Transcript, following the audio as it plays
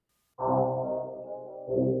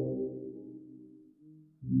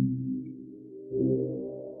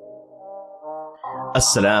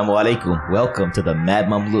Assalamu alaikum. Welcome to the Mad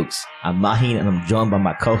Mamluks. I'm Mahin and I'm joined by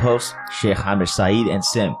my co-hosts, Sheikh Hamir Saeed and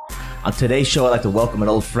Sim. On today's show, I'd like to welcome an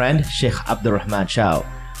old friend, Sheikh Rahman Chao,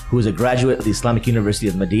 who is a graduate of the Islamic University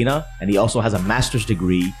of Medina, and he also has a master's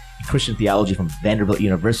degree in Christian theology from Vanderbilt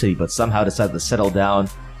University, but somehow decided to settle down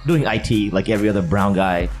doing IT like every other brown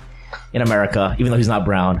guy in America, even though he's not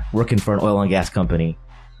brown, working for an oil and gas company,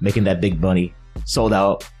 making that big money, sold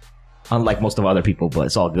out. Unlike most of other people, but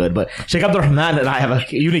it's all good. But Sheikh Abdul Rahman and I have a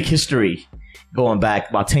unique history going back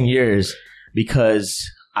about 10 years because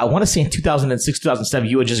I want to say in 2006, 2007,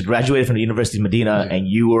 you had just graduated from the University of Medina and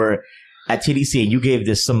you were at TDC and you gave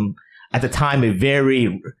this at the time, a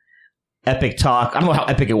very epic talk. I don't know how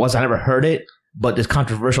epic it was. I never heard it, but this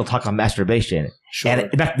controversial talk on masturbation. Sure.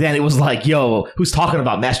 And back then it was like, yo, who's talking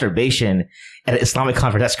about masturbation at an Islamic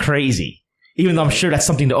conference? That's crazy. Even though I'm sure that's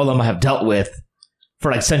something the ulama have dealt with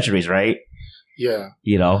for like centuries, right? Yeah.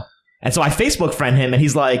 You know? And so I Facebook friend him and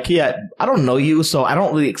he's like, yeah, I don't know you, so I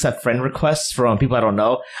don't really accept friend requests from people I don't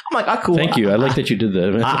know. I'm like, cool. Thank you. I like that you did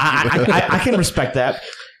that. I can respect that.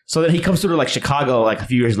 So then he comes through to like Chicago like a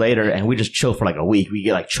few years later and we just chill for like a week. We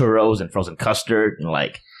get like churros and frozen custard and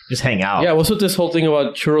like just hang out. Yeah, what's with this whole thing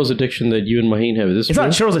about churros addiction that you and Mahin have? Is this it's true?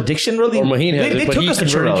 not churros addiction, really. Or Mahin has they it, but took he us to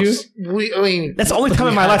converted churros. you? That's the only time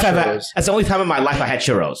in my life That's the only time in my life I had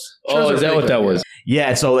churros. Oh, is that what that was? Yeah,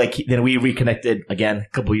 and so like then we reconnected again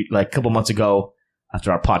a couple months ago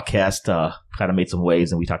after our podcast. Kind of made some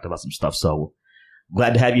waves and we talked about some stuff. So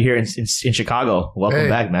glad to have you here in Chicago. Welcome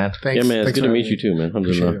back, man. Thanks. Yeah, man. It's Thanks good to meet you too, man.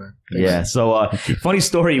 Yeah. So funny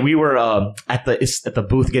story. We were at the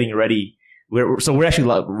booth getting ready. We're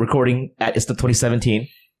actually recording at ISTA 2017,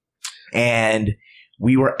 and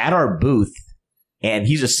we were at our booth, and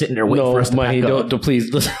he's just sitting there waiting for us to pack up. Don't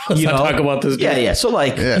please let's not talk about this. Yeah. So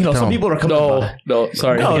some people are coming.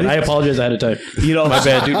 Sorry. I apologize ahead of time.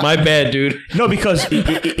 My bad, dude. No, because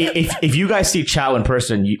if you guys see Chao in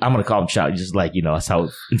person, I'm gonna call him Chao. Just like that's how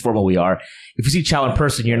informal we are. If you see Chao in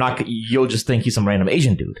person, you'll just think he's some random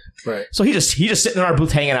Asian dude. Right. So he's just sitting in our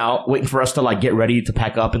booth hanging out, waiting for us to like get ready to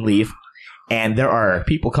pack up and leave. And there are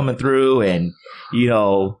people coming through and,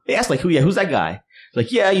 they ask like, who's that guy? Like,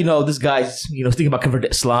 this guy's, thinking about converting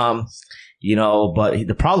to Islam, but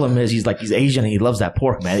the problem is he's Asian and he loves that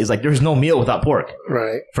pork, man. He's like, there's no meal without pork.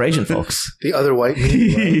 Right. For Asian folks. The other white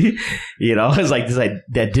meat, right? It's like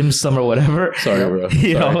that dim sum or whatever. Sorry,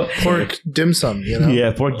 bro. Pork dim sum,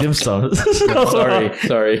 Yeah, pork dim sum.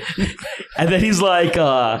 Sorry. And then he's like,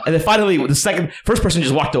 and then finally first person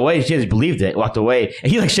just walked away. She just believed it, walked away.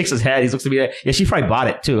 And he like shakes his head. He looks at me like, yeah, she probably bought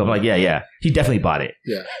it too. I'm like, yeah. He definitely bought it.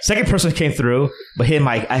 Yeah. Second person came through, but him,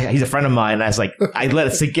 he's a friend of mine. And I was like, I let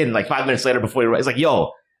it sink in like 5 minutes later before he's like,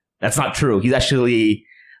 yo, that's not true. He's actually,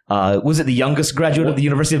 was it the youngest graduate of the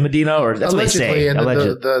University of Medina? Or that's allegedly, what they say. And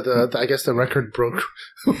the I guess the record broke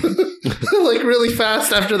like really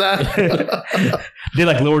fast after that. They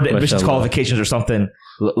like lowered admissions qualifications or something,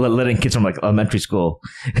 letting kids from like elementary school.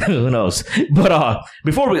 Who knows? But I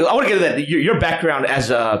want to get to that. Your background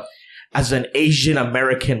as an Asian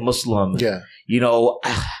American Muslim. Yeah.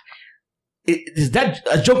 Is that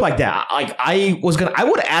a joke like that? Like I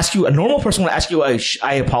would ask you, a normal person would ask you,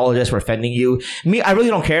 I apologize for offending you. Me, I really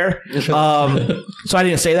don't care. So I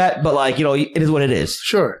didn't say that, but it is what it is.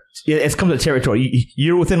 Sure. It's come to the territory.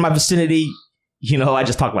 You're within my vicinity. I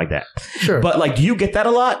just talk like that. Sure. But do you get that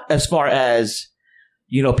a lot as far as,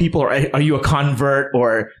 people are you a convert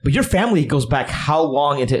but your family goes back how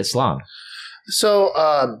long into Islam? So,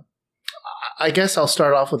 I guess I'll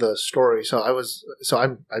start off with a story.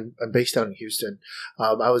 I'm based out in Houston.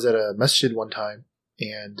 I was at a masjid one time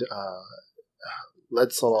and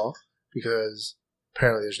led salah because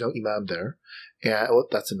apparently there's no imam there. And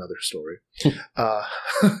that's another story.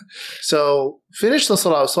 So finished the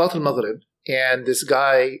salah, Salat al-Maghrib, and this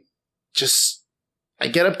guy I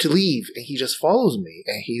get up to leave and he just follows me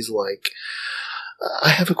and he's like, I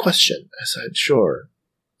have a question. I said, sure.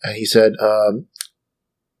 And he said,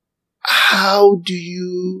 how do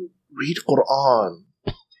you read Quran?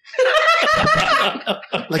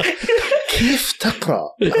 Like, كيف تقرأ?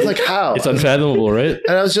 I was like, how? It's unfathomable, right?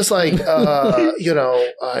 And I was just like, I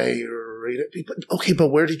read it. Okay, but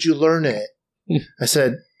where did you learn it? I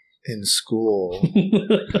said, in school.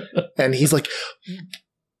 And he's like,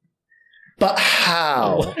 but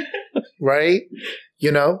how? Right?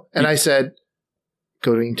 And I said,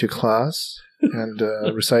 going to class and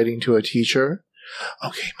reciting to a teacher.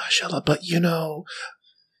 Okay, mashallah, but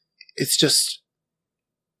it's just,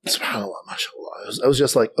 subhanAllah, mashallah. I was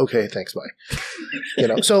just like, okay, thanks,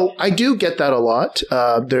 bye. So I do get that a lot.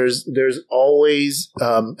 There's always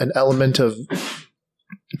an element of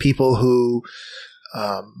people who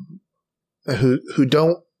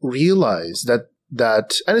don't realize that,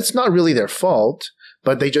 and it's not really their fault,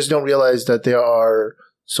 but they just don't realize that there are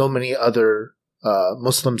so many other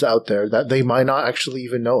Muslims out there that they might not actually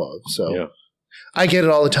even know of. So I get it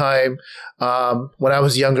all the time. When I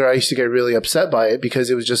was younger, I used to get really upset by it because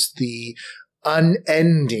it was just the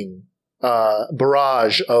unending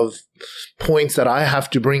barrage of points that I have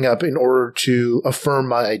to bring up in order to affirm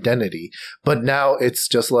my identity. But now it's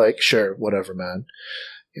just like, sure, whatever, man.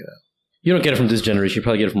 You don't get it from this generation. You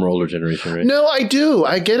probably get it from our older generation, right? No, I do.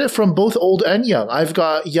 I get it from both old and young. I've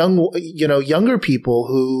got younger people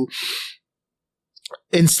who,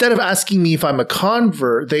 instead of asking me if I'm a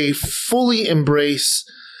convert, they fully embrace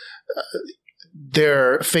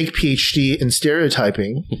their fake PhD in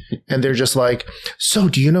stereotyping. And they're just like, so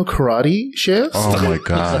do you know karate, Shiv? Oh my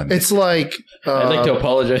God. It's like, I'd like to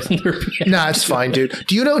apologize. Nah, it's fine, dude.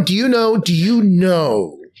 Do you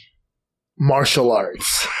know martial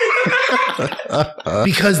arts?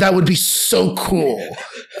 Because that would be so cool.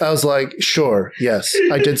 I was like, sure, yes,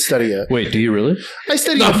 I did study it. Wait, do you really? I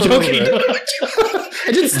studied it for a little bit.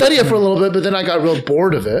 I did study it for a little bit, but then I got real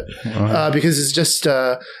bored of it because it's just,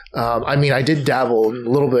 I did dabble a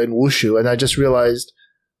little bit in wushu, and I just realized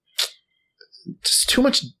just too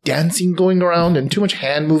much dancing going around and too much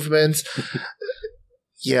hand movements.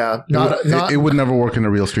 Yeah, it would never work in a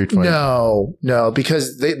real street fight. No,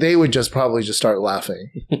 because they would probably start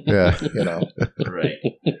laughing. Yeah, Right.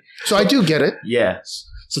 So I do get it. Yeah.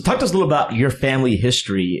 So talk to us a little about your family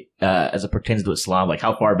history as it pertains to Islam. Like,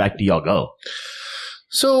 how far back do y'all go?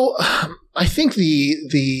 So I think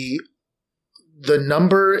the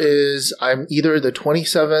number is I'm either the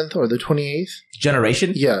 27th or the 28th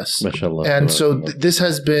generation. Yes, Mashallah. And so this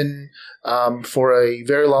has been for a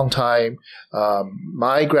very long time.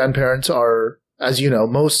 My grandparents are, as you know,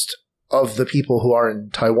 most of the people who are in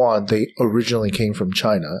Taiwan, they originally came from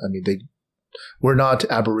China. I mean, they were not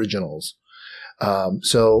Aboriginals.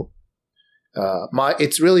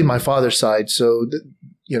 It's really my father's side. So,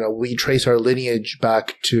 we trace our lineage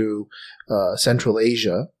back to Central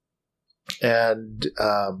Asia. And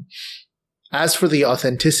as for the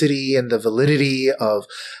authenticity and the validity of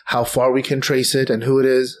how far we can trace it and who it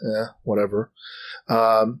is, whatever.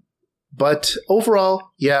 But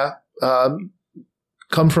overall,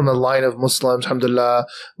 come from a line of Muslims, alhamdulillah,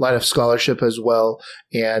 line of scholarship as well.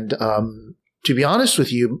 And to be honest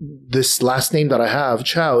with you, this last name that I have,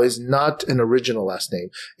 Chao, is not an original last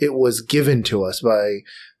name. It was given to us by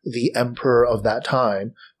the emperor of that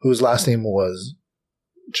time, whose last name was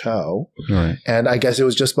Chao. Right. And I guess it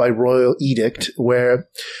was just by royal edict where,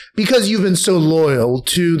 because you've been so loyal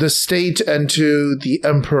to the state and to the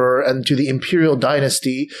emperor and to the imperial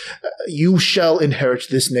dynasty, you shall inherit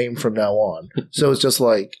this name from now on. So it's just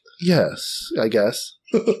like, yes, I guess.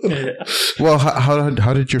 Well,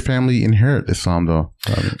 how did your family inherit Islam, though?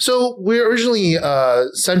 So we're originally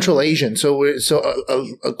Central Asian. So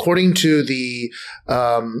according to the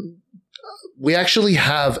we actually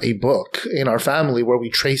have a book in our family where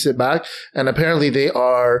we trace it back, and apparently they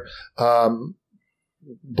are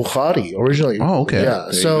Bukhari originally. Oh, okay. Yeah.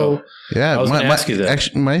 There you go. Yeah, I was going to ask you that.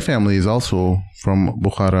 Actually, my family is also from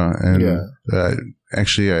Bukhara, and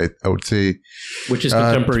actually, I would say, which is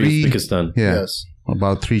contemporary Uzbekistan. Yeah, yes.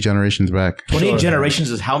 About 3 generations back. 28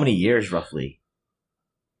 generations is how many years roughly?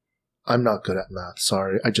 I'm not good at math.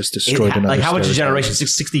 Sorry, I just destroyed another. Like, how much is a stereotype. generation?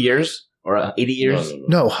 60 years or 80 years?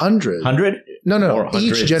 No, 100. 100? No. Or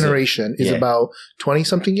Each 100, generation is yeah. about 20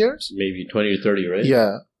 something years. Maybe 20 or 30, right?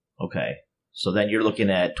 Yeah. Okay. So then you're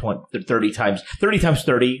looking at 30 times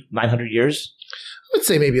 30, 900 years? I would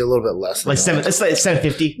say maybe a little bit less. Like than that. it's like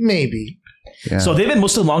 750? Maybe. Yeah. So they've been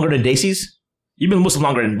Muslim longer than Desis? You've been Muslim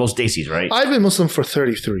longer than most Desis, right? I've been Muslim for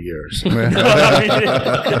 33 years.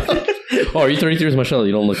 Oh, are you 33 years? Mashallah,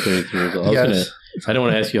 you don't look 33 years old. Yes. I don't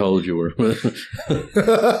want to ask you how old you were.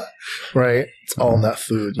 Right. It's all in that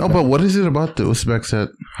food. No, but what is it about the Uzbeks that,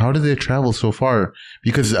 how did they travel so far?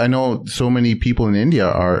 Because I know so many people in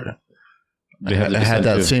India had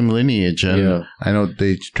that same lineage, and I know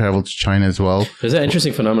they traveled to China as well. There's that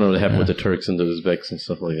interesting phenomenon that happened with the Turks and the Uzbeks and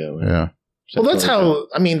stuff like that. Right? Yeah. Well,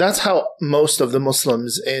 that's how most of the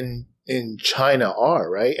Muslims in China are,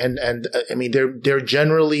 right? And I mean, they're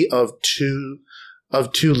generally of two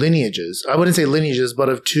lineages. I wouldn't say lineages, but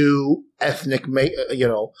of two ethnic,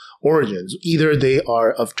 origins. Either they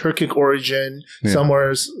are of Turkic origin,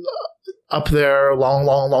 somewhere up there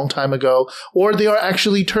long time ago, or they are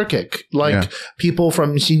actually Turkic, like people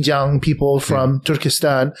from Xinjiang, people from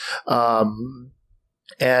Turkestan.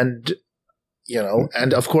 And,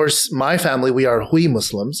 and of course, my family, we are Hui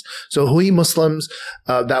Muslims. So Hui Muslims,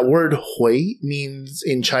 that word Hui means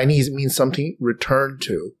in Chinese, it means something return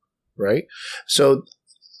to, right? So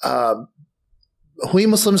Hui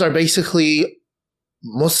Muslims are basically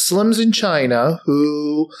Muslims in China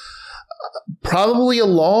who probably a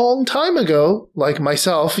long time ago, like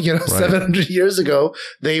myself, 700 years ago,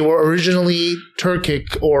 they were originally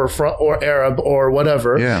Turkic or Arab or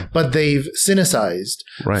whatever, but they've Sinicized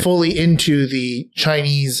fully into the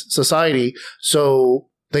Chinese society. So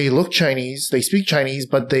they look Chinese, they speak Chinese,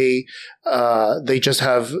 but they just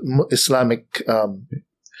have Islamic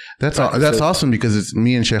That's awesome because it's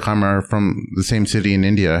me and Sheikh Amar are from the same city in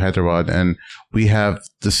India, Hyderabad, and we have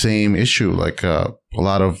the same issue, like a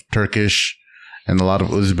lot of Turkish and a lot of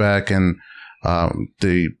Uzbek, and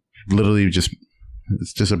they literally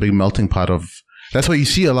it's just a big melting pot of. That's why you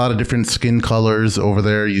see a lot of different skin colors over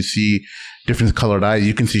there. You see different colored eyes.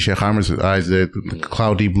 You can see Sheikh Amar's eyes, the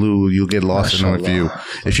cloudy blue. You'll get lost in them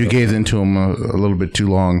if you gaze into them a little bit too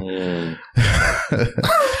long.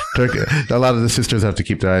 A lot of the sisters have to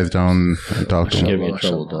keep their eyes down and talk to them. Get me in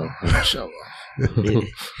trouble, dog.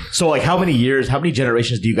 So, like, how many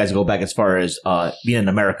generations do you guys go back as far as being in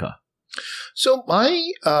America? So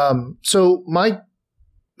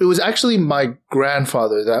it was actually my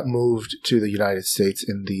grandfather that moved to the United States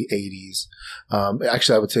in the 80s.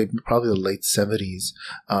 Actually, I would say probably the late 70s.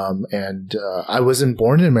 And I wasn't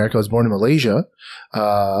born in America. I was born in Malaysia.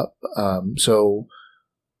 So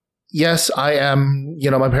yes, I am,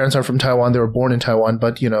 my parents are from Taiwan. They were born in Taiwan,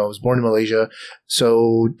 but, I was born in Malaysia.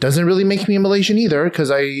 So doesn't really make me a Malaysian either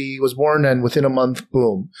because I was born and within a month,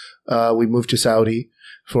 boom, we moved to Saudi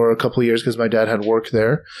for a couple of years because my dad had work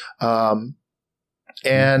there.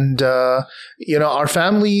 And my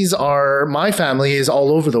family is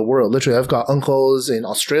all over the world. Literally, I've got uncles in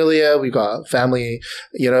Australia. We've got family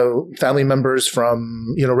members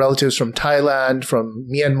from, relatives from Thailand, from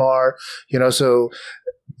Myanmar, so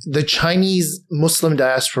the Chinese Muslim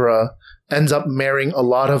diaspora ends up marrying a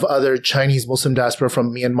lot of other Chinese Muslim diaspora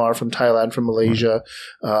from Myanmar, from Thailand, from Malaysia.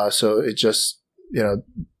 So it just,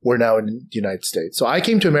 we're now in the United States. So I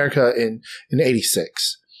came to America in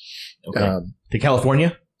 86. Okay. To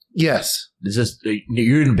California? Yes. Is this,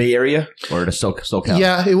 you're in the Bay Area or the SoCal?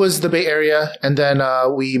 Yeah, it was the Bay Area. And then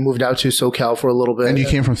we moved out to SoCal for a little bit. And you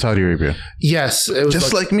came from Saudi Arabia? Yes. It was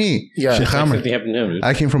just like me. Yeah.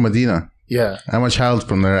 I came from Medina. Yeah. I'm a child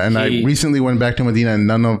from there. And I recently went back to Medina and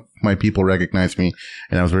none of my people recognized me.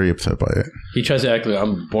 And I was very upset by it. He tries to act like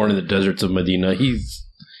I'm born in the deserts of Medina. He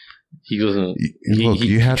doesn't.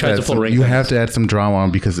 You have to add some drama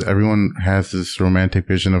on because everyone has this romantic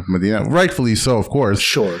vision of Medina. Rightfully so, of course.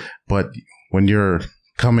 Sure. But when you're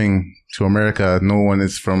coming to America, no one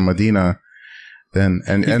is from Medina. Then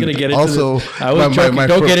and also my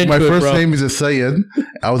first name is Sayyid.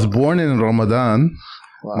 I was born in Ramadan.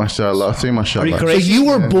 Wow. Mashallah. Say mashallah. So you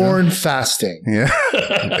were born fasting. Yeah,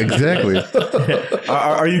 exactly.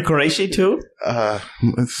 Are you Qurayshi too?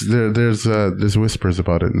 There's whispers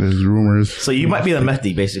about it. There's rumors. So you might be the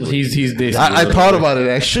Mehdi, basically. He's I thought about it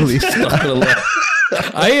actually.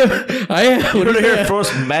 I am. We're gonna hear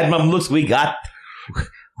first. Mad Mamluks, we got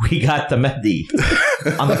the Mehdi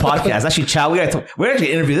on the podcast. Actually, Chao, we're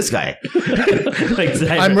actually interview this guy.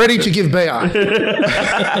 I'm ready to give bay'ah.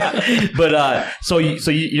 But so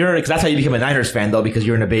you're because that's how you became a Niners fan though, because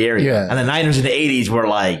you're in the Bay Area. Yeah. And the Niners in the 80s were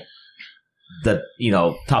like the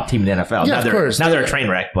top team in the NFL. Yeah, of course. Now they're a train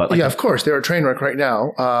wreck, but of course they're a train wreck right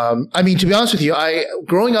now. I mean, to be honest with you,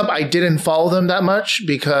 growing up I didn't follow them that much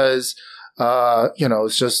because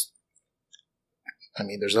it's just. I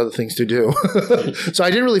mean, there's other things to do. So I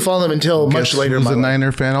didn't really follow them until much later. Who's a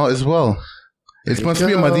Niner fan as well? It must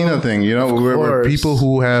be a Medina thing, we're people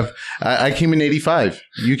who have... I came in 85.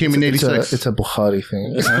 You came in 86. It's a Bukhari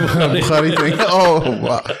thing. Bukhari thing. Oh,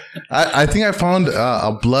 wow. I think I found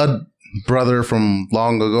a blood brother from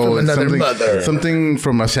long ago. From another mother. Something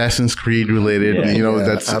from Assassin's Creed related.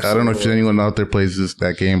 That's absolutely. I don't know if anyone out there plays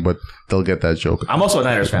that game, but they'll get that joke. I'm also a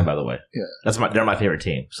Niners fan, by the way. Yeah, they're my favorite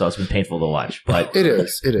team, so it's been painful to watch. But it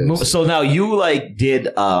is. So now you did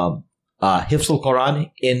Hifzul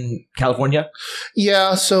Quran in California?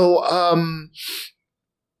 Yeah. So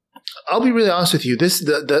I'll be really honest with you.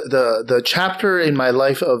 The chapter in my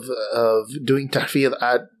life of doing tahfidh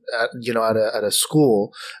at a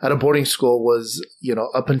school, at a boarding school was,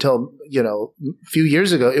 up until, a few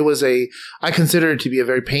years ago, I consider it to be a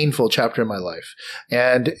very painful chapter in my life.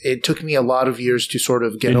 And it took me a lot of years to sort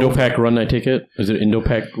of get Indo-Pak run, I take it? Is it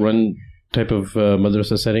Indo-Pak run type of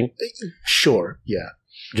madrasa setting? Sure. Yeah.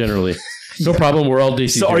 generally. No problem. We're all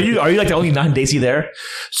Desi. So are you like the only non-Desi there?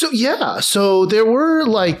 So yeah, so there were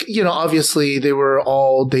like, obviously they were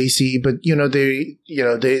all Desi, but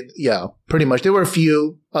pretty much there were a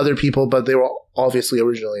few other people, but they were obviously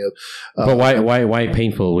originally. But why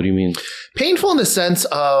painful? What do you mean? Painful in the sense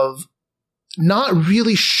of not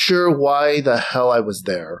really sure why the hell I was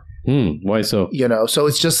there. Why so? So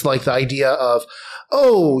it's just like the idea of,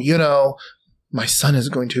 my son is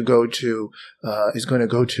going to go to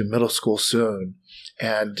middle school soon,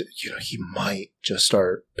 and he might just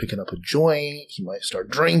start picking up a joint. He might start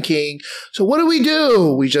drinking. So what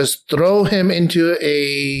do? We just throw him into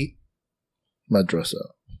a madrasa.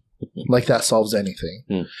 Like that solves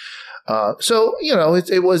anything. So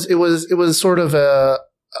it was sort of a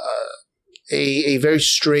very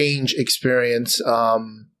strange experience.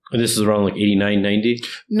 And this is around like 89, 90?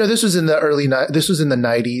 No, this was in the this was in the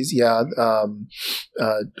 90s. Yeah.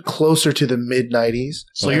 Closer to the mid 90s.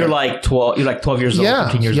 So you're like 12 years old,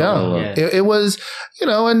 15 years old. Yeah. It was,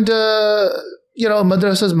 madrasa,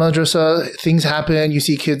 things happen. You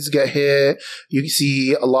see kids get hit. You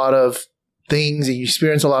see a lot of things and you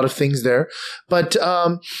experience a lot of things there. But,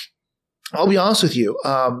 I'll be honest with you.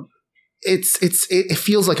 It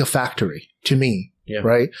feels like a factory to me. Yeah.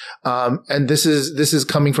 Right. And this is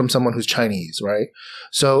coming from someone who's Chinese, right?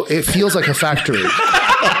 So it feels like a factory,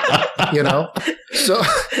 So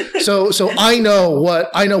I know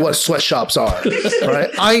what sweatshops are, right?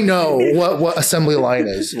 I know what assembly line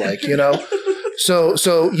is like,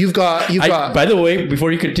 So you've got. By the way,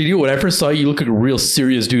 before you continue, when I first saw you, look like a real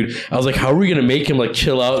serious dude. I was like, how are we gonna make him like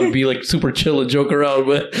chill out and be like super chill and joke around?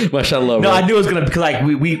 But mashallah. No, I knew it was gonna because like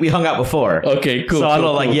we hung out before. Okay, cool. So I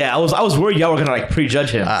know, like, I was worried y'all were gonna like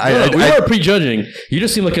prejudge him. We were prejudging. You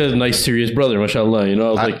just seem like a nice, serious brother, mashallah.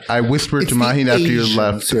 I whispered to Mahin after you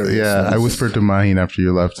left. I whispered to Mahin after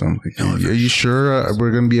you left. So I'm like, are you sure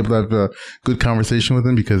we're gonna be able to have a good conversation with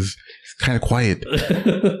him because kind of quiet.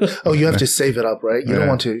 Oh, you have to save it up, right? You don't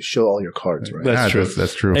want to show all your cards, right? That's true.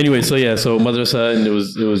 That's true. Anyway, so madrasa, and it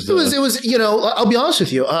was. I'll be honest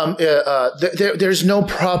with you. There's no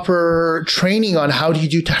proper training on how do you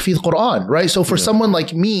do tahfidh Quran, right? So for someone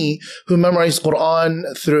like me who memorized Quran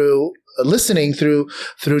through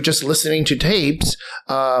just listening to tapes,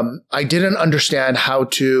 I didn't understand how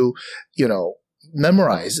to,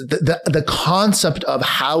 memorize the concept of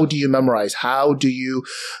how do you memorize? How do you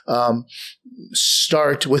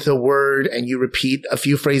start with a word and you repeat a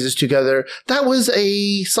few phrases together? That was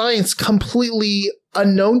a science completely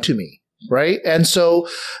unknown to me, right? And so,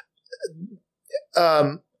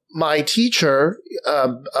 my teacher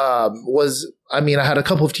was. I had a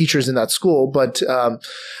couple of teachers in that school, but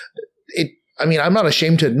I'm not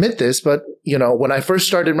ashamed to admit this, but when I first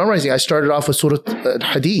started memorizing, I started off with Surah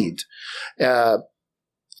Al-Hadid.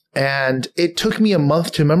 And it took me a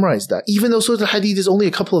month to memorize that, even though Surah Al-Hadid is only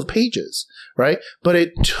a couple of pages, right? But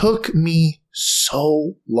it took me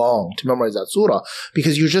so long to memorize that surah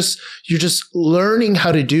because you're just learning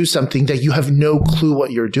how to do something that you have no clue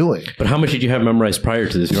what you're doing. But how much did you have memorized prior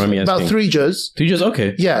to this? You know what I mean? About 3 juz. 3 juz,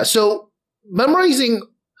 okay. Yeah. So memorizing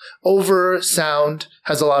over sound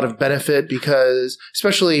has a lot of benefit because,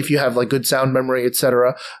 especially if you have like good sound memory,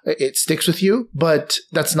 etc., it sticks with you. But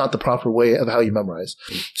that's not the proper way of how you memorize.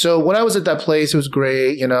 So when I was at that place, it was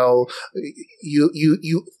great.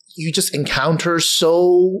 You just encounter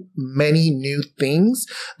so many new things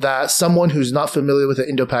that someone who's not familiar with the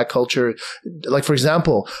Indo-Pak culture, like for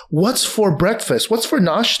example, what's for breakfast? What's for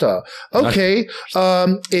nashta? Okay,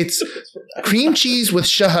 it's cream cheese with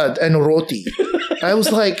shahad and roti. I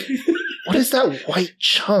was like, what is that white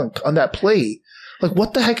chunk on that plate? Like,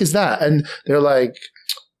 what the heck is that? And they're like,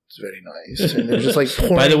 it's very nice. And they're just like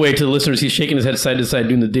pouring. By the way, to the listeners, he's shaking his head side to side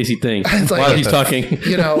doing the Desi thing while he's talking.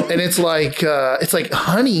 And it's like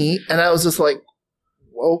honey. And I was just like,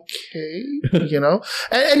 okay,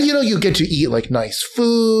 and you get to eat like nice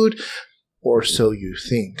food, or so you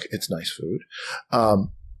think it's nice food.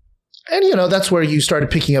 And, that's where you started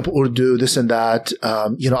picking up Urdu, this and that.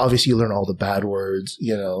 Obviously you learn all the bad words,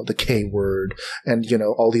 the K word and,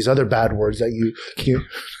 all these other bad words that you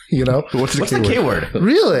What's the K word?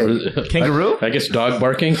 Really? Kangaroo? I guess dog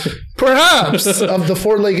barking? Perhaps of the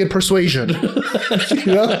four-legged persuasion.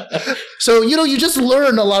 So, you just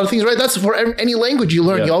learn a lot of things, right? That's for any language you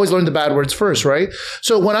learn. Yeah. You always learn the bad words first, right?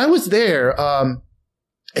 So when I was there,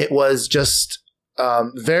 it was just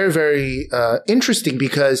very, very interesting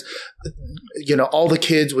because, all the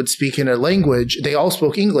kids would speak in a language. They all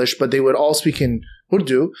spoke English, but they would all speak in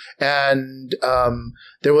Urdu, and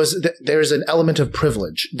there's an element of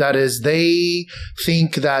privilege. That is, they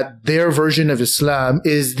think that their version of Islam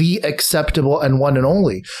is the acceptable and one and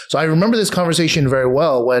only. So I remember this conversation very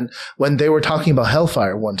well when they were talking about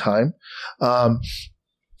hellfire one time,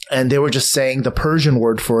 and they were just saying the Persian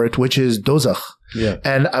word for it, which is dozakh. Yeah.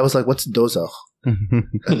 And I was like, "What's dozakh?" And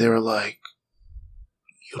they were like,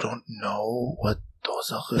 "You don't know what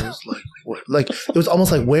dozakh is?" Like it was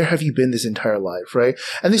almost like, where have you been this entire life, right?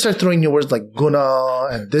 And they start throwing new words like guna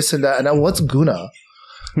and this and that. And now, what's guna?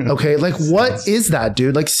 Okay, like what is that,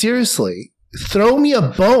 dude? Like seriously, throw me a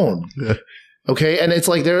bone. Okay, and it's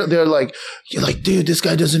like they're like, you're like, dude, this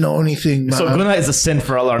guy doesn't know anything, man. So guna is a sin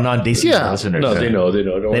for all our non-Desi listeners. No, they know. They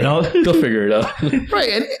know. They'll figure it out. Right,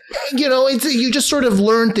 and it's you just sort of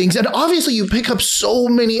learn things, and obviously you pick up so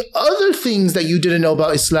many other things that you didn't know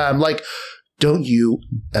about Islam, like, don't you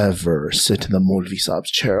ever sit in the Maulvi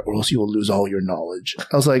Saab's chair or else you will lose all your knowledge.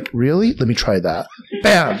 I was like, really? Let me try that.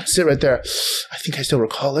 Bam! Sit right there. I think I still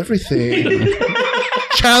recall everything.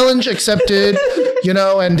 Challenge accepted,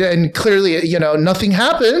 and clearly, nothing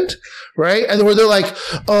happened, right? And where they're like,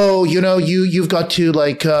 oh, you've got to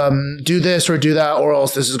like do this or do that or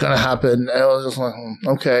else this is going to happen. And I was just like,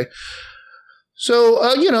 okay. So,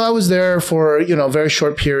 I was there for, a very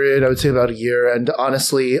short period. I would say about a year. And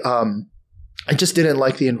honestly, I just didn't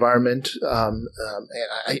like the environment. I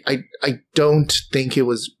don't think it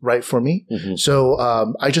was right for me. Mm-hmm. So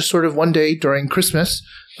I just sort of one day during Christmas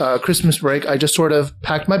break, I just sort of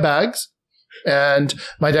packed my bags, and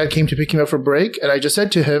my dad came to pick me up for break, and I just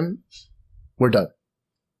said to him, "We're done.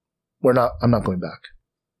 I'm not going back."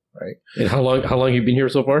 Right. And how long have you been here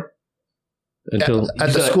so far? Until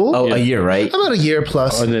at the school? A year, right? About a year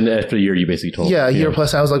plus. And then after a year, you basically told him. Yeah, a year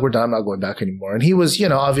plus. I was like, we're done. I'm not going back anymore. And he was,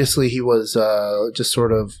 obviously he was just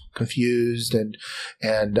sort of confused. And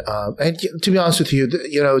to be honest with you,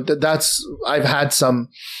 that's, I've had some,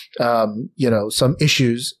 some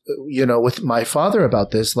issues, with my father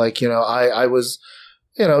about this. Like, I was,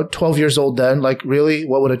 12 years old then. Like, really,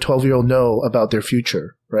 what would a 12-year-old know about their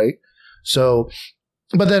future, right? So,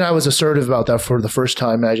 but then I was assertive about that for the first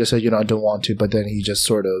time. And I just said, I don't want to. But then he just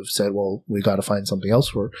sort of said, well, we got to find something else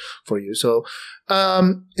for you. So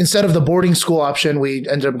instead of the boarding school option, we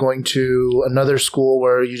ended up going to another school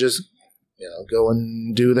where you just go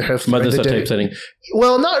and do the hifz. Madrassa type setting.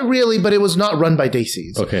 Well, not really, but it was not run by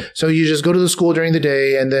Desis. Okay. So you just go to the school during the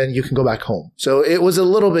day and then you can go back home. So it was a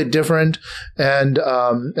little bit different. And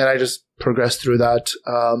I just progressed through that.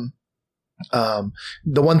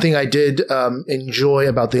 The one thing I did enjoy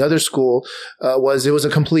about the other school was it was a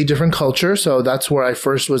completely different culture. So that's where I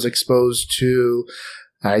first was exposed to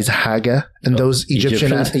Haga and those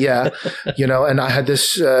Egyptians. Yeah. And I had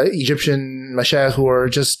this Egyptian mashayikh who were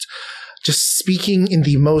just speaking in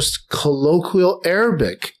the most colloquial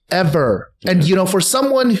Arabic ever. And, for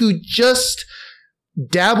someone who just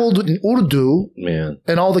dabbled in Urdu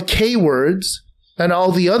and all the K words and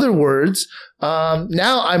all the other words,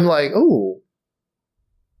 now I'm like, oh,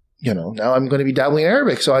 now I'm going to be dabbling in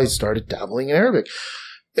Arabic. So I started dabbling in Arabic.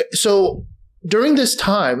 So during this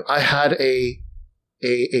time, I had a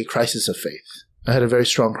crisis of faith. I had a very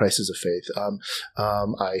strong crisis of faith.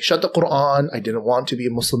 I shut the Quran. I didn't want to be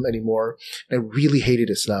a Muslim anymore. I really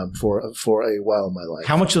hated Islam for a while in my life.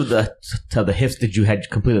 How much of the hifz did you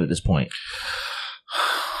had completed at this point?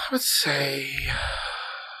 I would say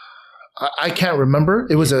I can't remember.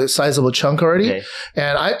 It was a sizable chunk already. Okay.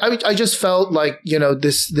 And I just felt like,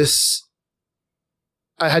 this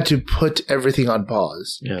I had to put everything on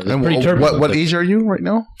pause. Yeah, that's pretty turbulent. What age are you right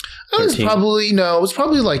now? It was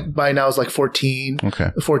probably like by now it's like 14.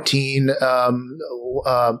 Okay. 14. So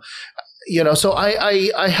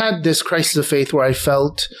I had this crisis of faith where I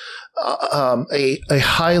felt a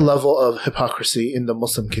high level of hypocrisy in the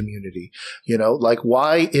Muslim community. Like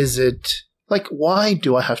why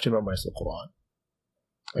do I have to memorize the Quran?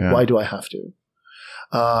 Why do I have to?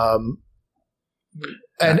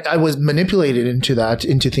 And I was manipulated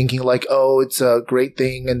into thinking like, oh, it's a great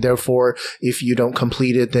thing. And therefore, if you don't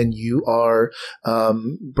complete it, then you are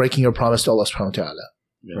breaking your promise to Allah subhanahu wa ta'ala.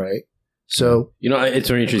 Yeah. Right? So, it's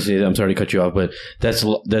very interesting. I'm sorry to cut you off, but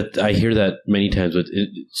that I hear that many times with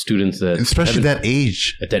students that, especially that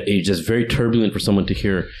age, at that age, that's very turbulent for someone to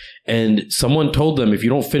hear. And someone told them, if you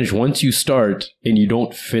don't finish, once you start and you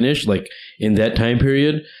don't finish, like in that time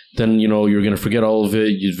period, then, you're going to forget all of it.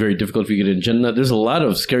 It's very difficult for you to get in Jannah. There's a lot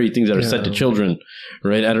of scary things that are said to children,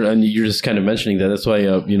 right? And you're just kind of mentioning that. That's why,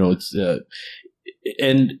 it's,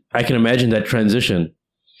 and I can imagine that transition.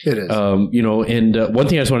 It is. And one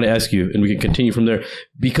thing I just wanted to ask you, and we can continue from there,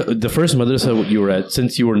 because the first madrasa you were at,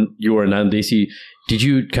 since you were a non-Desi, did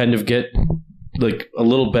you kind of get like a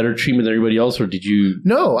little better treatment than everybody else, or did you?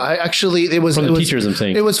 No, I actually it was from the it was, teachers. I'm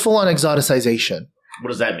saying it was full on exoticization. What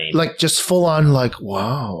does that mean? Like just full on, like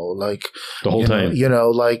wow, like the whole time. Like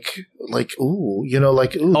ooh,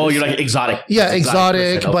 like ooh. Oh, you're like exotic. Yeah,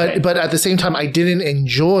 exotic. Okay. But at the same time, I didn't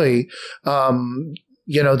enjoy.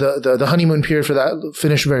 The honeymoon period for that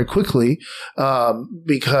finished very quickly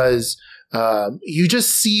because you just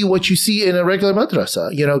see what you see in a regular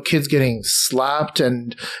madrasa. Kids getting slapped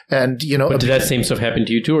and But did that same stuff happen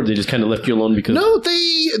to you too, or they just kind of left you alone because? No,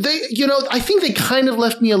 they I think they kind of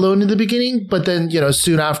left me alone in the beginning, but then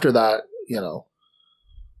soon after that,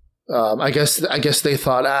 I guess they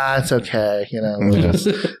thought it's okay,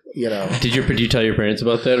 Did you tell your parents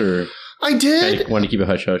about that, or? I did. Want to keep it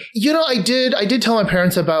hush hush. I did tell my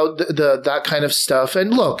parents about that kind of stuff.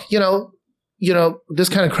 And look, this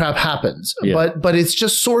kind of crap happens. Yeah. But it's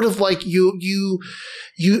just sort of like you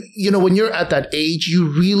when you're at that age,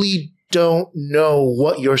 you really don't know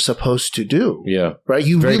what you're supposed to do. Yeah. Right?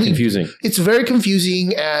 Very confusing. It's very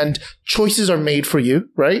confusing, and choices are made for you,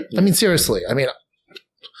 right? Yeah. I mean, seriously. I mean,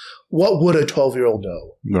 what would a 12-year-old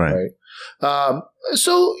know? Right.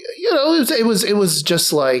 So, it was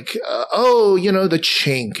just like, the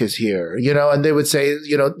chink is here, and they would say,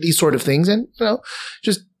 these sort of things. And,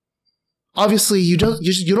 just obviously you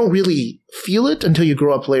don't really feel it until you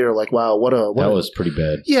grow up later. Like, wow, that was pretty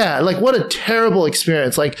bad. Yeah. Like what a terrible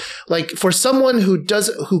experience. Like for someone who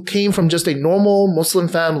came from just a normal Muslim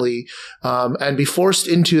family, and be forced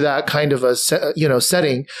into that kind of a,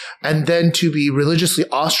 setting, and then to be religiously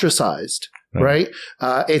ostracized. Right.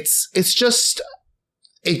 It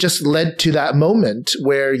just led to that moment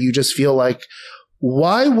where you just feel like,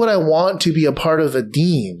 why would I want to be a part of a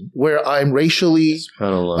deen where I'm racially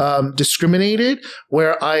discriminated,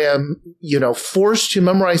 where I am, forced to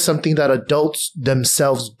memorize something that adults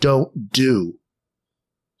themselves don't do?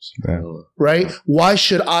 Right? Why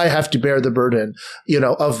should I have to bear the burden,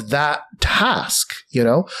 of that task,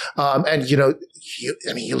 and,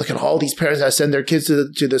 you look at all these parents that send their kids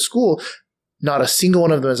to the school, not a single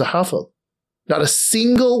one of them is a hafiz. Not a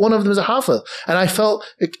single one of them is a hafiz. And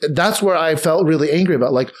that's where I felt really angry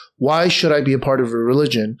about, like, why should I be a part of a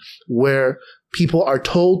religion where people are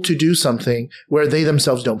told to do something where they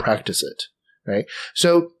themselves don't practice it, right?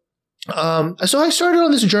 So I started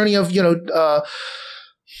on this journey of,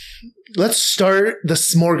 let's start the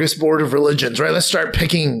smorgasbord of religions, right? Let's start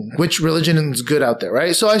picking which religion is good out there,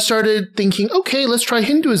 right? So I started thinking, okay, let's try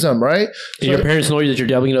Hinduism, right? And your parents know that you're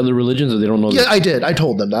dabbling in other religions, or they don't know? Yeah, I did. I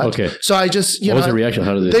told them that. Okay. So I just, what was the reaction?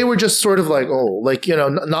 How did they were just sort of like,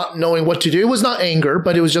 not knowing what to do. It was not anger,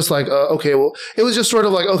 but it was just like, okay, well, it was just sort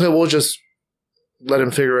of like, okay, we'll just let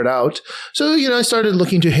him figure it out. So, I started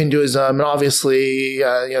looking to Hinduism, and obviously,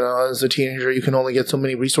 as a teenager, you can only get so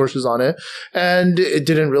many resources on it, and it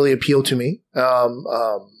didn't really appeal to me.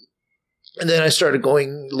 And then I started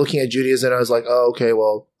looking at Judaism, and I was like, oh, okay,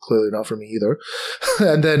 well, clearly not for me either.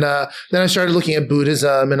 And then I started looking at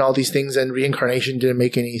Buddhism and all these things, and reincarnation didn't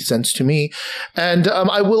make any sense to me. And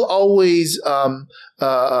I will always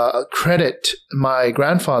credit my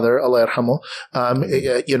grandfather, Allah yarhamu.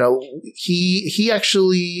 He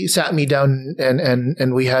actually sat me down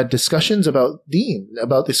and we had discussions about deen,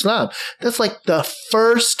 about Islam. That's like the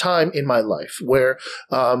first time in my life where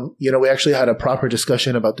we actually had a proper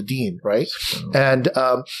discussion about the deen, right? And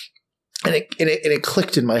it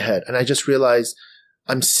clicked in my head, and I just realized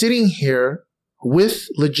I'm sitting here with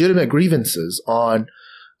legitimate grievances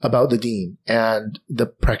about the deen and the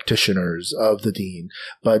practitioners of the deen,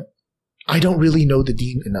 but I don't really know the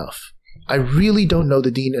deen enough. I really don't know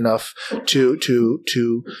the deen enough to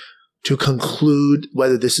conclude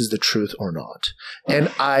whether this is the truth or not.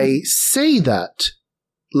 And I say that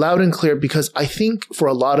loud and clear because I think for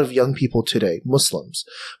a lot of young people today,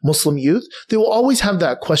 Muslim youth, they will always have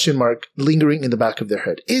that question mark lingering in the back of their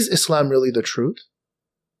head. Is Islam really the truth?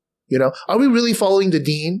 Are we really following the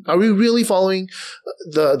deen? Are we really following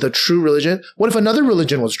the true religion? What if another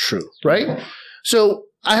religion was true, right? So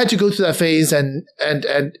I had to go through that phase and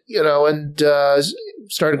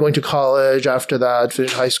started going to college after that,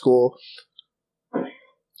 finished high school.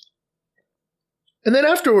 And then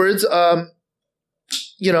afterwards, it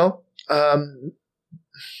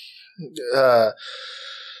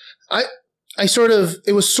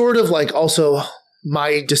was sort of like also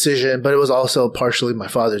my decision, but it was also partially my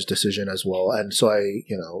father's decision as well. And so I,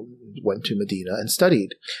 went to Medina and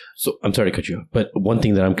studied. So I'm sorry to cut you off, but one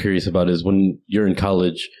thing that I'm curious about is when you're in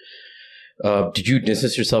college, did you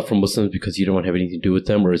distance yourself from Muslims because you don't want to have anything to do with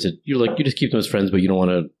them? Or is it, you just keep them as friends, but you don't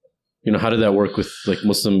want to, how did that work with like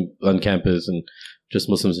Muslim on campus and just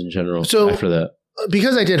Muslims in general after that?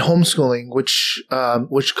 because I did homeschooling, which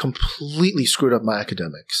completely screwed up my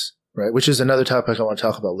academics, right? Which is another topic I want to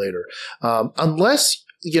talk about later. Unless,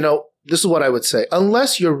 this is what I would say.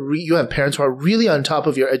 Unless you have parents who are really on top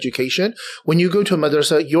of your education, when you go to a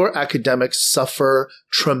madrasa, your academics suffer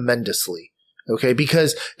tremendously. Okay,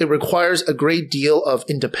 because it requires a great deal of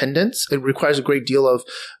independence. It requires a great deal of,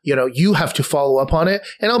 you have to follow up on it.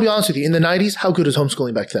 And I'll be honest with you, in the 90s, how good was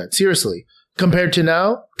homeschooling back then? Seriously. Compared to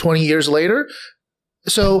now, 20 years later.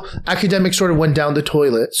 So academics sort of went down the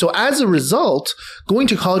toilet. So as a result, going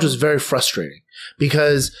to college was very frustrating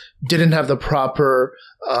because didn't have the proper,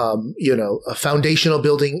 a foundational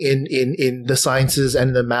building in the sciences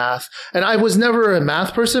and the math. And I was never a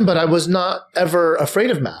math person, but I was not ever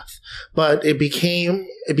afraid of math. But it became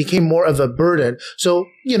more of a burden. So,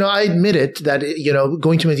 I admitted that,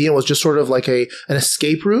 going to Medina was just sort of like an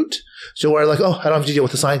escape route. So where I don't have to deal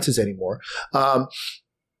with the sciences anymore.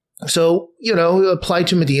 So, applied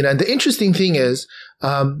to Medina. And the interesting thing is,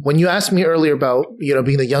 when you asked me earlier about,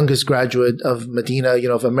 being the youngest graduate of Medina,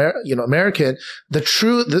 American,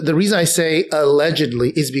 the reason I say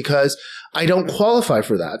allegedly is because I don't qualify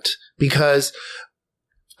for that, because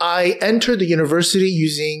I entered the university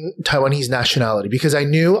using Taiwanese nationality because I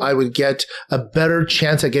knew I would get a better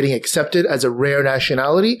chance at getting accepted as a rare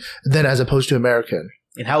nationality than as opposed to American.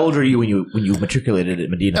 And how old were you when you matriculated at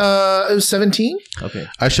Medina? I was 17. Okay.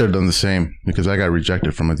 I should have done the same because I got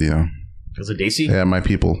rejected from Medina. Because of Daisy? Yeah, my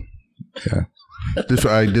people. Yeah.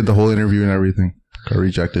 I did the whole interview and everything. Got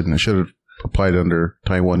rejected, and I should have applied under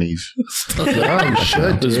Taiwanese.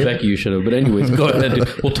 Uzbeki, you should have. But anyways, go ahead.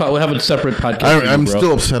 We'll talk. We'll have a separate podcast. I'm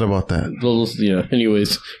still upset about that. Yeah.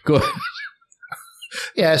 Anyways, go ahead.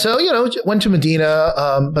 Yeah. So went to Medina,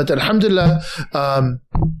 but alhamdulillah.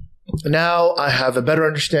 Now I have a better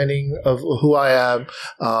understanding of who I am.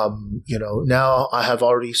 Now I have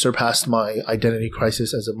already surpassed my identity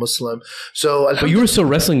crisis as a Muslim. So, but you were still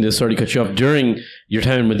wrestling this. Sorry to cut you off during your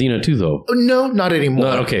time in Medina too, though. No, not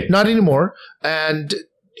anymore. Okay, not anymore. And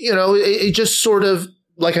it just sort of,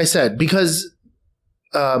 like I said, because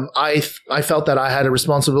I felt that I had a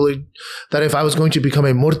responsibility that if I was going to become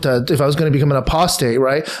a murtad, if I was going to become an apostate,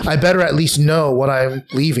 right, I better at least know what I'm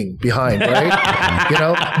leaving behind, right?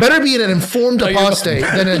 Better be an informed apostate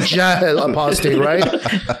than a jahil apostate, right?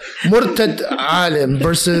 Murtad alim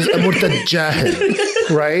versus a murtad jahil,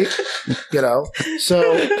 right?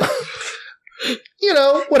 So,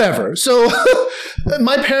 whatever. So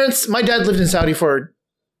my dad lived in Saudi for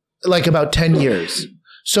like about 10 years.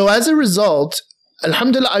 So as a result,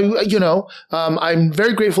 alhamdulillah, I'm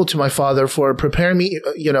very grateful to my father for preparing me,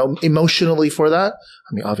 emotionally for that.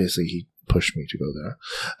 I mean, obviously he pushed me to go there.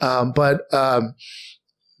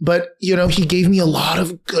 But he gave me a lot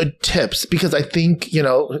of good tips because I think,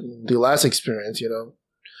 the last experience,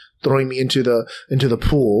 throwing me into the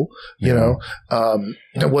pool,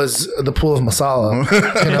 it was the pool of masala.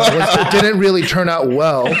 It didn't really turn out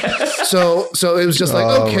well. So it was just like,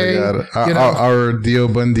 okay. Our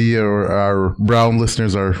Deobandi or our Brown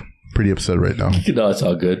listeners are pretty upset right now. No, it's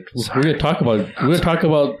all good. We're going to talk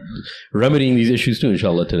about remedying these issues too,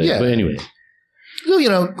 inshallah, today. Yeah. But anyway.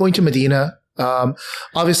 Going to Medina.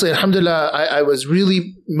 Obviously, alhamdulillah, I was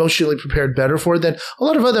really emotionally prepared better for it than a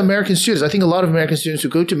lot of other American students. I think a lot of American students who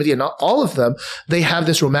go to Medina, not all of them, they have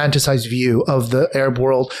this romanticized view of the Arab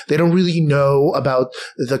world. They don't really know about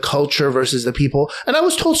the culture versus the people. And I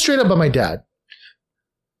was told straight up by my dad,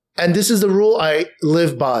 and this is the rule I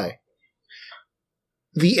live by: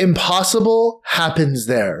 the impossible happens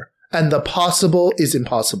there, and the possible is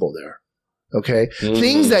impossible there. Okay.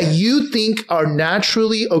 Things that you think are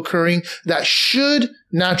naturally occurring that should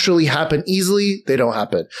naturally happen easily, they don't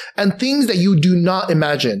happen. And things that you do not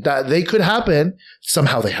imagine that they could happen,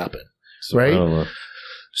 somehow they happen. Right.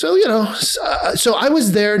 So, so I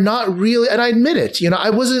was there not really, and I admit it, I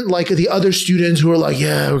wasn't like the other students who were like,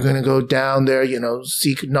 yeah, we're going to go down there,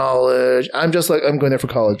 seek knowledge. I'm just like, I'm going there for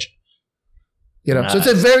college. So it's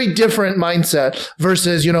a very different mindset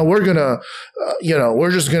versus, we're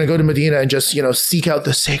just going to go to Medina and just, seek out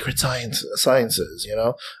the sacred sciences,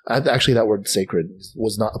 Actually, that word sacred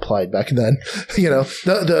was not applied back then,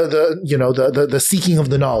 the seeking of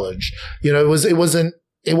the knowledge,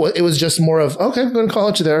 it was just more of, okay, I'm going to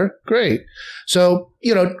college there. Great. So,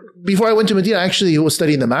 before I went to Medina, I actually was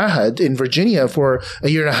studying the Mahad in Virginia for a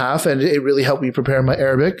year and a half, and it really helped me prepare my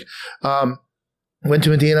Arabic. Went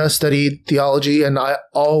to Medina, studied theology, and I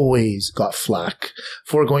always got flack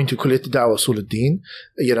for going to Kulliyat Da'wah Suluddin.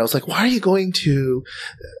 It's like, why are you going to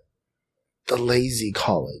the lazy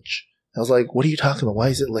college? I was like, what are you talking about? Why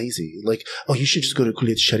is it lazy? Like, oh, you should just go to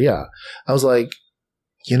Kulliyat Sharia. I was like,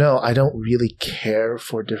 I don't really care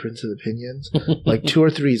for difference of opinions. Like 2 or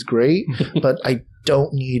 3 is great, but I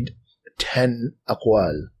don't need 10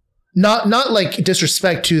 aqwal. Not like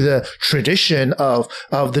disrespect to the tradition of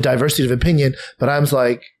the diversity of opinion, but I'm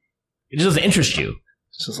like, it just doesn't interest you.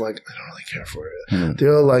 It's just like, I don't really care for it.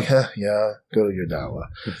 They're like, yeah, go to your dawah.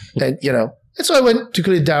 And so I went to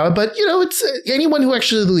Kulliyat Dawah, but it's anyone who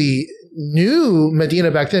actually knew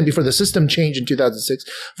Medina back then, before the system changed in 2006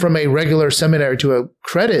 from a regular seminary to a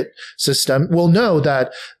credit system, will know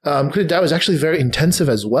that Kulliyat Dawah is actually very intensive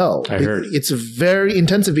as well. I heard. It's very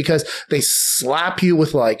intensive because they slap you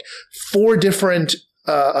with like 4 different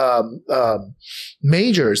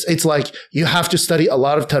majors. It's like you have to study a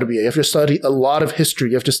lot of tarbiyah, you have to study a lot of history,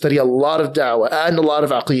 you have to study a lot of dawah and a lot of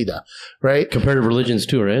aqidah, right? Comparative religions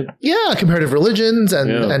too, right? Yeah, comparative religions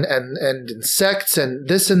and sects and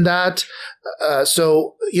this and that.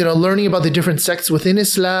 So learning about the different sects within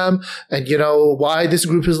Islam and why this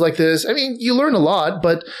group is like this. I mean, you learn a lot,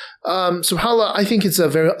 but subhanAllah, I think it's a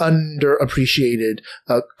very underappreciated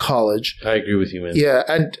college. I agree with you, man. Yeah,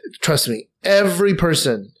 and trust me, every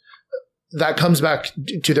person that comes back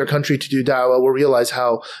to their country to do da'wah will realize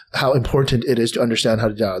how important it is to understand how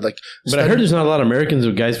to da'wah. But I heard there's not a lot of Americans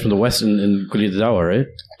or guys from the West in Kulliyat Dawah, right?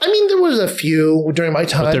 I mean, there was a few during my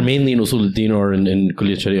time. But they're mainly in Usul al-Din or in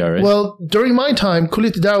Kulliyat Sharia, right? Well, during my time,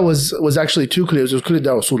 Kulliyat Dawah was actually 2 kulliyat. It was Kulliyat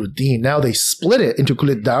Dawah Usul al-Din. Now they split it into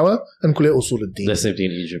Kulliyat Dawah and Kulliyat Usul al-Din. The same thing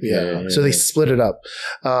in Egypt. Yeah. So they split it up.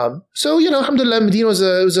 So alhamdulillah, Medina was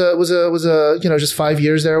just 5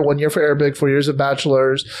 years there, 1 year for Arabic, 4 years of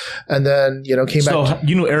bachelor's, and then came back. So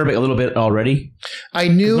you knew Arabic a little bit already? I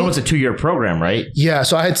knew. No, it's a 2-year program, right? Yeah.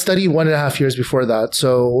 So I had studied 1.5 years before that.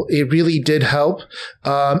 So it really did help.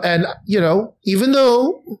 And even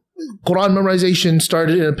though Quran memorization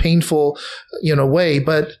started in a painful, way,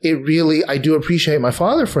 but it really, I do appreciate my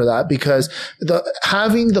father for that, because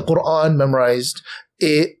having the Quran memorized,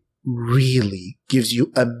 it really gives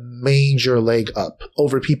you a major leg up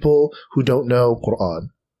over people who don't know Quran.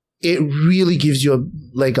 It really gives you a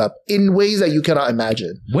leg up in ways that you cannot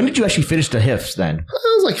imagine. When did you actually finish the hifz then?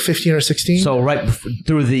 I was like 15 or 16. So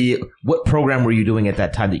through what program were you doing at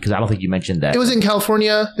that time? Because I don't think you mentioned that. It was in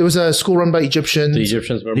California. There was a school run by Egyptians. The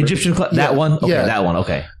Egyptians, remember? The Egyptian club? That one? Okay, yeah. That one.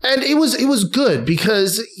 Okay. And it was good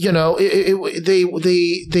because, they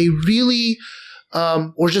really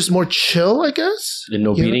were just more chill, I guess. And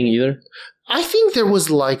no beating either? I think there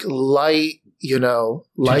was like light,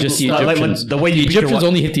 like just the Egyptians. The way you the Egyptians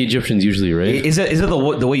only hit the Egyptians usually, right? Is it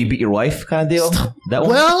the way you beat your wife kind of deal? That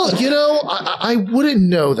one? Well, I wouldn't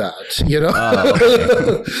know that,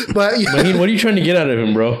 Okay. But Maheen, what are you trying to get out of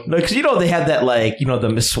him, bro? No, because they have that the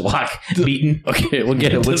miswak beating. Okay, we'll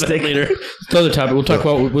get into that later. It's another topic. We'll talk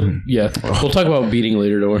about we'll talk about beating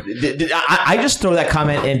later. Don't worry. I just throw that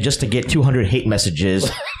comment in just to get 200 hate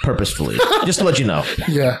messages purposefully, just to let you know.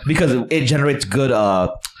 Yeah, because it generates good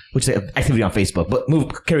activity on Facebook. But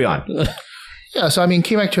carry on. Yeah, so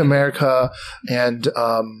came back to America, and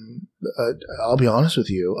I'll be honest with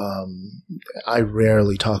you, I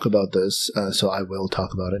rarely talk about this, so I will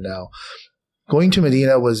talk about it now. Going to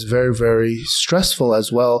Medina was very, very stressful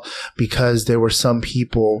as well, because there were some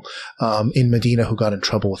people in Medina who got in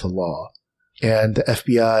trouble with the law, and the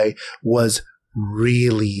FBI was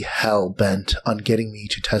really hell-bent on getting me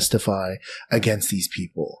to testify against these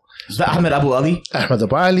people. Is that Ahmed Abu Ali? Ahmed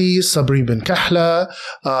Abu Ali, Sabri bin Kahla,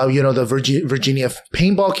 the Virginia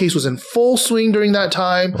paintball case was in full swing during that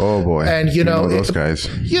time. Oh boy. And those guys.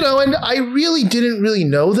 And I really didn't really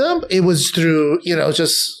know them. It was through,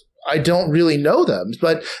 I don't really know them,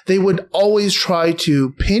 but they would always try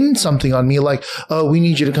to pin something on me like, oh, we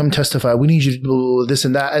need you to come testify. We need you to do this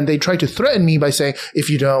and that. And they tried to threaten me by saying,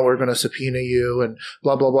 if you don't, we're going to subpoena you and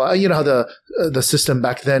blah, blah, blah. You know how the system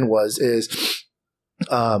back then is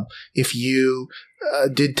if you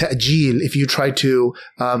did ta'jeel, if you tried to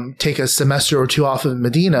take a semester or 2 off of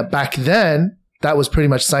Medina, back then, that was pretty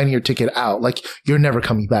much signing your ticket out. Like, you're never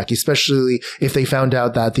coming back, especially if they found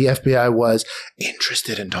out that the FBI was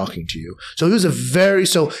interested in talking to you. So it was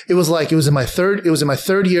it was in my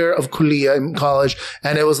third year of kulliyah in college,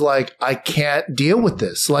 and it was like, I can't deal with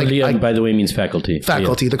this. Like, kulliyah, by the way, means faculty.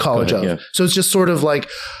 Faculty, the college of. Yeah. So it's just sort of like,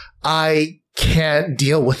 I can't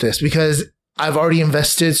deal with this because I've already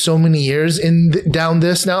invested so many years down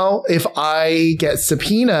this now. If I get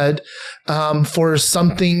subpoenaed for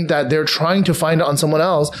something that they're trying to find on someone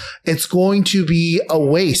else, it's going to be a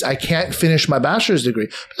waste. I can't finish my bachelor's degree.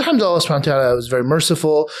 But alhamdulillah, subhanahu wa ta'ala was very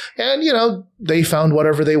merciful. And, they found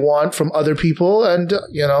whatever they want from other people. And,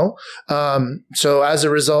 so as a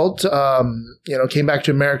result, came back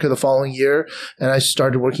to America the following year, and I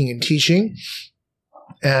started working in teaching.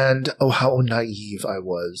 And how naive I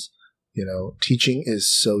was. Teaching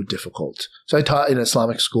is so difficult. So I taught in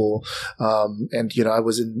Islamic school, and I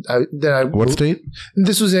was in. What state?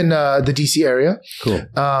 This was in the DC area. Cool.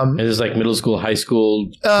 And it was like middle school, high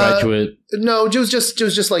school, graduate. No, it was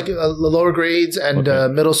just like the lower grades and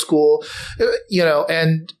middle school.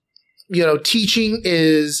 Teaching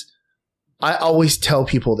is. I always tell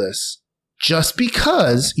people this: just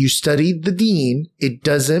because you studied the deen, it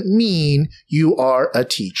doesn't mean you are a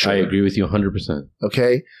teacher. I agree with you 100%.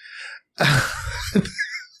 Okay.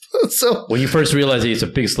 So when you first realize it's a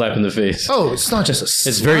big slap in the face. Oh, it's not just a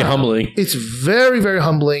slap. It's very humbling. It's very, very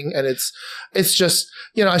humbling. And it's just,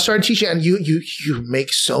 I started teaching and you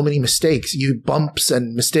make so many mistakes. You bumps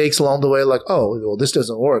and mistakes along the way. Like, oh, well, this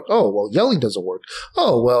doesn't work. Oh, well, yelling doesn't work.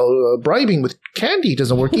 Oh, well, bribing with candy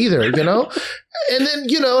doesn't work either, And then,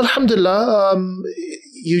 alhamdulillah,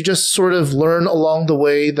 you just sort of learn along the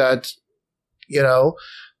way that,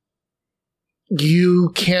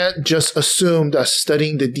 you can't just assume that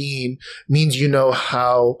studying the deen means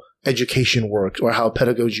how education works or how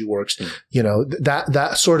pedagogy works.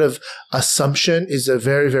 That sort of assumption is a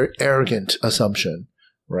very, very arrogant assumption,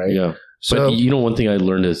 right? Yeah. So, but one thing I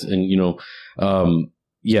learned is, and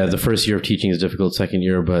the first year of teaching is difficult, second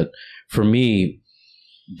year, but for me,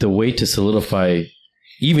 the way to solidify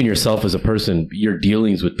even yourself as a person, your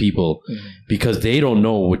dealings with people, because they don't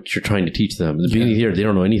know what you're trying to teach them. In the beginning of the year, they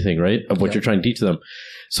don't know anything, right, of what you're trying to teach them.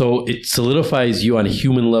 So it solidifies you on a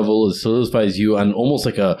human level. It solidifies you on almost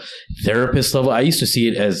like a therapist level. I used to see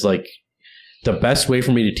it as like the best way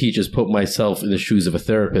for me to teach is put myself in the shoes of a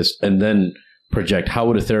therapist and then project. How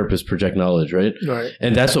would a therapist project knowledge, right? Right.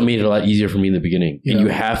 And that's what made it a lot easier for me in the beginning. Yeah. And you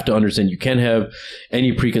have to understand, you can't have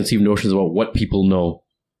any preconceived notions about what people know.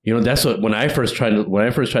 That's what, when I first tried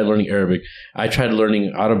learning Arabic, I tried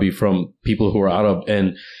learning Arabic from people who are Arab,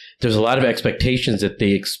 and there's a lot of expectations that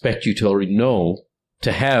they expect you to already know,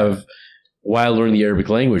 to have while learning the Arabic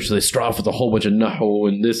language. So they start off with a whole bunch of nahu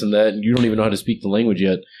and this and that, and you don't even know how to speak the language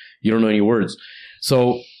yet. You don't know any words.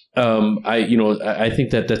 So, I think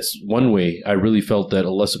that that's one way I really felt that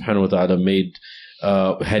Allah subhanahu wa ta'ala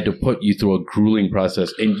had to put you through a grueling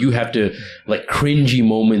process, and you have to, like, cringy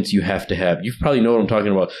moments you have to have. You probably know what I'm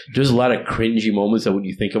talking about. There's a lot of cringy moments that when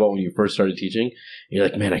you think about when you first started teaching, you're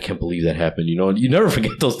like, man, I can't believe that happened. You never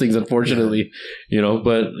forget those things, unfortunately,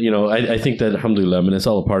 but, I think that, alhamdulillah, I mean, it's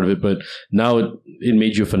all a part of it, but now it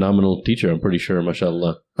made you a phenomenal teacher. I'm pretty sure,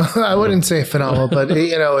 mashallah. I wouldn't say phenomenal, but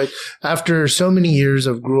after so many years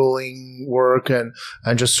of grueling work and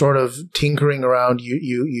just sort of tinkering around,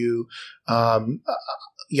 the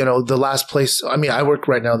last place, I mean, I work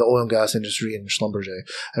right now in the oil and gas industry in Schlumberger.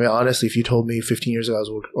 I mean, honestly, if you told me 15 years ago I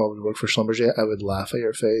would work for Schlumberger, I would laugh at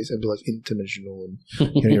your face and be like, interdimensional,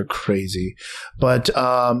 and you're crazy. But,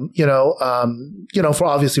 for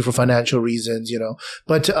financial reasons,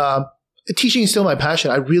 but, teaching is still my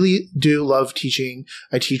passion. I really do love teaching.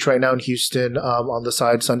 I teach right now in Houston, on the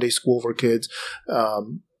side, Sunday school for kids.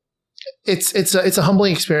 It's a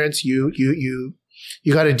humbling experience. You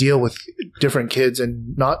got to deal with different kids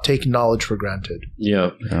and not take knowledge for granted.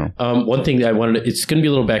 Yeah. One thing that I wanted to, it's going to be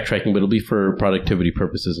a little backtracking, but it'll be for productivity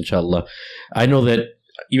purposes, inshallah. I know that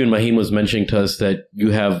even Maheen was mentioning to us that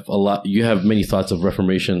you have many thoughts of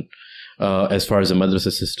reformation, as far as the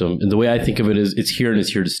madrasa system. And the way I think of it is it's here and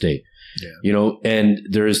it's here to stay. Yeah. And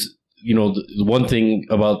there's, the one thing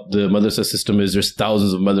about the madrasa system is there's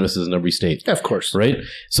thousands of madrasas in every state. Of course. Right?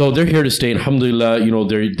 So they're here to stay. Alhamdulillah,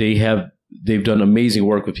 they've done amazing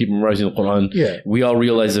work with people memorizing the Quran. Yeah. We all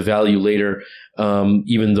realize the value later,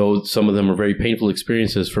 even though some of them are very painful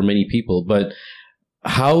experiences for many people. But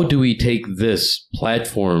how do we take this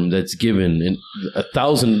platform that's given in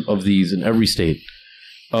 1,000 of these in every state,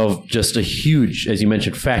 of just a huge, as you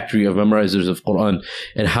mentioned, factory of memorizers of Quran,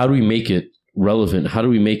 and how do we make it relevant? How do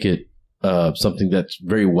we make it something that's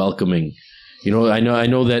very welcoming? I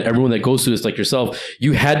know that everyone that goes through this, like yourself,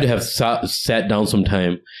 you had to have sat down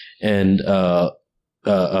sometime and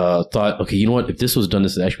thought, okay, you know what? If this was done,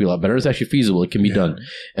 this would actually be a lot better. It's actually feasible. It can be done.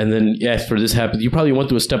 And then, for this happened, you probably went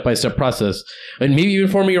through a step-by-step process. And maybe even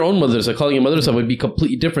forming your own madrasa, calling it madrasa would be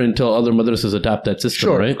completely different until other madrasas adopt that system,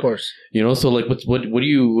 sure, right? Of course. So like, what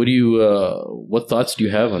thoughts do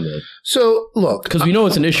you have on that? So, look. Because we know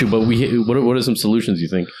it's an issue, but what are some solutions you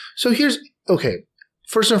think? So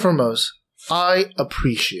first and foremost, I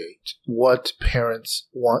appreciate what parents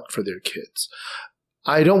want for their kids.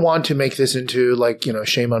 I don't want to make this into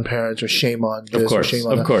shame on parents or shame on this or shame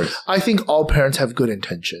on that. Of course. I think all parents have good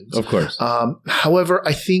intentions. Of course. However,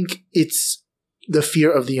 I think it's the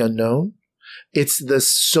fear of the unknown. It's the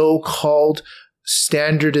so-called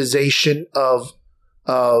standardization of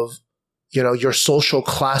your social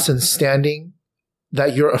class and standing,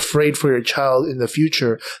 that you're afraid for your child in the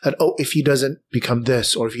future that, if he doesn't become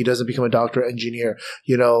this, or if he doesn't become a doctor, engineer,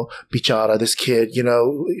 bichara, this kid,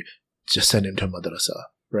 just send him to a madrasa.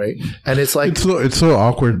 Right. And it's like, it's so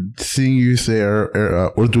awkward seeing you say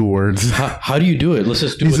Urdu words. How do you do it? Let's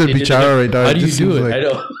just do it. He said bichara right now. How do you do it? I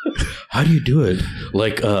know. How do you do it?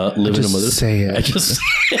 Like, live in a mother. Say it. I just,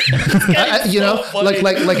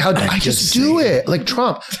 like how I just do it. Like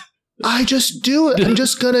Trump. I just do it. I'm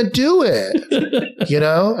just gonna do it.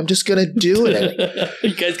 I'm just gonna do it.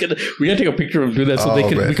 You guys we gotta take a picture of him doing that so we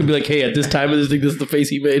can be like, hey, at this time of this thing, this is the face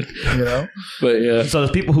he made. But yeah. So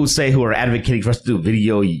the people who are advocating for us to do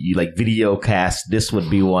video, video cast, this would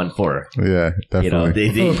be one for. Yeah, definitely.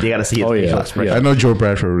 They gotta see it. Yeah. I know Joe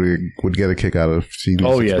Bradford would get a kick out of seeing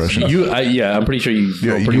this expression. I'm pretty sure you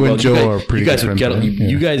and Joe are pretty good friends.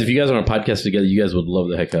 You guys, if you guys are on a podcast together, you guys would love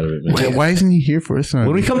the heck out of it, man. Why isn't he here for us?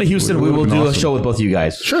 When we come to Houston, we will do a show with both of you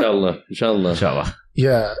guys. Sure. Inshallah.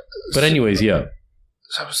 Yeah. But anyways, yeah.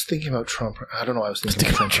 So I was thinking about Trump. I don't know why I was thinking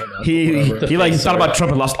about Trump right now. He thought about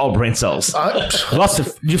Trump and lost all brain cells.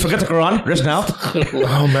 You forget the Quran just now?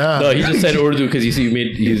 Oh, man. No, he just said Urdu because he's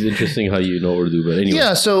interesting how you know Urdu. But anyway.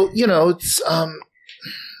 Yeah, so,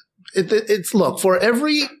 it's look, for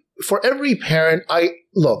every parent,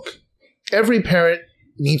 every parent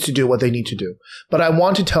needs to do what they need to do. But I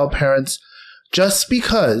want to tell parents, just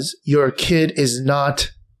because your kid is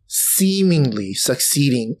not seemingly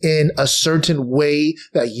succeeding in a certain way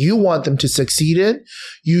that you want them to succeed in,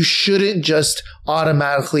 you shouldn't just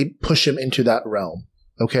automatically push him into that realm.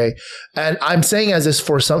 Okay. And I'm saying as this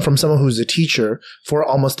from someone who's a teacher for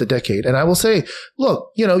almost a decade. And I will say, look,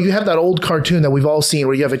 you have that old cartoon that we've all seen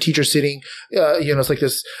where you have a teacher sitting, it's like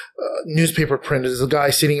this newspaper print. There's a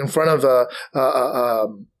guy sitting in front of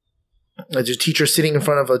there's a teacher sitting in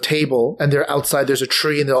front of a table, and they're outside. There's a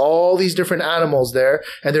tree, and there are all these different animals there.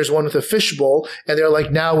 And there's one with a fishbowl, and they're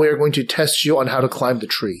like, now we're going to test you on how to climb the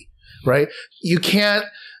tree, right? You can't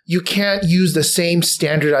use the same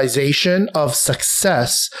standardization of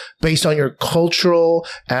success based on your cultural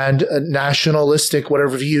and nationalistic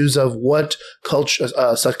whatever views of what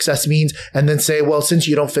success means, and then say, well, since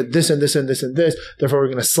you don't fit this and this and this and this, therefore we're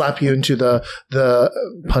going to slap you into the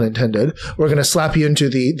pun intended. We're going to slap you into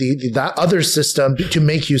that other system to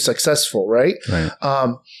make you successful, right?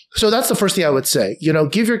 So that's the first thing I would say.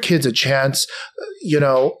 Give your kids a chance.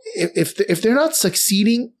 If they're not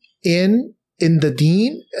succeeding in the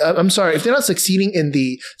deen, if they're not succeeding in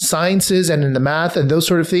the sciences and in the math and those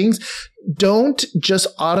sort of things, don't just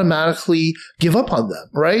automatically give up on them,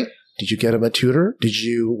 right? Did you get them a tutor? Did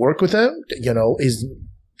you work with them?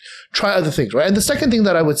 Try other things, right? And the second thing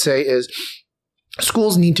that I would say is,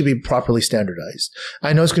 schools need to be properly standardized.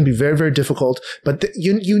 I know it's going to be very, very difficult, but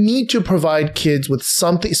you need to provide kids with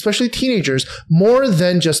something, especially teenagers, more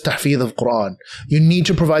than just tahfidh of Quran. You need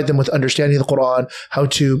to provide them with understanding the Quran, how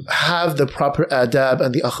to have the proper adab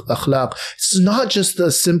and the akhlaq. It's not just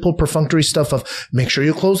the simple perfunctory stuff of make sure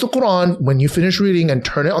you close the Quran when you finish reading and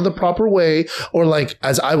turn it on the proper way. Or like,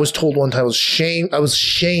 as I was told one time, I was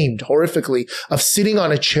shamed horrifically of sitting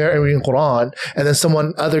on a chair and reading Quran, and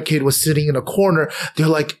then other kid was sitting in a corner. They're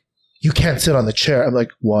like, you can't sit on the chair. I'm like,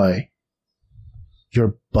 why?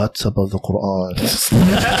 Your butt's above the Quran.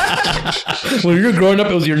 When you were growing up,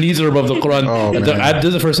 it was your knees are above the Quran. This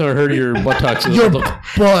is the first time I heard your buttocks. Your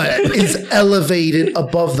butt is elevated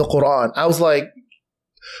above the Quran. I was like,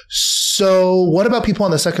 so what about people on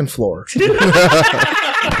the second floor?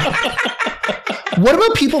 What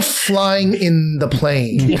about people flying in the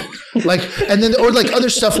plane? Or other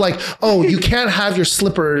stuff like, you can't have your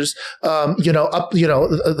slippers, up,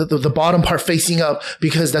 the bottom part facing up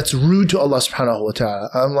because that's rude to Allah subhanahu wa ta'ala.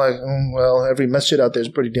 I'm like, well, every masjid out there is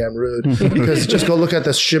pretty damn rude because just go look at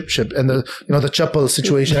the ship and the chappal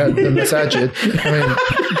situation at the masajid. I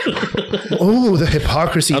mean, the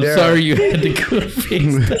hypocrisy there. I'm sorry you had to go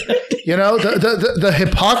face that. The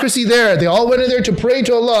hypocrisy there. They all went in there to pray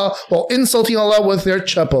to Allah while insulting Allah with their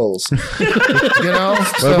chappals. What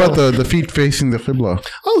about the feet facing the qibla?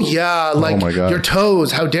 Oh yeah, oh my God. Your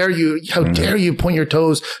toes. How dare you? How dare you point your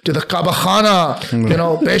toes to the Kaaba Khana?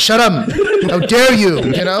 Besharam. How dare you?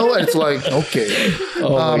 It's like, okay.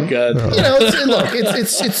 Oh my God.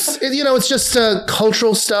 It's just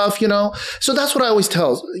cultural stuff. So that's what I always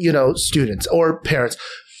tell students or parents.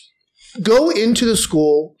 Go into the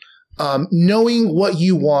school knowing what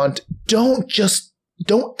you want. Don't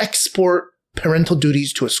export parental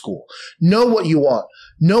duties to a school. Know what you want.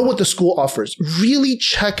 know what the school offers. Really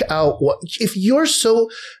check out if you're so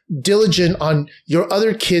diligent on your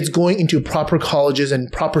other kids going into proper colleges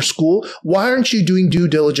and proper school, why aren't you doing due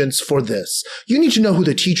diligence for this? You need to know who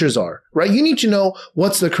the teachers are, right? You need to know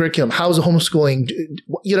what's the curriculum, how's the homeschooling,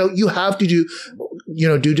 you have to do,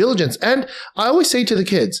 due diligence. And I always say to the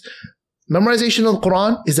kids, memorization of the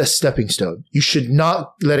Quran is a stepping stone. You should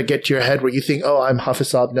not let it get to your head where you think, oh, I'm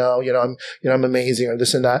Hafizab now, I'm amazing or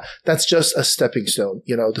this and that. That's just a stepping stone.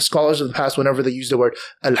 The scholars of the past, whenever they use the word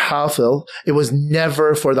al-Hafiz, it was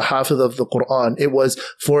never for the Hafiz of the Quran. It was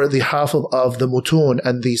for the Hafiz of the Mutun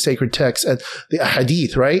and the sacred texts and the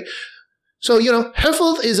Ahadith, right? So,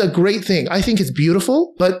 Hifz is a great thing. I think it's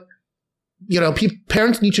beautiful, but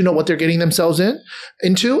parents need to know what they're getting themselves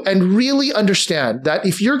into and really understand that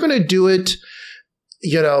if you're going to do it,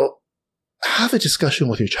 have a discussion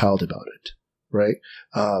with your child about it, right?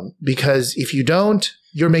 Because if you don't,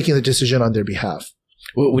 you're making the decision on their behalf.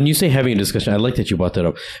 Well, when you say having a discussion, I like that you brought that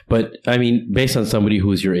up. But I mean, based on somebody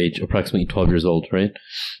who is your age, approximately 12 years old, right?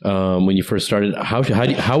 When you first started,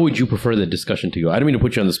 how would you prefer the discussion to go? I don't mean to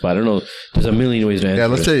put you on the spot. I don't know. There's a million ways to answer. Yeah,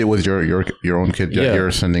 let's say it was your own kid that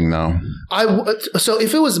you're sending now. So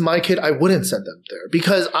if it was my kid, I wouldn't send them there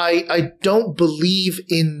because I don't believe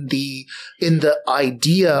in the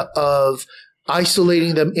idea of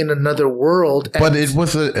isolating them in another world. But it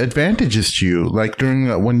was advantages to you. Like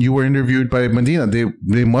during when you were interviewed by Medina,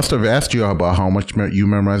 they must have asked you about how much you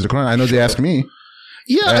memorized the Quran. I know they asked me.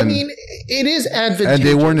 Yeah, it is advantageous. And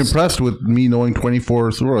they weren't impressed with me knowing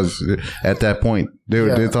 24 surahs at that point.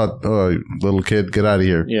 They thought, oh, little kid, get out of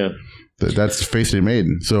here. Yeah. That's the face they made.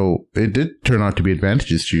 So it did turn out to be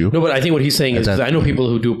advantages to you. No, but I think what he's saying is I know people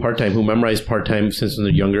who do part-time, who memorize part-time since when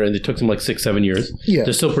they're younger, and it took them like 6-7 years. Yeah.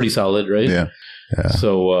 They're still pretty solid, right? Yeah.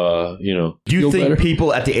 So, Do you think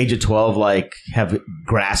people at the age of 12 have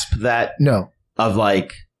grasped that? No. Of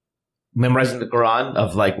memorizing the Quran,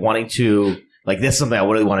 of wanting to... that's something I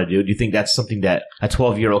really want to do. Do you think that's something that a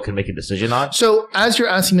 12-year-old can make a decision on? So as you're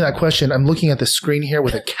asking me that question, I'm looking at the screen here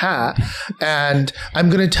with a cat, and I'm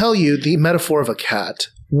going to tell you the metaphor of a cat.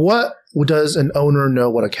 What does an owner know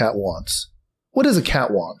what a cat wants? What does a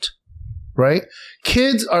cat want? Right?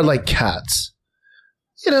 Kids are like cats.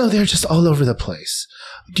 They're just all over the place.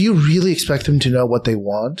 Do you really expect them to know what they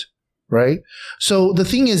want? Right? So the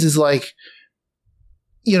thing is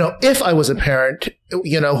if I was a parent,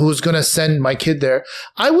 who's going to send my kid there,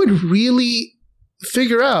 I would really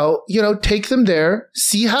figure out, take them there,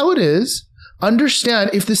 see how it is,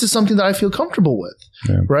 understand if this is something that I feel comfortable with.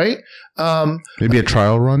 Yeah. Right? Maybe a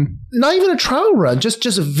trial run? Not even a trial run. Just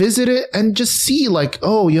visit it and just see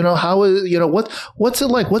how is, what's it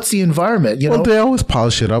like? What's the environment? Well, they always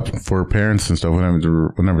polish it up for parents and stuff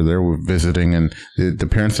whenever they're visiting, and the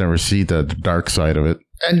parents never see the dark side of it.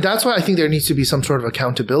 And that's why I think there needs to be some sort of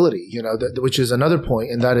accountability, which is another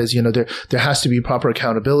point. And that is, there has to be proper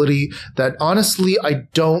accountability that honestly, I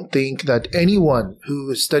don't think that anyone who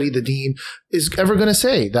has studied the deen is ever going to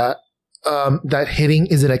say that hitting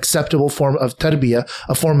is an acceptable form of tarbiyah,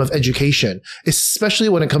 a form of education, especially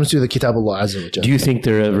when it comes to the Kitabullah Azza wa Jalla. Do you think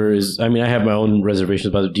there ever is, I have my own reservations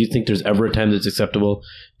about it. Do you think there's ever a time that's acceptable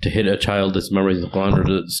to hit a child that's memorizing the Quran or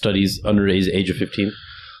that studies under the age of 15?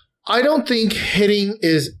 I don't think hitting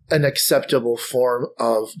is an acceptable form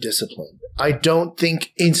of discipline. I don't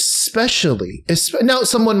think especially now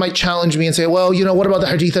someone might challenge me and say, well, what about the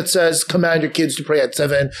hadith that says command your kids to pray at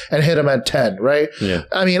 7 and hit them at 10, right? Yeah.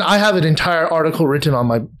 I have an entire article written on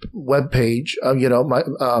my webpage,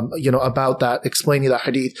 about that, explaining that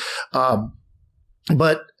hadith.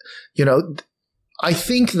 But I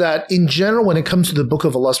think that in general, when it comes to the book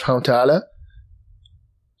of Allah subhanahu wa ta'ala,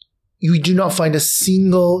 you do not find a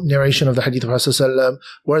single narration of the hadith of the Prophet ﷺ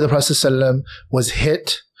where the Prophet ﷺ was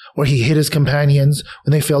hit, or he hit his companions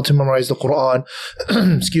when they failed to memorize the Quran.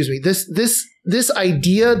 Excuse me. This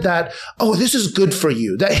idea that, this is good for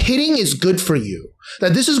you, that hitting is good for you,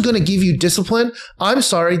 that this is going to give you discipline. I'm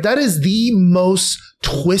sorry. That is the most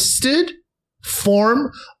twisted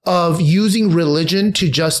form of using religion to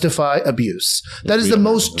justify abuse. That is the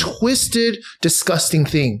most twisted, disgusting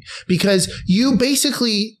thing, because you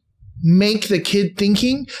basically make the kid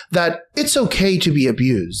thinking that it's okay to be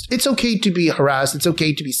abused. It's okay to be harassed. It's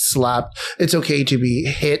okay to be slapped. It's okay to be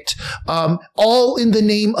hit. All in the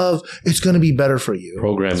name of it's going to be better for you.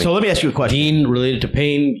 Programming. So let me ask you a question. Pain related to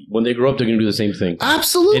pain. When they grow up, they're going to do the same thing.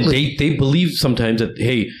 Absolutely. And they believe sometimes that,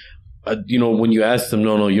 hey, when you ask them,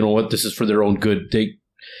 no, you know what? This is for their own good.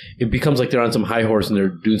 It becomes like they're on some high horse and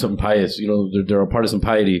they're doing something pious. They're a part of some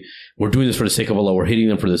piety. We're doing this for the sake of Allah. We're hitting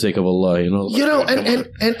them for the sake of Allah. And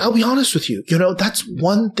I'll be honest with you. That's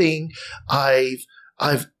one thing I've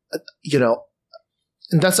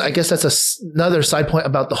I guess that's another side point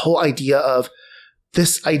about the whole idea of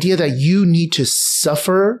this idea that you need to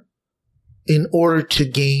suffer in order to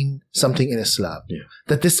gain something in Islam. Yeah.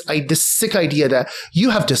 That this sick idea that you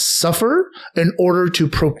have to suffer in order to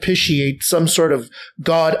propitiate some sort of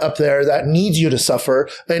God up there that needs you to suffer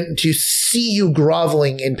and to see you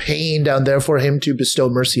groveling in pain down there for him to bestow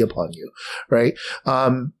mercy upon you. Right.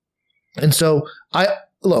 And so I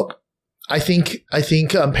think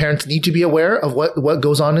parents need to be aware of what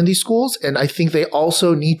goes on in these schools. And I think they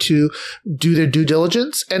also need to do their due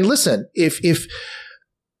diligence. And listen, if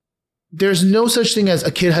there's no such thing as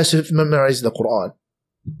a kid has to memorize the Quran.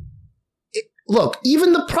 Look,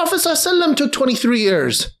 even the Prophet ﷺ took 23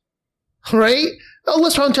 years, right? Allah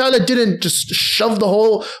subhanahu wa ta'ala didn't just shove the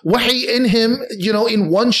whole wahi in him, in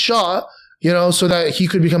one shot, so that he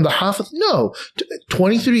could become the hafiz. No,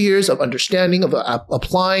 23 years of understanding, of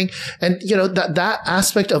applying, and that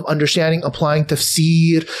aspect of understanding, applying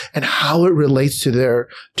tafsir and how it relates to their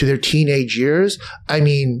teenage years. I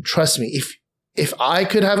mean, trust me, if I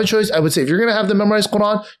could have a choice, I would say if you're going to have them memorize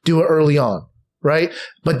Quran, do it early on, right?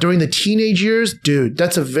 But during the teenage years, dude,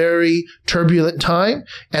 that's a very turbulent time,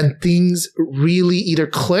 and things really either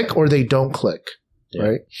click or they don't click. Yeah.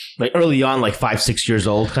 Right. Like early on, like 5-6 years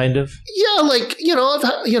old, kind of. Yeah. Like,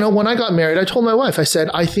 when I got married, I told my wife, I said,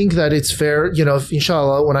 I think that it's fair, if,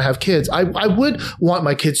 inshallah, when I have kids, I would want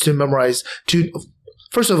my kids to memorize,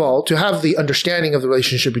 first of all, to have the understanding of the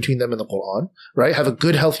relationship between them and the Quran, right? Have a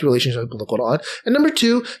good, healthy relationship with the Quran. And number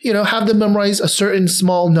two, have them memorize a certain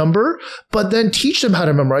small number, but then teach them how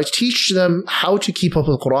to memorize, teach them how to keep up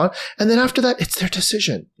with the Quran. And then after that, it's their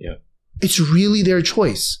decision. Yeah. It's really their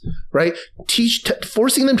choice, right?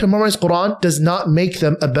 Forcing them to memorize Quran does not make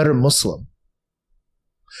them a better Muslim.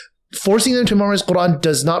 Forcing them to memorize Quran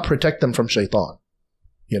does not protect them from shaitan.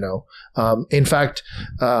 In fact,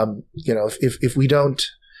 if we don't,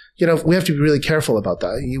 we have to be really careful about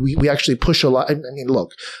that. We actually push a lot. I mean,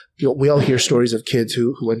 look, we all hear stories of kids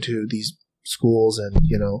who went to these schools and,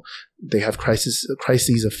 they have crises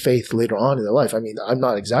of faith later on in their life. I mean, I'm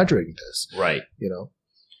not exaggerating this. Right.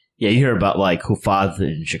 Yeah, you hear about like huffaz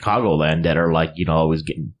in Chicagoland that are like, always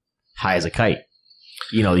getting high as a kite.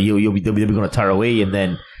 They'll be going to Taraweeh and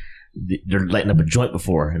then they're lighting up a joint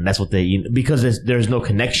before, and that's what because there's no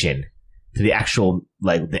connection to the actual,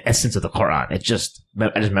 like, the essence of the Quran. I just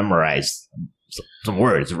memorized some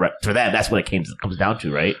words. Right? For that, that's what it comes down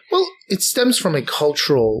to, right? Well, it stems from a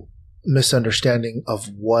cultural misunderstanding of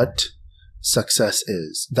what success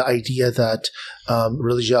is. The idea that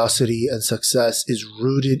religiosity and success is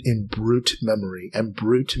rooted in brute memory and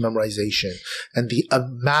brute memorization, and the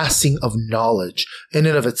amassing of knowledge in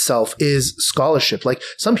and of itself is scholarship. Like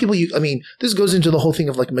some people, this goes into the whole thing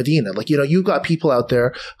of like Medina. Like, you've got people out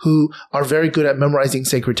there who are very good at memorizing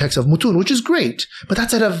sacred texts of mutun, which is great, but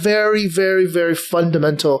that's at a very, very, very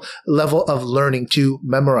fundamental level of learning to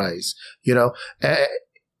memorize,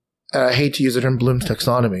 I hate to use the term Bloom's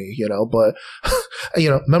taxonomy, but,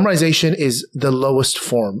 memorization is the lowest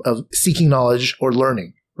form of seeking knowledge or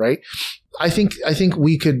learning, right? I think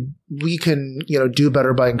we can, do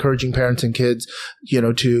better by encouraging parents and kids,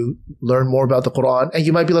 to learn more about the Quran. And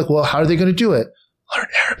you might be like, well, how are they going to do it? Learn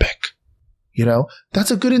Arabic.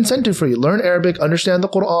 That's a good incentive for you. Learn Arabic, understand the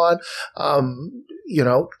Quran,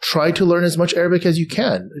 try to learn as much Arabic as you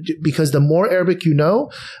can, because the more Arabic you know,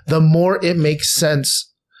 the more it makes sense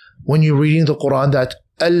when you're reading the Quran that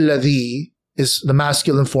alladhi is the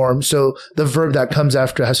masculine form. So the verb that comes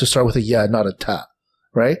after has to start with a ya, not a ta,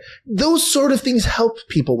 right? Those sort of things help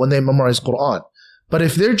people when they memorize Quran. But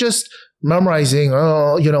if they're just memorizing,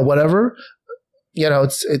 whatever, it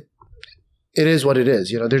is what it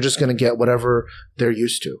is. They're just going to get whatever they're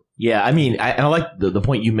used to. Yeah. I mean, I like the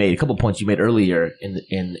point you made, a couple of points you made earlier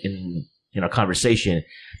in conversation.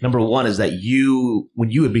 Number one is that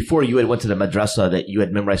before you had went to the madrasa, that you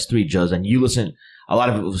had memorized 3 juz, and you listened. A lot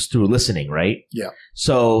of it was through listening, right? Yeah.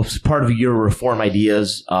 So part of your reform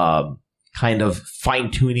ideas, kind of fine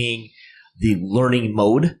tuning the learning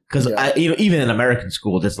mode, because even in American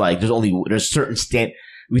school, there's certain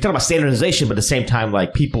we talk about standardization, but at the same time,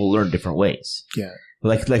 like, people learn different ways. Yeah.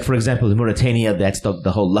 Like for example, in Mauritania, that's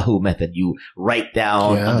the whole lahu method. You write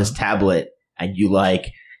down on this tablet, and you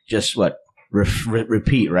just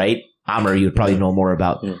repeat, right? Amr, you would probably know more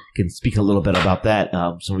about, can speak a little bit about that,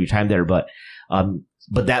 some of your time there, but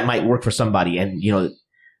that might work for somebody. And,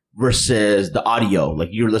 versus the audio, like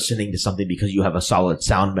you're listening to something because you have a solid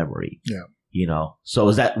sound memory. Yeah. So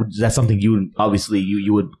is that something you would obviously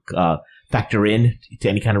you would factor in to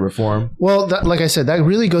any kind of reform? Well, like I said, that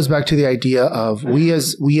really goes back to the idea of we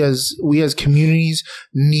as communities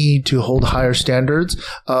need to hold higher standards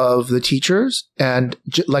of the teachers. And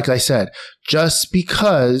like I said, just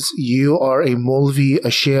because you are a Mulvi, a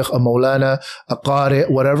Sheikh, a Maulana, a Qari,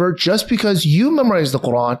 whatever, just because you memorize the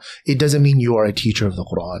Quran, it doesn't mean you are a teacher of the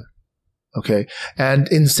Quran. Okay. And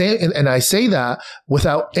I say that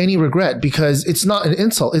without any regret, because it's not an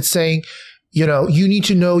insult. It's saying, you need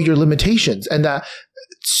to know your limitations, and that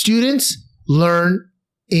students learn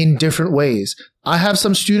in different ways. I have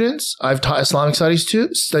some students I've taught Islamic studies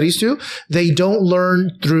to. They don't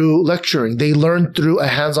learn through lecturing. They learn through a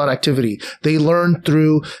hands-on activity. They learn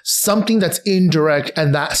through something that's indirect,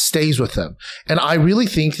 and that stays with them. And I really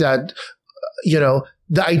think that,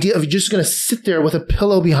 the idea of just going to sit there with a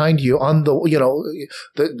pillow behind you on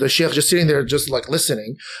the sheikh just sitting there, just like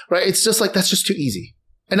listening, right? It's just like, that's just too easy.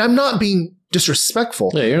 And I'm not being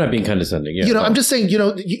disrespectful. Yeah, you're not being condescending. Yeah, I'm just saying,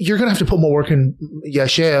 you're going to have to put more work in, ya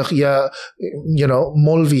sheikh, ya,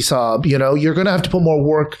 Molvi Saab, you're going to have to put more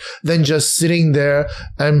work than just sitting there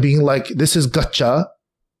and being like, this is gacha.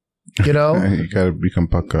 You got to become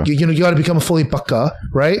pakka. You got to become a fully pakka,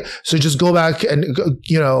 right? So just go back and,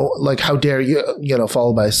 like, how dare you,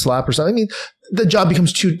 followed by a slap or something. I mean, the job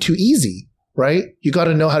becomes too easy, right? You got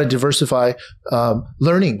to know how to diversify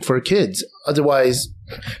learning for kids. Otherwise.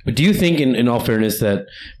 But do you think, in all fairness, that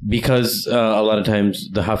because a lot of times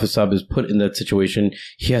the Hafiz Sahib is put in that situation,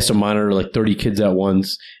 he has to monitor like 30 kids at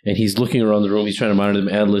once, and he's looking around the room, he's trying to monitor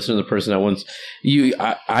them and listen to the person at once.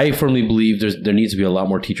 I firmly believe there needs to be a lot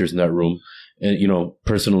more teachers in that room. And,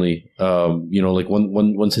 personally, like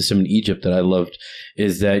one system in Egypt that I loved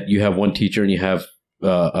is that you have one teacher and you have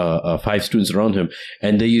 5 students around him,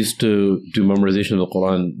 and they used to do memorization of the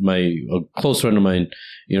Quran. A close friend of mine,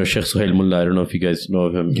 Sheikh Suhail Mullah, I don't know if you guys know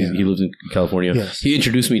of him. Yeah. He lives in California. Yes. He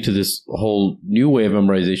introduced me to this whole new way of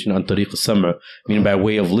memorization on tariq al-sama, meaning by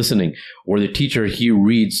way of listening, where the teacher, he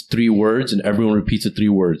reads 3 words and everyone repeats the 3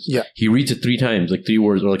 words. Yeah. He reads it 3 times, like 3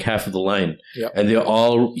 words or like half of the line. Yeah. And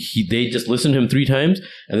they just listen to him 3 times,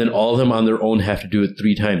 and then all of them on their own have to do it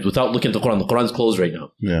 3 times without looking at the Quran. The Quran's closed right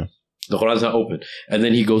now. Yeah. The Quran's not open. And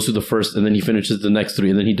then he goes through the first, and then he finishes the next 3,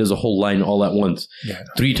 and then he does a whole line all at once. Yeah.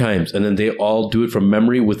 3 times. And then they all do it from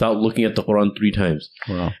memory without looking at the Quran 3 times.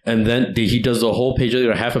 Wow. And then he does the whole page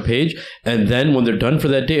or half a page. And then when they're done for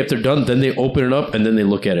that day, if they're done, then they open it up and then they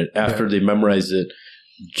look at it after they memorize it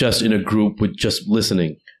just in a group with just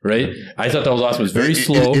listening. Right? I thought that was awesome. It's very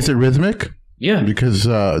slow. Is it rhythmic? Yeah. Because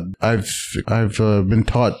I've been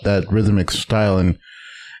taught that rhythmic style, and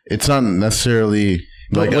it's not necessarily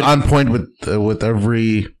like on point with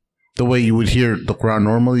every the way you would hear the Quran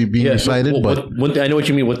normally being recited. But I know what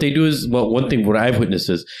you mean. What they do is, one thing what I've witnessed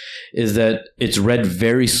is that it's read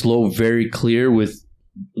very slow, very clear, with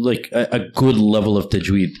like a good level of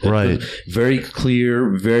tajweed. Right. Very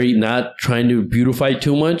clear, very not trying to beautify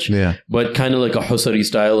too much, but kind of like a Husari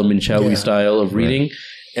style, a Minshawi style of reading. Right.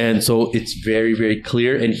 And so it's very, very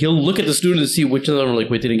clear. And he'll look at the student to see which of them are like,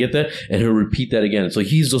 wait, didn't get that? And he'll repeat that again. So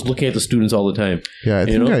he's just looking at the students all the time. Yeah, I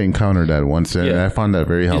think I encountered that once, and I found that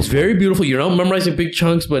very helpful. It's very beautiful. You're not memorizing big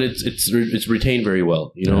chunks, but it's retained very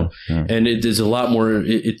well, Yeah. And there's a lot more.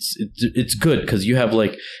 It's good because you have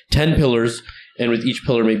like 10 pillars, and with each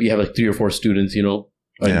pillar, maybe you have like 3 or 4 students,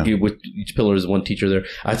 with each pillar is one teacher there.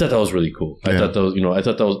 I thought that was really cool. I thought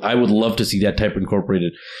that was, I would love to see that type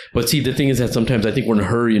incorporated. But see, the thing is that sometimes I think we're in a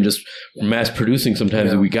hurry and just mass producing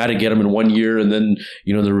sometimes, and we got to get them in 1 year, and then,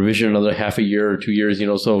 the revision another half a year or 2 years,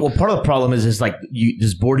 so. Well, part of the problem is like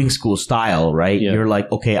this boarding school style, right? Yeah. You're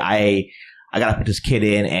like, okay, I got to put this kid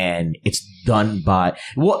in, and it's done by,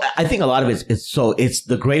 I think a lot of it's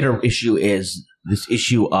the greater issue is this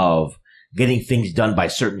issue of getting things done by a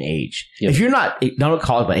certain age. Yep. If you're not done with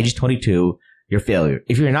college by age 22, you're a failure.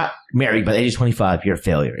 If you're not married by the age of 25, you're a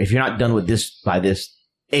failure. If you're not done with this by this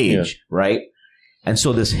age, right? And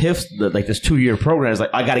so this HIF, like this 2-year program is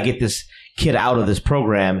like, I got to get this kid out of this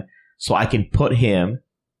program so I can put him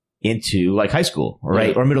into like high school,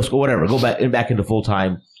 right? Or middle school, whatever. Go back into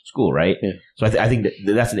full-time school, right? Yeah. So I think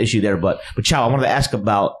that's an issue there. But Chao, I wanted to ask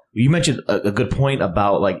about, you mentioned a good point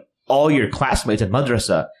about like all your classmates at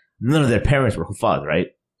Madrasa, none of their parents were Hufaz, right?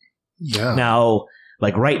 Yeah. Now,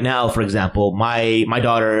 like right now, for example, my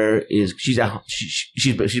daughter she's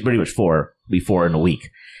pretty much 4 in a week.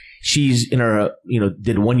 She's in her,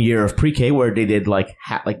 did 1 year of pre-K where they did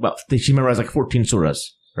she memorized like 14 surahs,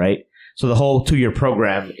 right? So the whole 2-year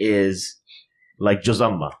program is like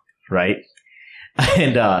Juzamma, right?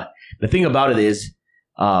 And the thing about it is,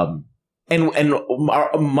 my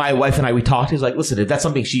wife and I, we talked, is like, listen, if that's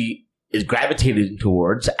something she is gravitated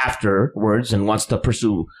towards afterwards and wants to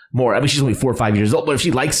pursue more. I mean, she's only 4 or 5 years old, but if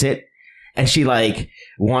she likes it and she like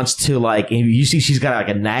wants to like, and you see she's got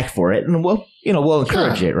like a knack for it, and we'll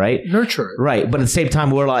encourage it, right? Nurture it. Right. But at the same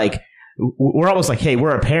time, we're almost like, hey,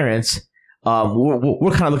 we're our parents.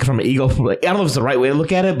 We're kind of looking from an ego. Like, I don't know if it's the right way to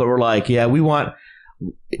look at it, but we're like, yeah, we want.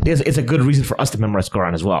 It's a good reason for us to memorize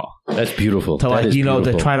Quran as well. That's beautiful. To like,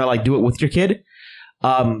 to try to like do it with your kid.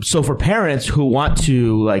 So for parents who want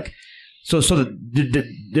to like,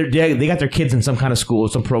 they got their kids in some kind of school,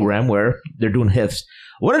 some program where they're doing hifz.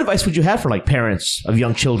 What advice would you have for like parents of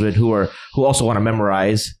young children who also want to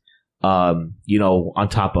memorize, on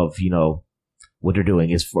top of, what they're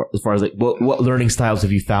doing as far as like what learning styles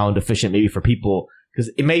have you found efficient maybe for people?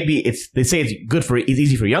 Because they say it's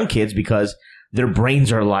easy for young kids because their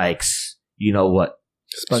brains are like,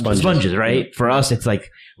 sponges, right? Yeah. For us, it's like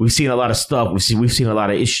we've seen a lot of stuff. We've seen a lot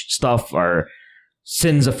of stuff. Our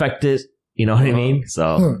sins affected. You know what I mean?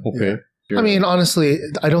 So okay. Yeah. I mean, honestly,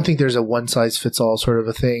 I don't think there's a one size fits all sort of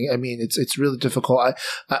a thing. I mean, it's really difficult.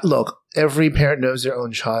 Look, every parent knows their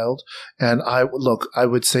own child, and I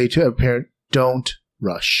would say to a parent, don't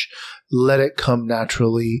rush. Let it come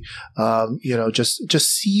naturally. Just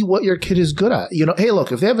see what your kid is good at. Hey,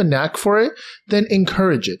 look, if they have a knack for it, then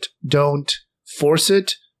encourage it. Don't force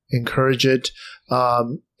it. Encourage it.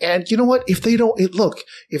 And you know what? If they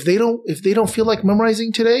don't feel like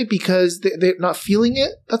memorizing today because they're not feeling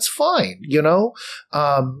it, that's fine.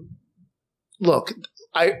 Look,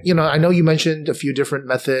 I know you mentioned a few different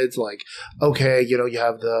methods, like, okay, you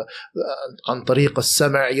have the an tariq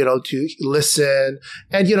al-sam', to listen.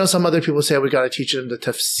 And, some other people say we got to teach them the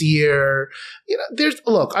tafsir.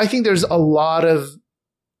 I think there's a lot of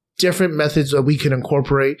different methods that we can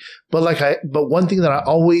incorporate. But one thing that I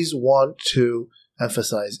always want to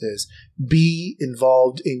emphasize is be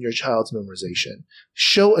involved in your child's memorization.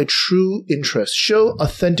 Show a true interest. Show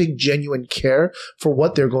authentic, genuine care for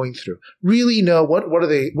what they're going through. Really know what are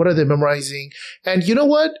they memorizing. And you know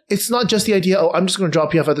what? It's not just the idea, I'm just going to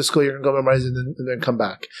drop you off at the school, you're going to go memorize it and then come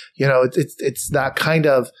back. It's that kind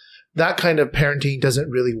of parenting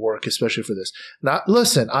doesn't really work, especially for this. Now,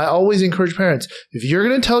 listen, I always encourage parents, if you're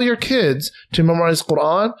going to tell your kids to memorize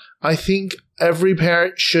Quran, I think every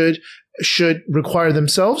parent should require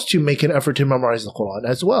themselves to make an effort to memorize the Quran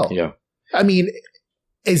as well. Yeah. I mean,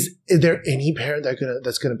 is there any parent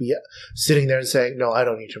that's gonna be sitting there and saying, no, I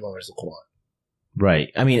don't need to memorize the Quran?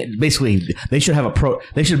 Right. I mean, basically, they should have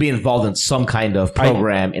they should be involved in some kind of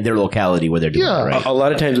program in their locality where they're doing it, right? A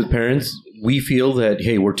lot of times with parents, we feel that,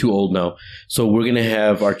 hey, we're too old now, so we're going to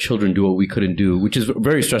have our children do what we couldn't do, which is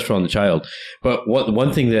very stressful on the child. But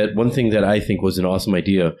one thing that I think was an awesome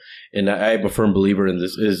idea, and I am a firm believer in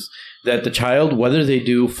this, is that the child, whether they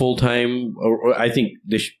do full time or I think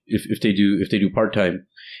if they do part time,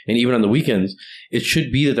 and even on the weekends, it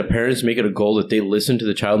should be that the parents make it a goal that they listen to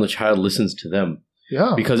the child and the child listens to them.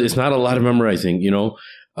 Yeah, because it's not a lot of memorizing.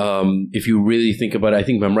 If you really think about it, I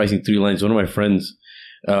think memorizing 3 lines. One of my friends,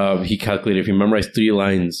 he calculated if you memorize 3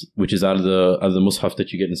 lines, which is out of the mushaf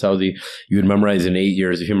that you get in Saudi, you would memorize in 8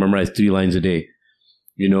 years if you memorize 3 lines a day.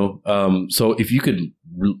 So if you could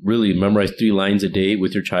really memorize 3 lines a day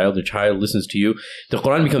with your child, the child listens to you, the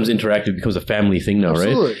Quran becomes interactive, becomes a family thing now.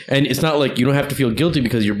 Absolutely. Right? And it's not like you don't have to feel guilty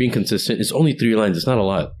because you're being consistent. It's only 3 lines. It's not a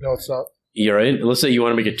lot. No, it's not. You're right. Let's say you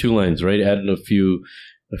want to make it 2 lines, right? Add a few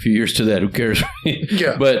years to that. Who cares?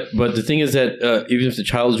 Yeah. But the thing is that even if the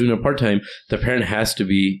child is doing it part-time, the parent has to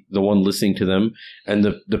be the one listening to them, and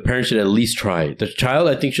the parent should at least try. The child,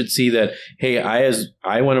 I think, should see that, hey,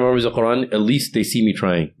 I want to memorize the Quran, at least they see me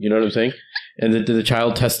trying. You know what I'm saying? And the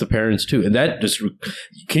child tests the parents too. And that just,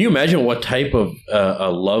 can you imagine what type of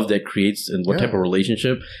love that creates and what type of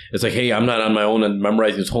relationship? It's like, hey, I'm not on my own and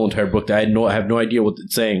memorizing this whole entire book. I have no idea what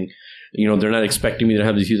it's saying. They're not expecting me to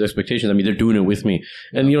have these huge expectations. I mean, they're doing it with me.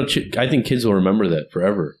 And, I think kids will remember that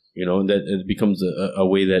forever, that it becomes a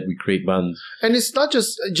way that we create bonds. And it's not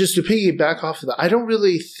just to piggyback off of that. I don't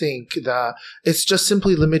really think that it's just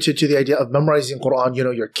simply limited to the idea of memorizing Quran,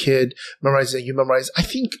 your kid memorizing, you memorize. I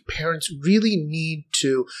think parents really need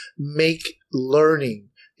to make learning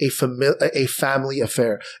a family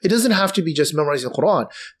affair. It doesn't have to be just memorizing the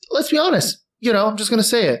Quran. Let's be honest. I'm just going to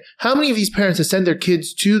say it. How many of these parents that send their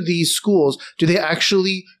kids to these schools, do they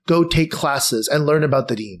actually go take classes and learn about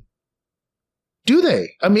the deen? Do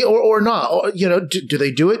they? I mean, or not? Or, do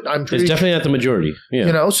they do it? It's definitely not the majority.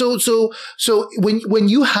 Yeah. So when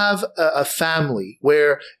you have a family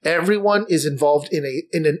where everyone is involved in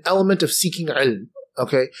an element of seeking ilm,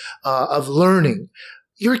 okay, of learning,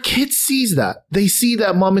 your kid sees that. They see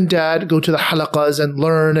that mom and dad go to the halaqas and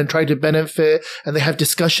learn and try to benefit, and they have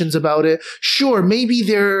discussions about it. Sure, maybe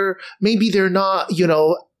they're not,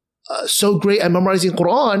 so great at memorizing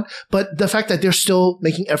Quran, but the fact that they're still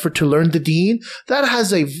making effort to learn the deen, that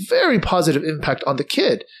has a very positive impact on the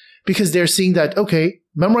kid, because they're seeing that, okay,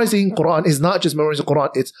 memorizing Quran is not just memorizing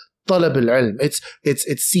Quran, it's talab al-ilm.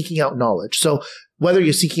 It's seeking out knowledge. So whether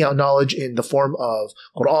you're seeking out knowledge in the form of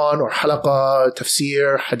Quran or halaqa,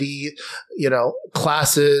 tafsir, hadith,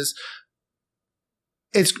 classes,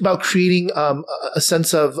 it's about creating a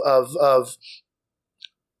sense of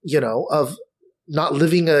not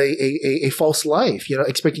living a false life,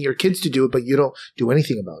 expecting your kids to do it, but you don't do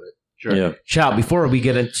anything about it. Sure. Yeah. Chao, before we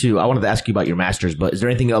get into, I wanted to ask you about your master's, but is there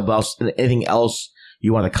anything else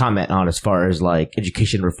you want to comment on as far as like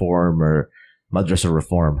education reform or madrasa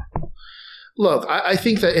reform? Look, I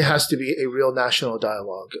think that it has to be a real national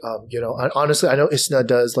dialogue. Honestly, I know ISNA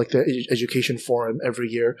does like the education forum every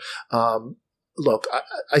year. Look,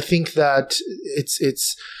 I think that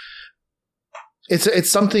it's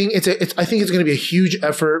something. I think it's going to be a huge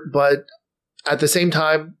effort, but at the same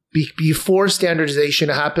time, before standardization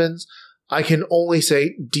happens, I can only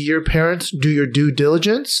say, dear parents, do your due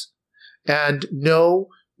diligence and know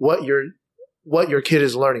what your kid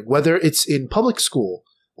is learning, whether it's in public school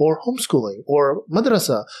or homeschooling or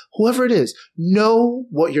madrasa, whoever it is. Know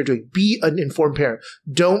what you're doing. Be an informed parent.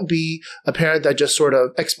 Don't be a parent that just sort of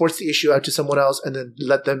exports the issue out to someone else and then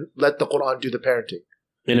let the Quran do the parenting.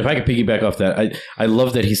 And if I could piggyback off that, I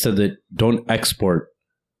love that he said that don't export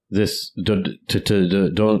this to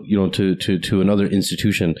another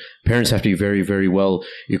institution. Parents have to be very, very well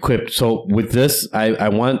equipped. So with this, I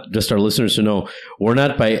want just our listeners to know we're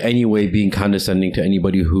not by any way being condescending to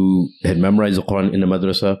anybody who had memorized the Quran in the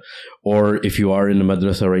madrasa, or if you are in the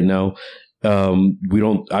madrasa right now. We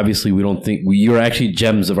don't think you're actually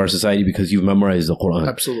gems of our society because you've memorized the Quran.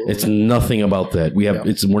 Absolutely. It's nothing about that.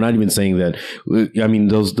 We're not even saying that. I mean,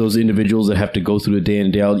 those individuals that have to go through the day in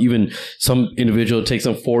and day out, even some individual, it takes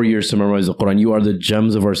them 4 years to memorize the Quran. You are the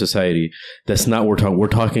gems of our society. That's not what we're talking. We're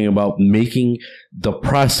talking about making the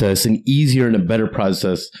process an easier and a better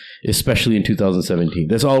process, especially in 2017.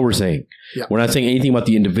 That's all we're saying. Yeah. We're not saying anything about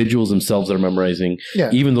the individuals themselves that are memorizing. Yeah.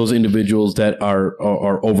 Even those individuals that are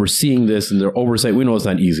overseeing this and their oversight, we know it's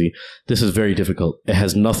not easy. This is very difficult. It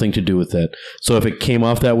has nothing to do with that. So if it came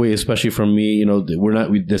off that way, especially from me,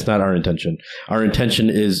 that's not our intention. Our intention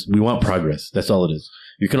is we want progress. That's all it is.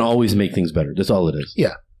 You can always make things better. That's all it is.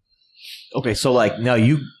 Yeah. Okay. So like now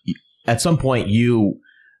you, at some point you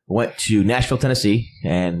went to Nashville, Tennessee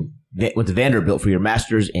and went to Vanderbilt for your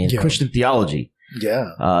master's in Christian theology.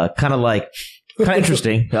 Yeah. Kind of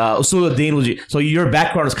interesting. So your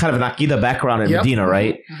background is kind of an Aqidah background in Medina,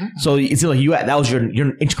 right? Mm-hmm. So it seems like that was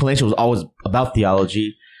your inclination was always about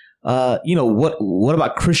theology. What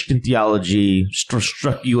about Christian theology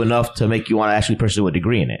struck you enough to make you want to actually pursue a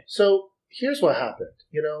degree in it? So here's what happened.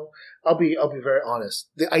 I'll be very honest.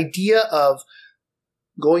 The idea of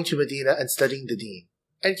going to Medina and studying the deen.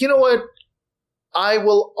 And you know what? I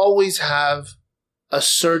will always have a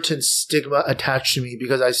certain stigma attached to me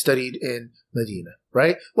because I studied in Medina,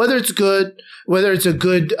 right? Whether it's good, whether it's a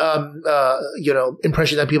good,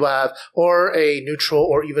 impression that people have, or a neutral,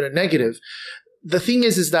 or even a negative. The thing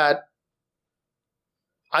is that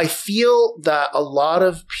I feel that a lot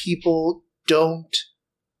of people don't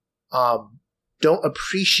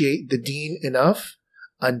appreciate the deen enough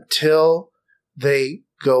until they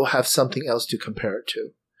go have something else to compare it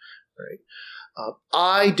to, right?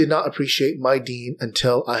 I did not appreciate my deen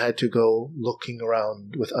until I had to go looking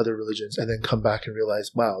around with other religions and then come back and realize,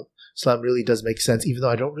 wow, Islam really does make sense, even though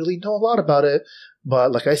I don't really know a lot about it.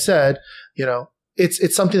 But like I said,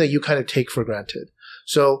 it's something that you kind of take for granted.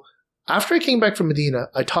 So after I came back from Medina,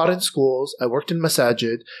 I taught in schools, I worked in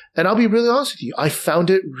masajid, and I'll be really honest with you, I found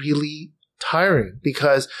it really tiring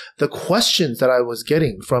because the questions that I was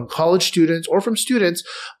getting from college students or from students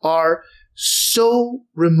are so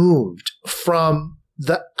removed from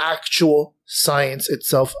the actual science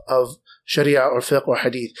itself of Sharia or fiqh or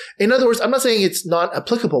hadith. In other words, I'm not saying it's not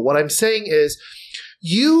applicable. What I'm saying is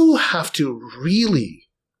you have to really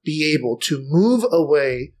be able to move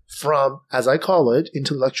away from, as I call it,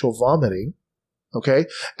 intellectual vomiting, okay,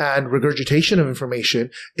 and regurgitation of information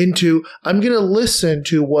into, I'm going to listen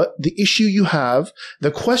to what the issue you have,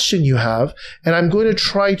 the question you have, and I'm going to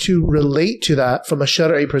try to relate to that from a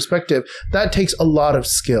Shari'i perspective. That takes a lot of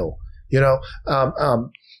skill,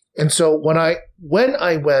 and so when I went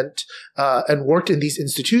and worked in these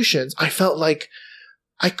institutions, I felt like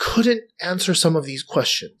I couldn't answer some of these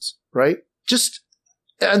questions, right?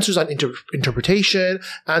 answers on interpretation,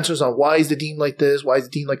 answers on why is the deen like this, why is the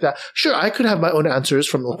deen like that. Sure, I could have my own answers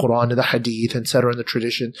from the Quran and the Hadith, etc., and the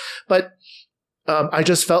tradition, but I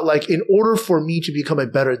just felt like in order for me to become a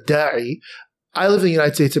better da'i, I live in the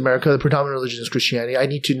United States of America. The predominant religion is Christianity. I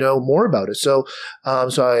need to know more about it. So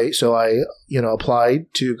I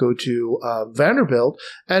applied to go to Vanderbilt,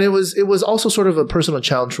 and it was also sort of a personal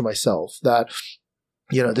challenge for myself that,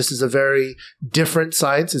 this is a very different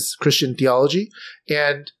science. It's Christian theology,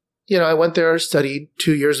 and I went there, studied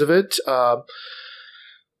 2 years of it. I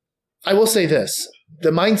will say this: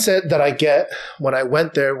 the mindset that I get when I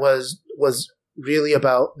went there was really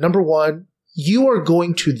about, number one, you are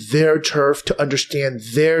going to their turf to understand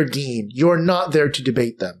their deen. You're not there to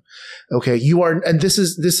debate them. Okay. You are, and this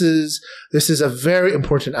is a very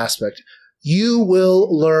important aspect. You will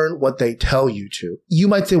learn what they tell you to. You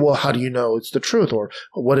might say, well, how do you know it's the truth? Or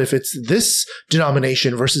what if it's this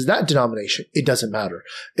denomination versus that denomination? It doesn't matter.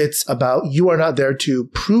 It's about, you are not there to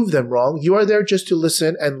prove them wrong. You are there just to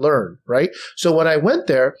listen and learn, right? So when I went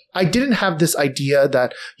there, I didn't have this idea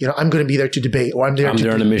that, I'm going to be there to debate, or I'm there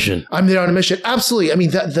on a mission. I'm there on a mission. Absolutely. I mean,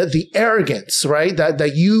 the arrogance, right?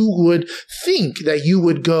 That you would think that you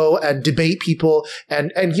would go and debate people,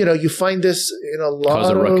 and you find this in a lot cause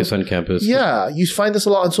a ruckus on campus. Yeah, you find this a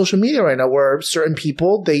lot on social media right now, where certain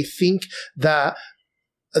people, they think that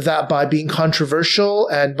by being controversial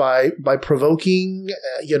and by provoking,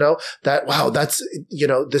 that, wow, that's,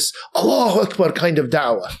 this Allahu Akbar kind of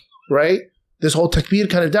da'wah, right? This whole takbir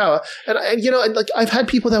kind of da'wah. And like, I've had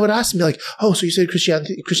people that would ask me like, oh, so you said Christian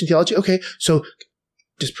theology? Okay, so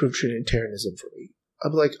disprove Trinitarianism for me.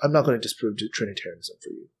 I'm like, I'm not going to disprove Trinitarianism for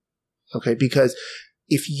you. Okay, because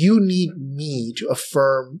if you need me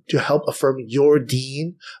to help affirm your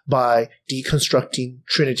deen by deconstructing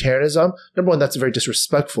Trinitarianism, number one, that's very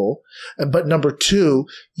disrespectful. But number two,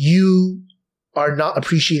 you are not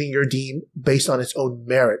appreciating your deen based on its own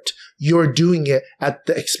merit. You're doing it at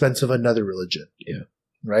the expense of another religion. Yeah.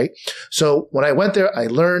 Right? So when I went there, I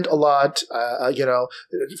learned a lot,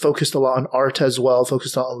 focused a lot on art as well,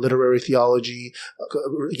 focused on literary theology,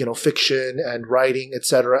 fiction and writing,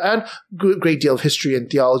 etc., and a great deal of history and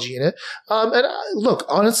theology in it.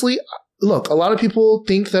 Honestly, a lot of people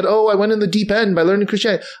think that, I went in the deep end by learning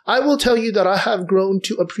Christianity. I will tell you that I have grown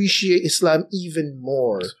to appreciate Islam even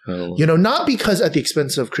more. Not because at the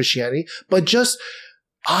expense of Christianity, but just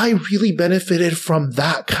I really benefited from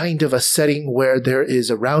that kind of a setting where there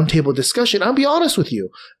is a roundtable discussion. I'll be honest with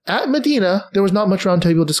you. At Medina, there was not much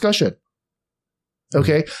roundtable discussion.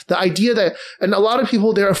 Okay? The idea that, and a lot of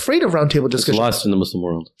people, they're afraid of roundtable discussion. It's lost in the Muslim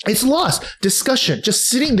world. It's lost. Discussion. Just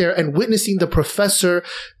sitting there and witnessing the professor,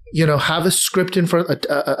 have a script in front,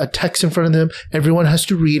 a text in front of them. Everyone has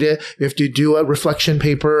to read it. You have to do a reflection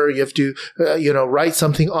paper. You have to, write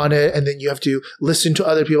something on it. And then you have to listen to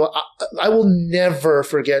other people. I will never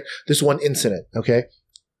forget this one incident. Okay.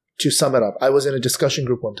 To sum it up, I was in a discussion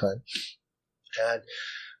group one time, and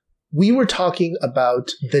we were talking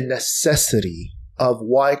about the necessity of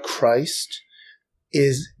why Christ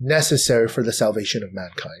is necessary for the salvation of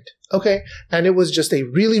mankind. Okay. And it was just a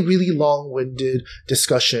really, really long-winded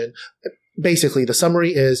discussion. Basically, the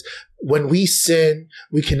summary is, when we sin,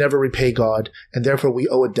 we can never repay God, and therefore we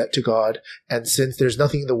owe a debt to God. And since there's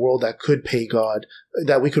nothing in the world that could pay God,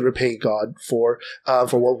 that we could repay God for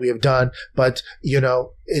what we have done, but,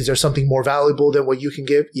 is there something more valuable than what you can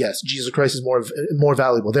give? Yes, Jesus Christ is more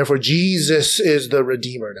valuable. Therefore, Jesus is the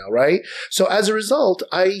Redeemer now, right? So as a result,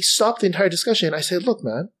 I stopped the entire discussion. I said, look,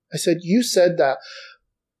 man, you said that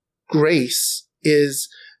grace is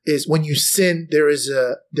when you sin, there's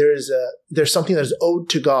something that is owed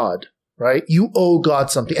to God, right? You owe God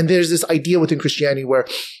something. And there's this idea within Christianity where,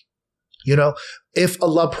 if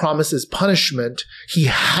Allah promises punishment, he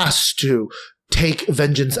has to take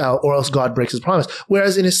vengeance out, or else God breaks his promise.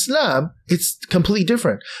 Whereas in Islam, it's completely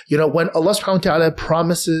different. When Allah subhanahu wa ta'ala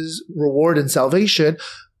promises reward and salvation,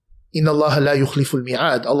 Inna Allah la yukhliful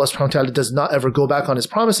mi'ad. Allah subhanahu wa ta'ala does not ever go back on his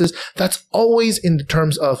promises. That's always in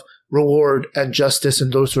terms of reward and justice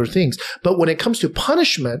and those sort of things. But when it comes to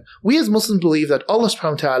punishment, we as Muslims believe that Allah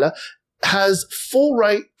subhanahu wa ta'ala has full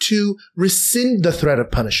right to rescind the threat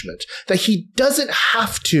of punishment, that he doesn't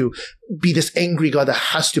have to be this angry God that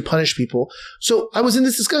has to punish people. So I was in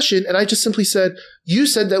this discussion and I just simply said, you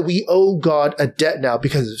said that we owe God a debt now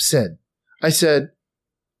because of sin. I said,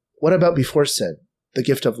 what about before sin? The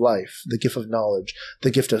gift of life, the gift of knowledge,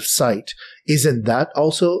 the gift of sight. Isn't that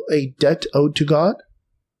also a debt owed to God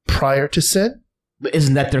prior to sin? But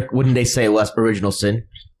isn't that wouldn't they say it was original sin?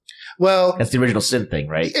 Well, that's the original sin thing,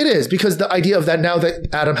 right? It is, because the idea of that now that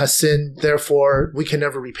Adam has sinned, therefore we can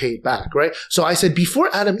never repay it back, right? So I said, before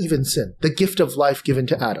Adam even sinned, the gift of life given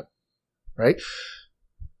to Adam, right?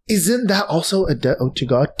 Isn't that also a debt owed to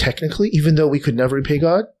God, technically, even though we could never repay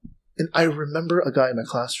God? And I remember a guy in my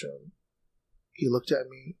classroom, he looked at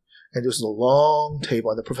me, and there was a long table,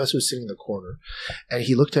 and the professor was sitting in the corner, and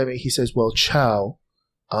he looked at me, he says, well, Chao,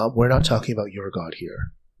 we're not talking about your God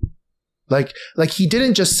here. Like he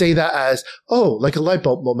didn't just say that as, oh, like a light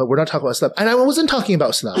bulb moment. We're not talking about Islam. And I wasn't talking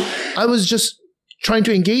about Islam. I was just trying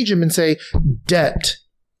to engage him and say debt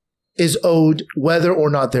is owed whether or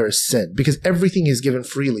not there is sin, because everything is given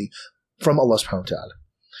freely from Allah subhanahu wa ta'ala.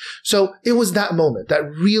 So it was that moment that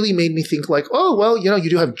really made me think like, oh, well, you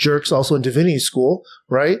do have jerks also in divinity school,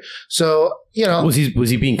 right? So, Was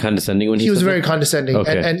he being condescending when he was very condescending.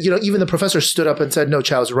 Okay. And even the professor stood up and said, no,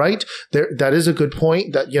 Chao's right. That is a good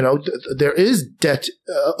point that, there is debt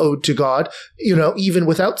owed to God, even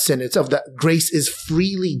without sin. It's of that grace is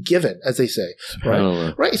freely given, as they say,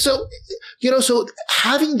 right? Right. So, so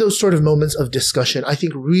having those sort of moments of discussion, I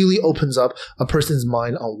think really opens up a person's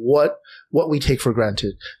mind on what we take for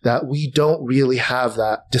granted, that we don't really have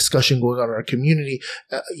that discussion going on in our community,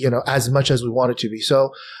 as much as we want it to be. So,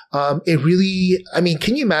 it really,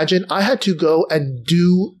 can you imagine? I had to go and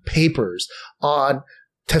do papers on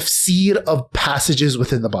tafsir of passages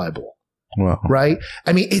within the Bible. Wow. Right?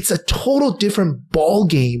 It's a total different ball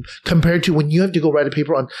game compared to when you have to go write a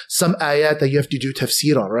paper on some ayat that you have to do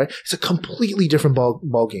tafsir on, right? It's a completely different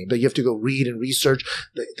ball game that you have to go read and research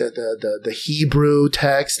the Hebrew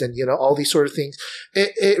text and, all these sort of things.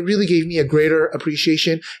 It really gave me a greater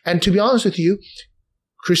appreciation. And to be honest with you,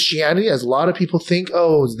 Christianity, as a lot of people think,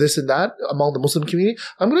 oh, this and that among the Muslim community,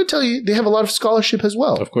 I'm going to tell you, they have a lot of scholarship as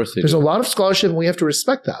well. Of course There's a lot of scholarship, and we have to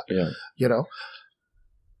respect that. Yeah.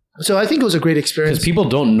 So I think it was a great experience. Because people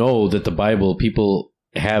don't know that the Bible, people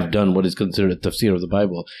have done what is considered a tafsir of the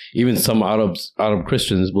Bible. Even some Arab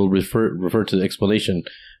Christians will refer to the explanation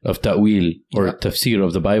of ta'wil or tafsir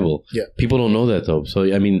of the Bible. Yeah. People don't know that though. So,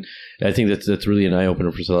 I think that's really an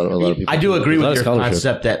eye-opener for a lot of people. I do agree with your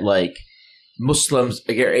concept that like Muslims,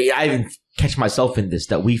 I even catch myself in this,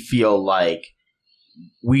 that we feel like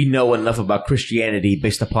we know enough about Christianity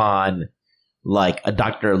based upon like a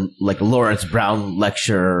Dr. like Lawrence Brown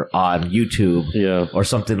lecture on YouTube or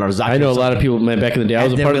something. Or I know a lot of people, man, back in the day, I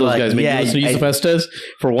was a part of those guys. Man, you listen to Yusuf Estes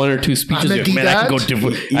for one or two speeches. Like, man, I could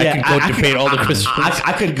go debate all the Christians.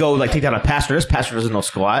 I could go like take down a pastor. This pastor doesn't know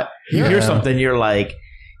squat. You hear something, you're like,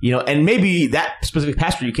 and maybe that specific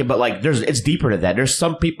pastor you can, but like it's deeper than that. There's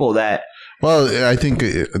some people that. Well, I think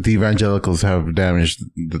the evangelicals have damaged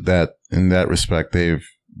that in that respect. They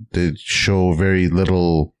show very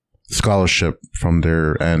little scholarship from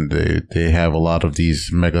their end. They have a lot of these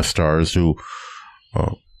mega stars who,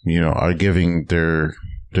 are giving their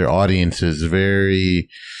audiences very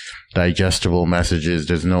digestible messages.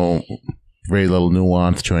 There's very little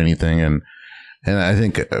nuance to anything, and I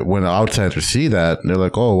think when outsiders see that, they're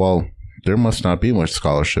like, oh well, there must not be much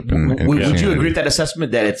scholarship in Would you agree with that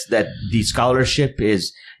assessment that that the scholarship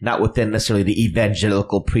is not within necessarily the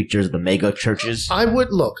evangelical preachers of the mega churches? I would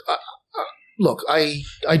look. I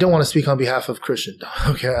don't want to speak on behalf of Christian.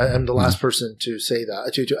 Okay, I'm the last person to say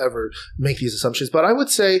that, to ever make these assumptions. But I would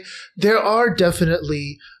say there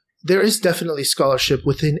is definitely scholarship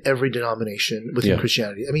within every denomination within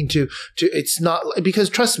Christianity. It's not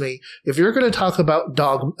because trust me, if you're going to talk about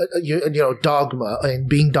dogma and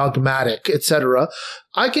being dogmatic, etc.,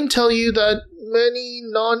 I can tell you that many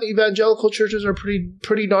non-evangelical churches are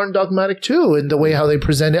pretty darn dogmatic too in the way how they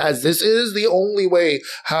present it as this is the only way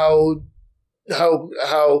how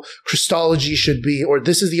Christology should be, or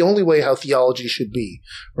this is the only way how theology should be,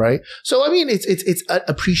 right? So, it's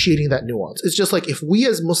appreciating that nuance. It's just like if we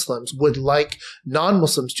as Muslims would like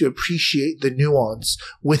non-Muslims to appreciate the nuance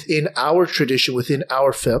within our tradition, within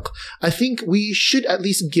our fiqh, I think we should at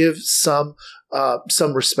least give some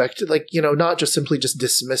respect, like, not just simply just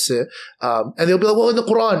dismiss it. And they'll be like, well, in the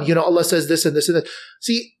Quran, Allah says this and this and that.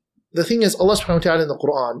 See, the thing is, Allah subhanahu wa ta'ala in the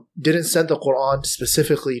Quran didn't send the Quran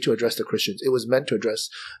specifically to address the Christians. It was meant to address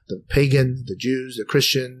the pagans, the Jews, the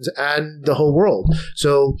Christians, and the whole world.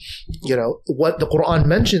 So, what the Quran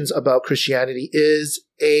mentions about Christianity is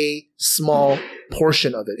a small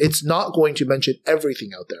portion of it. It's not going to mention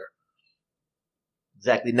everything out there.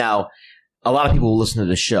 Exactly. Now, a lot of people will listen to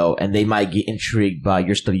the show and they might get intrigued by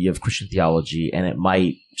your study of Christian theology, and it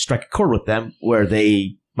might strike a chord with them where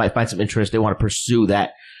they might find some interest. They want to pursue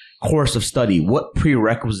that course of study. What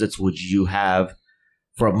prerequisites would you have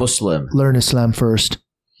for a Muslim? Learn Islam first.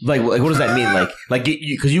 Like what does that mean? Like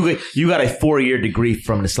because you got a 4-year degree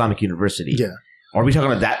from an Islamic university. Yeah. Are we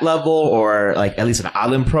talking at that level, or like at least an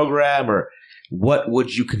Alim program, or what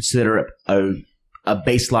would you consider a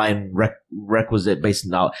baseline requisite based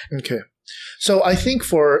on knowledge? Okay. So I think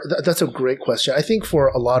that's a great question. I think for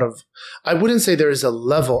a lot of, I wouldn't say there is a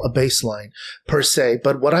level, a baseline per se,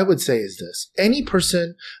 but what I would say is this. Any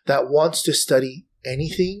person that wants to study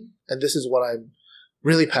anything, and this is what I'm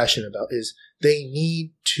really passionate about, is they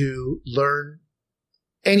need to learn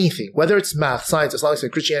anything, whether it's math, science, Islamic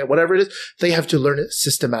studies, Christianity, whatever it is, they have to learn it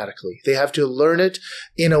systematically. They have to learn it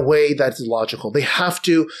in a way that's logical. They have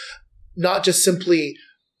to not just simply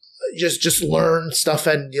just learn stuff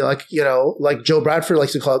and like Joe Bradford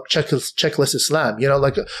likes to call it checklist Islam,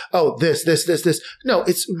 like, oh, this. No,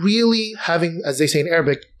 it's really having, as they say in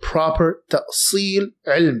Arabic, proper ta'sil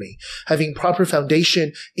ilmi, having proper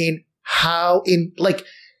foundation in how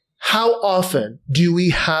often do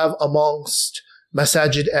we have amongst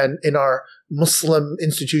masajid and in our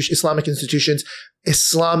Islamic institutions,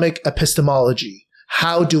 Islamic epistemology.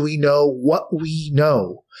 How do we know what we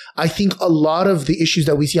know? I think a lot of the issues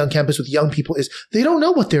that we see on campus with young people is they don't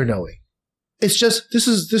know what they're knowing. It's just, this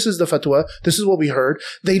is the fatwa. This is what we heard.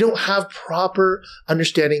 They don't have proper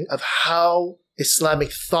understanding of how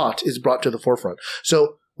Islamic thought is brought to the forefront.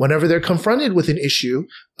 So whenever they're confronted with an issue,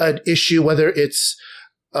 whether it's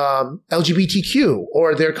LGBTQ,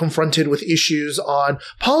 or they're confronted with issues on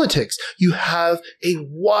politics, you have a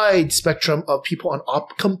wide spectrum of people on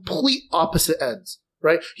complete opposite ends,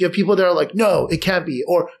 right? You have people that are like, no, it can't be,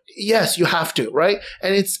 or yes, you have to, right?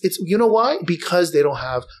 And it's you know why? Because they don't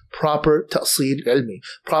have proper ta'sil ilmi,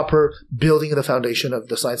 proper building of the foundation of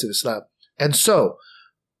the science of Islam. And so,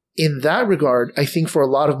 in that regard, I think for a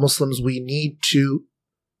lot of Muslims, we need to,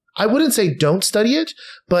 I wouldn't say don't study it,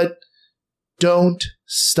 but don't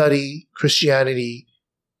study Christianity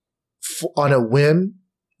on a whim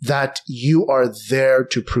that you are there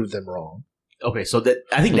to prove them wrong. Okay, so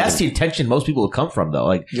I think that's the intention most people would come from, though.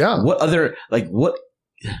 Like, yeah. What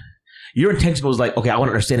your intention was like, okay, I want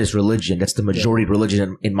to understand this religion. That's the majority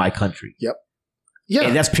religion in my country. Yep. Yeah.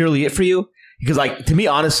 And that's purely it for you? Because, like, to me,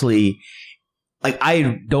 honestly, like,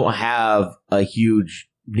 I don't have a huge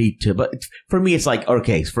need to, but for me, it's like,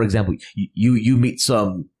 okay, for example, you meet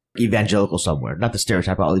some evangelical somewhere, not the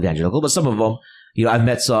stereotype of all evangelical, but some of them, I've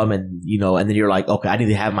met some, and and then you're like, okay, I need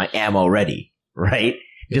to have my ammo ready, right?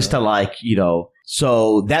 Yeah. Just to like,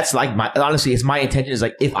 so that's like honestly, it's my intention is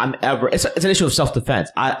like, if I'm ever, it's an issue of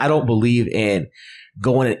self-defense. I don't believe in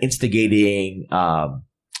going and instigating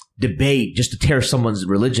debate just to tear someone's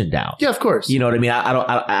religion down. Yeah, of course. You know what I mean?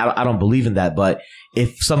 I don't believe in that. But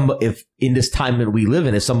if in this time that we live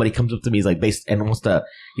in, if somebody comes up to me is like and wants to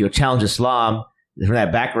challenge Islam from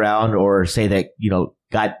that background, or say that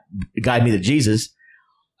guide me to Jesus,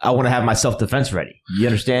 I want to have my self-defense ready. You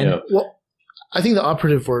understand? Yeah. Well, I think the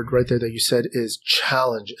operative word right there that you said is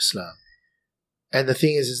challenge Islam. And the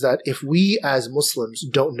thing is that if we as Muslims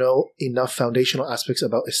don't know enough foundational aspects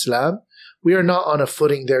about Islam, we are not on a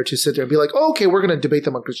footing there to sit there and be like, oh, okay, we're going to debate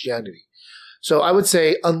them on Christianity. So I would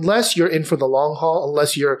say, unless you're in for the long haul,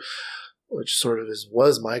 unless you're, which sort of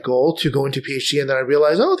was my goal, to go into PhD, and then I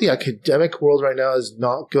realized, the academic world right now is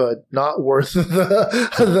not good, not worth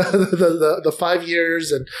the 5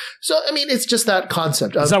 years. And so, I mean, it's just that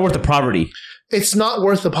concept. It's not worth the poverty. It's not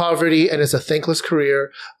worth the poverty, and it's a thankless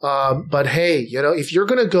career. But hey, if you're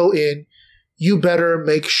going to go in, you better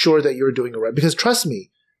make sure that you're doing it right. Because trust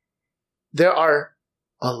me, there are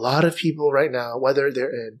a lot of people right now, whether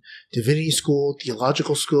they're in divinity school,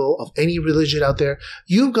 theological school, of any religion out there,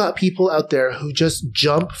 you've got people out there who just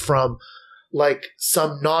jump from like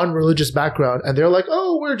some non-religious background, and they're like,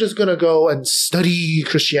 oh, we're just going to go and study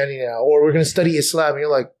Christianity now, or we're going to study Islam. And you're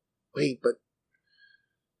like, wait, but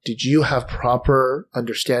did you have proper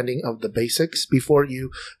understanding of the basics before you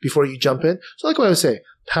jump in? So like what I would say,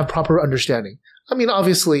 have proper understanding. I mean,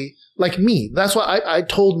 obviously, like me, that's why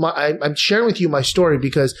I'm sharing with you my story,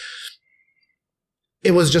 because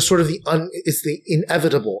it was just sort of it's the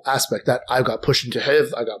inevitable aspect that I got pushed into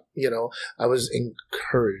Hifz. I was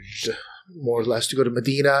encouraged more or less to go to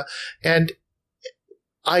Medina, and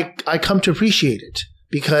I come to appreciate it,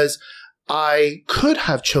 because I could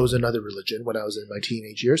have chosen another religion when I was in my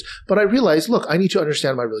teenage years, but I realized, look, I need to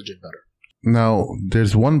understand my religion better. Now,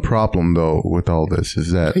 there's one problem, though, with all this,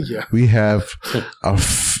 is that we have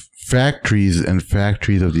factories and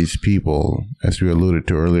factories of these people, as we alluded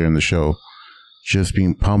to earlier in the show, just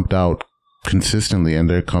being pumped out consistently, and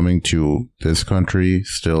they're coming to this country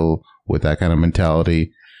still with that kind of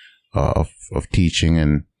mentality of teaching.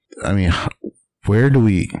 And I mean, where do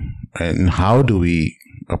we and how do we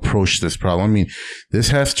approach this problem? I mean, this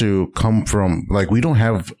has to come from, like, we don't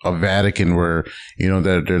have a Vatican where,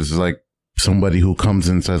 that there's like somebody who comes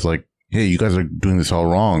and says like, hey, you guys are doing this all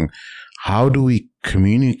wrong. How do we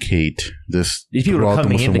communicate this throughout the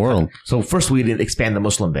Muslim world? So first we did expand the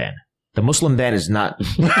Muslim ban. The Muslim ban is not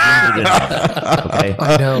good enough. Okay?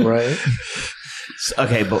 I know, right?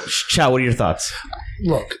 Okay, but Chao, what are your thoughts?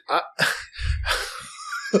 Look,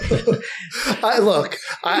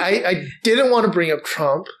 I didn't want to bring up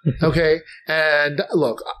Trump, okay? And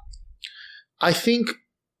look, I think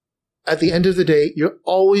at the end of the day, you're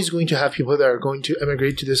always going to have people that are going to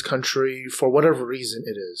immigrate to this country for whatever reason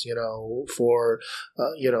it is, for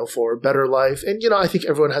better life. And, I think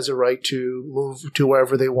everyone has a right to move to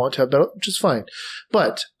wherever they want to have better, which is fine.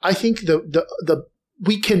 But I think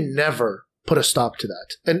we can never put a stop to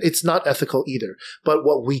that. And it's not ethical either. But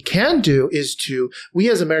what we can do is we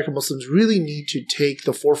as American Muslims really need to take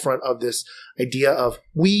the forefront of this idea of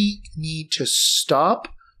we need to stop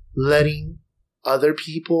letting other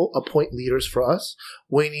people appoint leaders for us.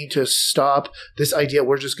 We need to stop this idea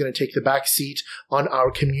we're just going to take the back seat on our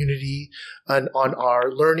community and on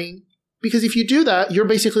our learning. Because if you do that, you're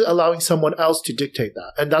basically allowing someone else to dictate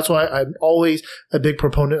that. And that's why I'm always a big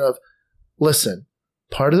proponent of, listen,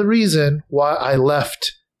 part of the reason why I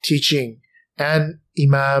left teaching and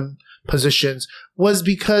imam positions was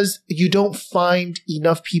because you don't find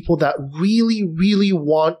enough people that really, really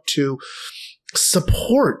want to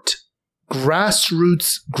support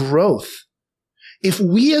grassroots growth. If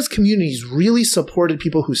we as communities really supported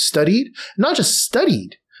people who studied, not just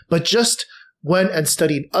studied, but just went and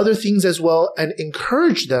studied other things as well and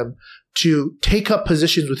encouraged them to take up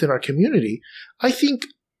positions within our community, I think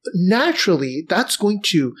naturally that's going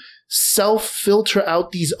to self-filter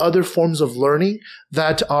out these other forms of learning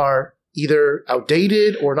that are either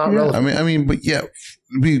outdated or not relevant. But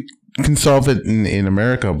we can solve it in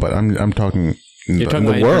America, but I'm talking in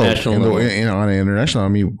the world, on an international. I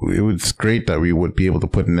mean, it was great that we would be able to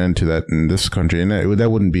put an end to that in this country, and that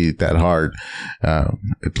wouldn't be that hard,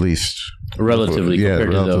 at least relatively compared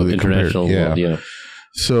to the international world. Yeah.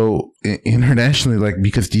 So internationally,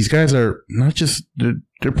 because these guys are not just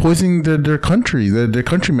they're poisoning their country, their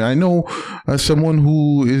countrymen. I know someone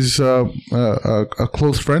who is a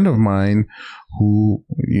close friend of mine who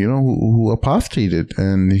apostated,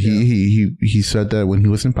 and he said that when he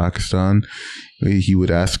was in Pakistan, he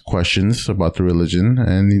would ask questions about the religion,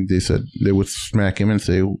 and they said they would smack him and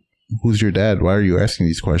say, "Who's your dad? Why are you asking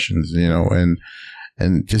these questions?" And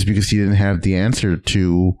just because he didn't have the answer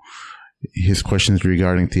to his questions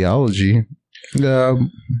regarding theology, he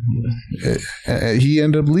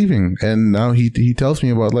ended up leaving. And now he tells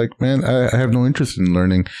me about man, I have no interest in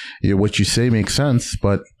learning. What you say makes sense,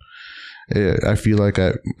 but I feel like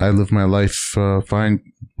I live my life fine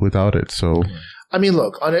without it. So, I mean,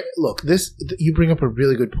 this, you bring up a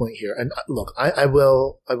really good point here. And look, I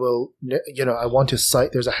want to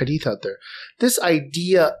cite, there's a hadith out there. This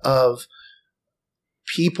idea of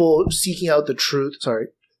people seeking out the truth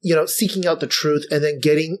and then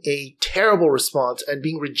getting a terrible response and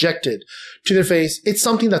being rejected to their face, it's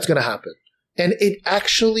something that's going to happen. And it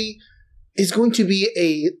actually is going to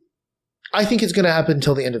be I think it's going to happen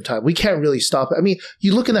until the end of time. We can't really stop it. I mean,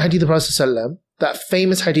 you look in the hadith of Prophet ﷺ, that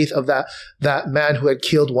famous hadith of that man who had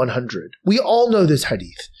killed 100. We all know this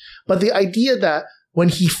hadith. But the idea that when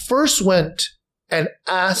he first went and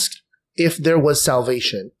asked if there was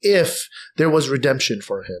salvation, if there was redemption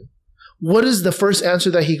for him, what is the first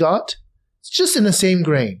answer that he got? It's just in the same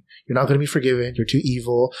grain. You're not going to be forgiven. You're too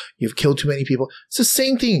evil. You've killed too many people. It's the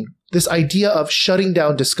same thing. This idea of shutting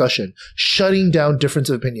down discussion, shutting down difference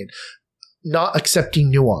of opinion, not accepting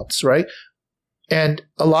nuance, right? And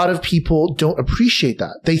a lot of people don't appreciate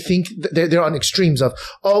that. They think they're on extremes of,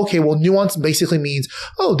 nuance basically means,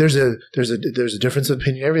 there's a difference of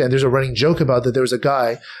opinion, everything. There's a running joke about that. There was a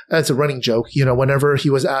guy, that's a running joke, whenever he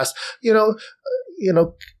was asked, how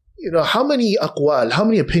many aqwal, how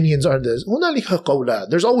many opinions are there?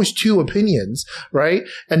 There's always two opinions, right?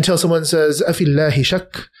 Until someone says, afillahi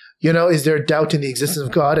shak, is there doubt in the existence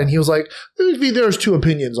of God? And he was like, there's two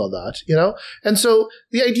opinions on that, And so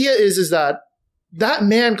the idea is that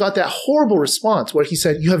man got that horrible response where he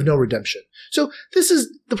said, you have no redemption. So this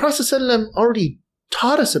is, the Prophet ﷺ already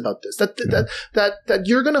taught us about this, that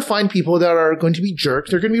you're going to find people that are going to be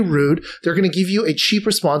jerks. They're going to be rude. They're going to give you a cheap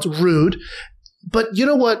response, rude. But you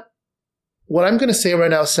know what? What I'm going to say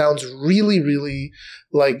right now sounds really, really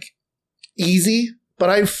easy,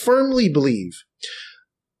 but I firmly believe,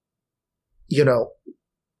 Allah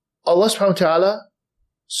subhanahu wa ta'ala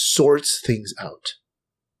sorts things out.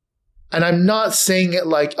 And I'm not saying it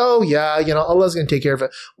Allah's going to take care of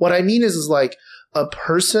it. What I mean is a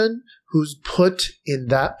person who's put in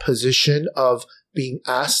that position of being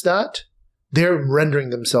asked that, they're rendering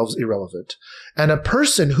themselves irrelevant. And a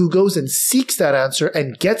person who goes and seeks that answer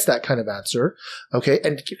and gets that kind of answer, okay,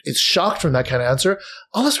 and is shocked from that kind of answer,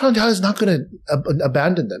 Allah subhanahu wa ta'ala is not going to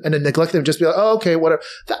abandon them and then neglect them, just be like, oh, okay, whatever.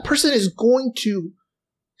 That person is going to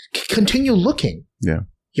continue looking. Yeah.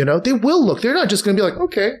 You know, they will look. They're not just going to be like,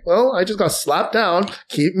 okay, well, I just got slapped down.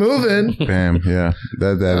 Keep moving. Bam. Yeah.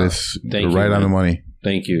 That is right on the money.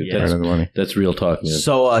 Thank you. Yeah. That's, right on the money. That's real talk, man.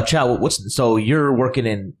 So, Chao, so you're working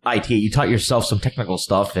in IT. You taught yourself some technical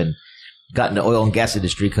stuff and got in the oil and gas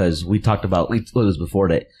industry because we talked about this before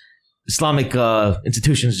that Islamic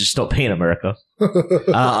institutions just don't pay in America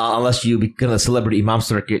unless you become a celebrity imam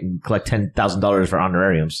circuit and collect $10,000 for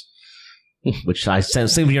honorariums, which I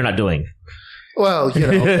sense you're not doing. Well, you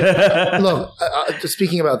know, look,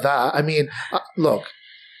 speaking about that, I mean, look,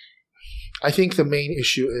 I think the main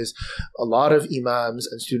issue is a lot of imams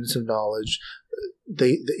and students of knowledge,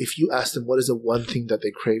 if you ask them what is the one thing that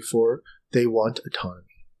they crave for, they want autonomy.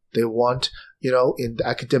 They want, you know, in the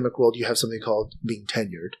academic world, you have something called being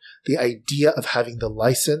tenured. The idea of having the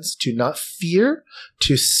license to not fear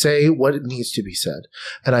to say what it needs to be said.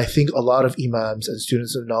 And I think a lot of imams and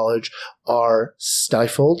students of knowledge are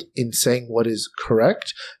stifled in saying what is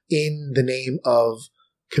correct in the name of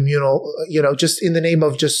communal, you know, just in the name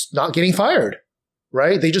of just not getting fired,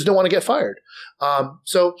 right? They just don't want to get fired.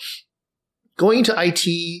 So going to IT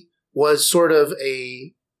was sort of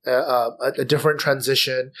a different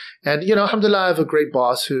transition. And, you know, alhamdulillah, I have a great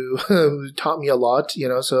boss who taught me a lot, you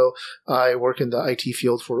know, so I work in the IT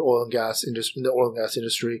field for oil and gas industry, in the oil and gas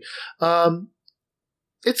industry.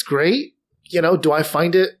 It's great. You know, do I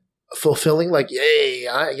find it fulfilling? Like, yay,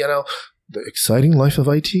 you know, the exciting life of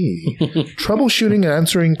IT. Troubleshooting and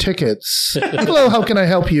answering tickets. Hello, how can I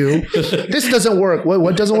help you? This doesn't work.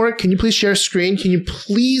 What doesn't work? Can you please share screen? Can you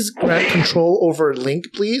please grant control over link,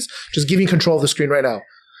 please? Just give me control of the screen right now.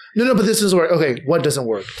 No, but this doesn't work. Okay, what doesn't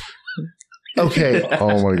work? Okay.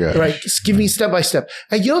 Oh my God. Right. Just give me step by step.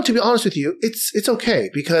 And you know, to be honest with you, it's okay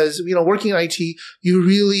because, you know, working in IT, you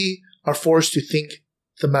really are forced to think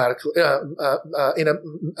thematically,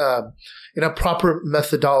 in a proper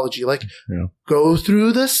methodology, like go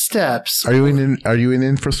through the steps. Are you in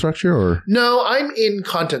infrastructure or? No, I'm in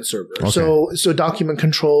content server. Okay. So document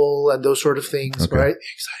control and those sort of things, okay. Right?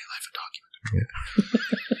 Exciting life of document control.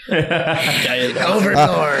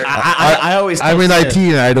 Overlord. I always I'm in IT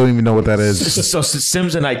and I don't even know what that is. So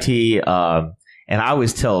Sim's in IT, and I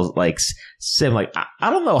always tell like Sim, like I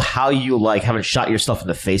don't know how you like haven't shot yourself in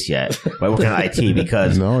the face yet by working on IT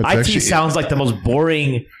because IT sounds like the most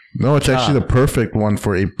boring. No, it's actually the perfect one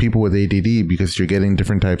for people with ADD because you're getting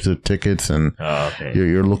different types of tickets and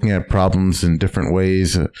you're looking at problems in different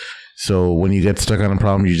ways. So when you get stuck on a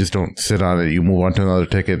problem, you just don't sit on it. You move on to another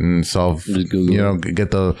ticket and solve, you know, get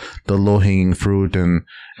the low-hanging fruit and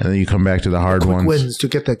then you come back to the hard ones. Wins to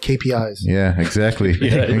get the KPIs. Yeah, exactly.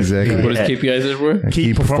 Exactly. What is KPIs for?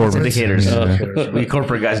 Key performance indicators. We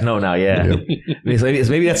corporate guys know now, yeah. Yep.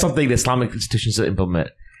 Maybe that's something the Islamic institutions should implement.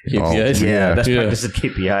 KPIs? Best practice of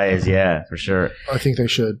KPIs, for sure. I think they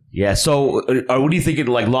should. Yeah, so what are you thinking,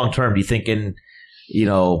 like, long-term? Do you thinking, you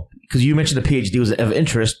know, because you mentioned the PhD was of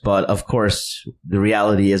interest, but of course, the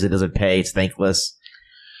reality is it doesn't pay. It's thankless.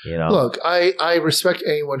 You know, look, I respect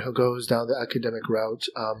anyone who goes down the academic route.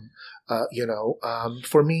 You know,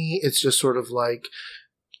 for me, it's just sort of like,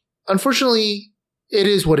 unfortunately, it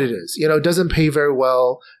is what it is. You know, it doesn't pay very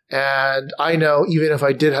well. And I know even if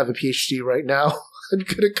I did have a PhD right now, I'm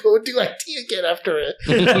going to go and do IT again after it.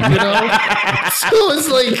 You know? So it's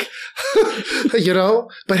like, you know,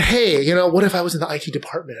 but hey, you know, what if I was in the IT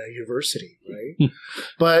department at a university, right?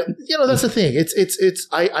 But, you know, that's the thing.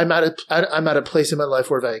 I'm at a place in my life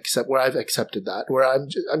where I've accepted that, where I'm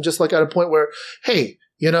just like at a point where, hey,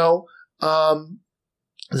 you know, the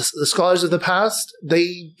scholars of the past,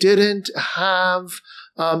 they didn't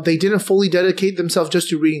fully dedicate themselves just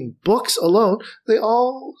to reading books alone. They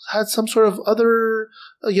all had some sort of other,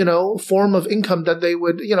 you know, form of income that they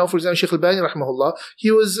would, you know, for example, Sheikh al-Bani, rahimahullah, he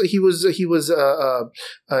was a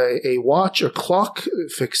watch or clock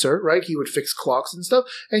fixer, right? He would fix clocks and stuff,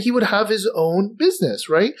 and he would have his own business,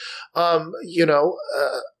 right? You know,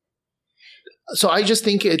 so I just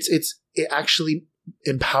think it actually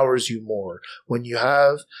empowers you more when you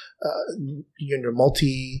have you're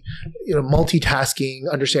multitasking,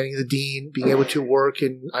 understanding the deen, being able to work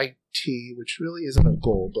in IT, which really isn't a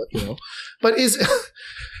goal, but you know,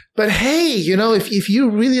 but hey, you know, if you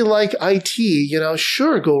really like IT, you know,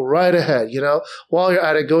 sure, go right ahead, you know, while you're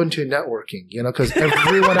at it, go into networking, you know, because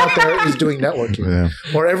everyone out there is doing networking,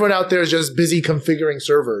 or everyone out there is just busy configuring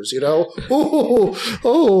servers, you know.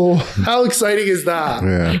 Oh, how exciting is that?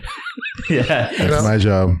 Yeah. Yeah, that's my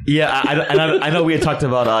job. Yeah, I know we had talked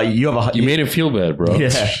about you made him feel bad, bro. Yeah.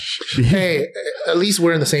 Hey, at least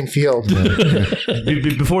we're in the same field.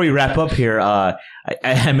 Before we wrap up here, I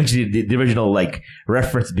mentioned the original like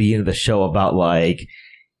reference being the show about like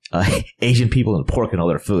Asian people and pork and all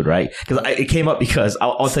their food, right? Because it came up because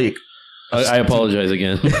I'll tell you. I apologize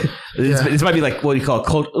again. This might be like what you call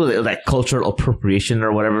like cultural appropriation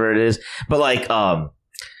or whatever it is. But like,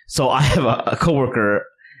 so I have a coworker,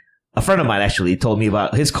 a friend of mine actually told me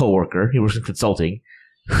about his coworker. He works in consulting,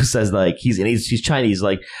 who says like he's Chinese.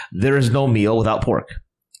 Like there is no meal without pork,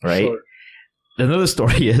 right? Sure. Another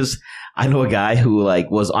story is I know a guy who like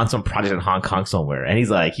was on some project in Hong Kong somewhere, and he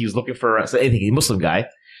was looking for anything. He's a Muslim guy.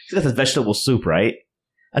 He's got this vegetable soup, right?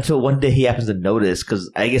 Until one day he happens to notice, because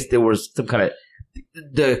I guess there was some kind of,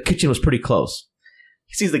 the kitchen was pretty close.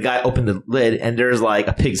 He sees the guy open the lid, and there's like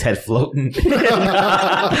a pig's head floating.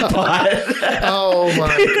 Oh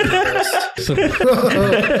my goodness!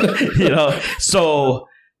 So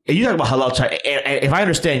you talk about halal China. And if I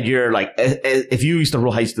understand, you're like, if you used to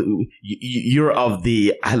rule, you're of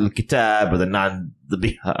the Alim-Ka or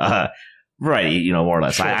the right, more or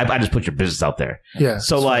less. Sure. I just put your business out there. Yeah.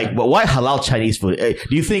 So like, but why halal Chinese food?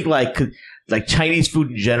 Do you think like Chinese food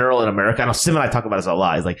in general in America? I know Sim and I talk about this a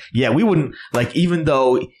lot. It's like, yeah, we wouldn't like, even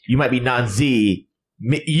though you might be non-Z,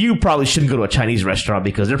 you probably shouldn't go to a Chinese restaurant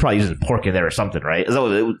because they're probably using pork in there or something, right? Is that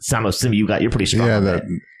what it sounds like? Sim, you're pretty strong. Yeah,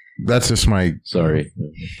 that's just my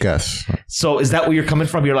guess. So is that where you're coming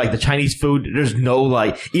from? You're like the Chinese food. There's no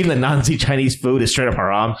like even the non-Z Chinese food is straight up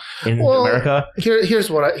haram in America.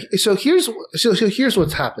 Here's what's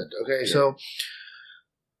happened. Okay, yeah. So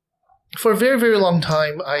for a very, very long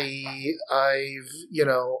time, I've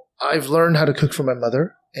learned how to cook for my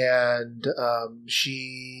mother, and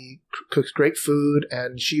she cooks great food,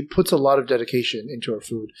 and she puts a lot of dedication into her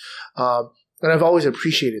food, and I've always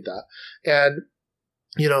appreciated that. And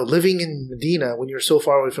living in Medina, when you're so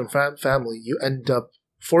far away from family, you end up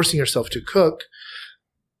forcing yourself to cook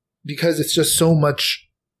because it's just so much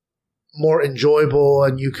more enjoyable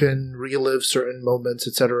and you can relive certain moments,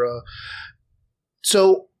 etc.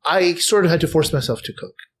 So I sort of had to force myself to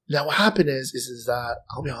cook. Now what happened is that,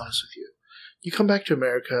 I'll be honest with you, you come back to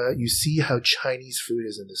America, you see how Chinese food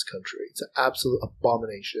is in this country. It's an absolute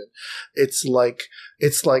abomination. It's like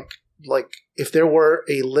if there were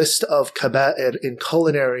a list of kaba'ir in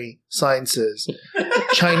culinary sciences,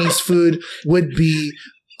 Chinese food would be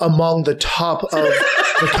among the top of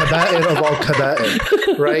the kaba'ir of all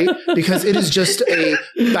kaba'ir, right? Because it is just a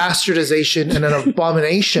bastardization and an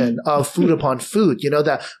abomination of food upon food.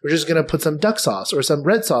 That we're just going to put some duck sauce or some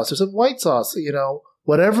red sauce or some white sauce,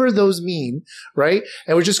 whatever those mean, right?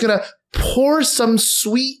 And we're just going to pour some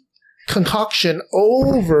sweet concoction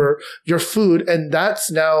over your food, and that's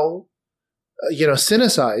now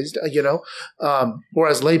Sinicized,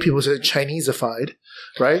 whereas lay people say Chineseified,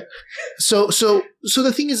 right? So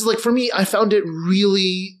the thing is, like, for me, I found it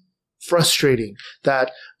really frustrating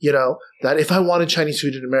that, that if I wanted Chinese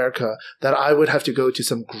food in America, that I would have to go to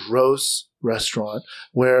some gross restaurant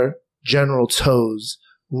where General Tso's,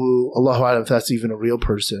 who, Allahu Alam, if that's even a real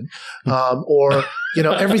person, or,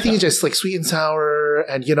 everything is just like sweet and sour.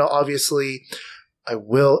 And, obviously I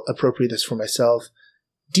will appropriate this for myself.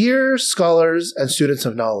 Dear scholars and students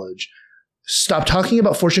of knowledge, stop talking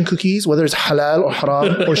about fortune cookies, whether it's halal or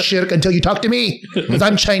haram or shirk, until you talk to me, because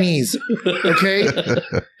I'm Chinese. Okay?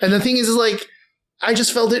 And the thing is like, I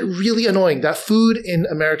just felt it really annoying that food in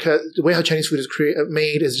America, the way how Chinese food is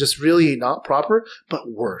made is just really not proper, but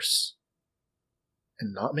worse.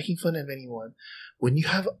 And not making fun of anyone. When you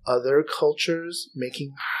have other cultures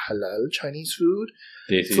making halal Chinese food,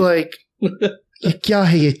 it's like, kya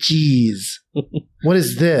hai ye cheese? What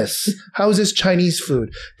is this? How is this Chinese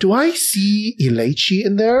food? Do I see elaichi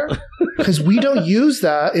in there? Because we don't use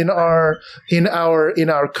that in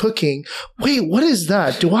our cooking. Wait, what is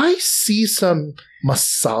that? Do I see some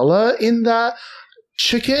masala in that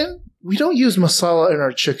chicken? We don't use masala in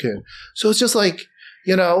our chicken. So it's just like,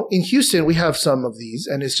 in Houston, we have some of these,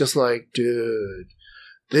 and it's just like, dude,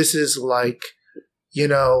 this is like,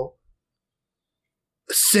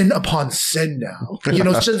 sin upon sin now.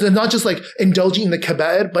 It's just, not just like indulging in the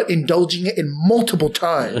kaba'ir, but indulging it in multiple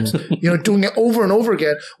times, doing it over and over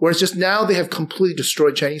again, where it's just now they have completely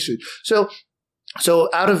destroyed Chinese food. So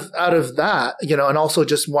out of that, and also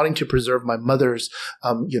just wanting to preserve my mother's,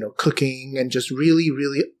 cooking and just really,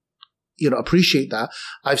 really, appreciate that.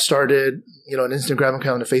 I've started, an Instagram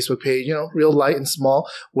account and a Facebook page, real light and small,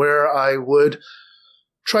 where I would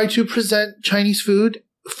try to present Chinese food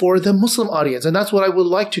for the Muslim audience. And that's what I would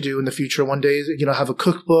like to do in the future one day, have a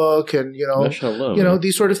cookbook and,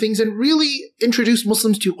 these sort of things, and really introduce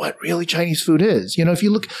Muslims to what really Chinese food is. If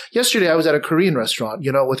you look, yesterday I was at a Korean restaurant,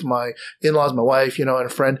 with my in-laws, my wife, and a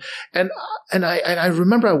friend. And I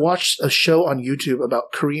remember I watched a show on YouTube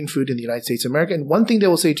about Korean food in the United States of America. And one thing they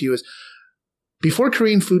will say to you is, before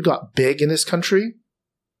Korean food got big in this country,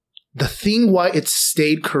 the thing why it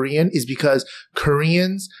stayed Korean is because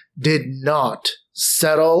Koreans did not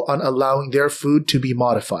settle on allowing their food to be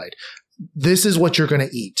modified. This is what you're going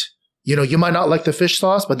to eat. You might not like the fish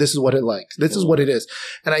sauce, but this is what it likes. This is what it is.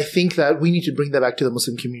 And I think that we need to bring that back to the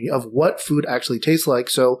Muslim community of what food actually tastes like.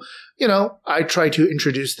 So, I try to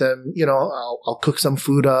introduce them, I'll cook some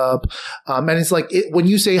food up. And it's like, when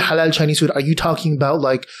you say halal Chinese food, are you talking about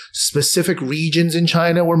like specific regions in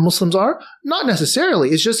China where Muslims are? Not necessarily.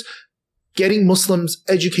 It's just getting Muslims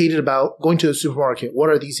educated about going to the supermarket. What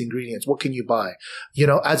are these ingredients? What can you buy?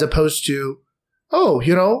 As opposed to,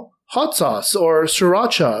 hot sauce or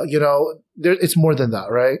sriracha, it's more than that,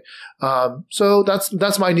 right? So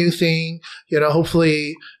that's my new thing.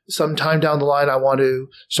 Hopefully sometime down the line, I want to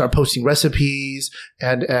start posting recipes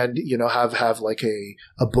and have like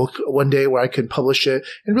a book one day where I can publish it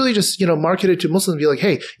and really just, market it to Muslims and be like,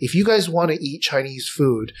 hey, if you guys want to eat Chinese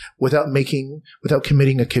food without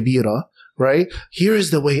committing a kabira, right? Here is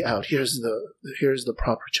the way out. Here's the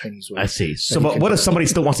proper Chinese way. I see. So, but what if somebody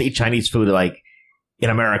still wants to eat Chinese food, like in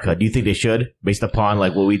America? Do you think they should, based upon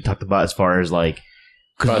like what we talked about as far as like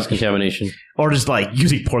cross contamination, or just like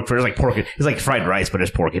using pork for it's like fried rice, but there's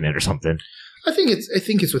pork in it or something? I think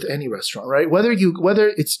it's with any restaurant, right? Whether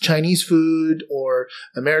it's Chinese food or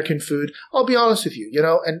American food, I'll be honest with you,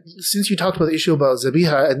 and since you talked about the issue about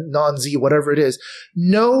zabiha and non-Z, whatever it is,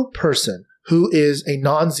 no person who is a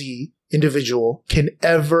non-Z individual can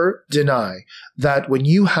ever deny that when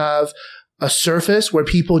you have a surface where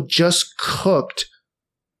people just cooked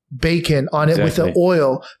bacon on it with the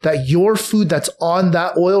oil, that your food that's on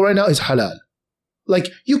that oil right now is halal. Like,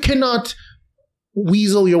 you cannot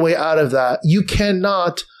weasel your way out of that. You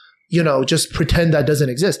cannot, just pretend that doesn't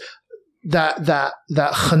exist. That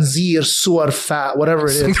khanzir, suar, fat, whatever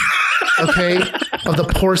it is, okay, of the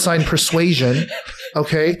porcine persuasion,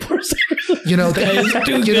 okay, the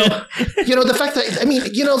fact that, I mean,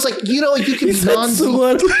 it's like, you can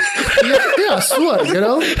suar,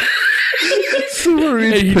 suar,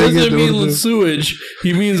 Hey, he doesn't mean sewage.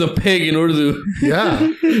 He means a pig in Urdu.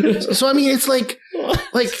 Yeah. So I mean, it's like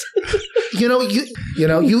you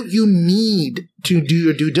need to do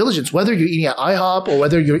your due diligence, whether you're eating at IHOP or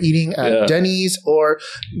whether you're eating at Denny's or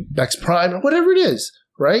Bex Prime or whatever it is,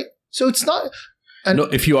 right? So it's not. And no,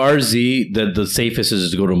 if you are Z, the safest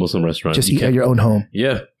is to go to a Muslim restaurant. Just eat at your own home.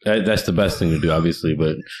 Yeah, that's the best thing to do, obviously.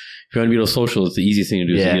 But if you want to be social, it's the easiest thing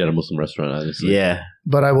to do is to eat at a Muslim restaurant, obviously. Yeah.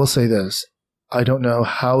 But I will say this. I don't know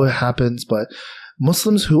how it happens, but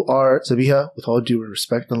Muslims who are zabiha, with all due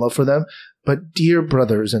respect and love for them, but dear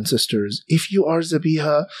brothers and sisters, if you are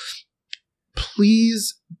zabiha,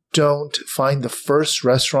 please don't find the first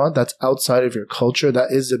restaurant that's outside of your culture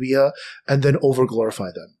that is zabiha and then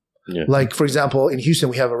over-glorify them. Yeah. Like, for example, in Houston,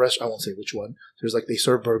 we have a restaurant, I won't say which one. There's like, they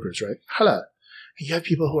serve burgers, right? Halal. And you have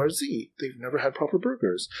people who are Z. They've never had proper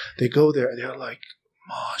burgers. They go there and they're like,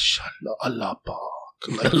 MashaAllah, Allah Pak.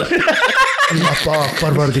 Allah Pak,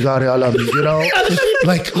 Parvardigare Alam,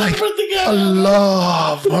 like,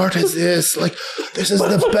 Allah, what is this? Like, this is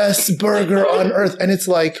the best burger on earth. And it's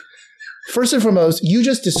like, first and foremost, you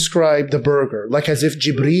just described the burger like as if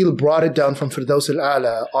Jibreel brought it down from Firdaus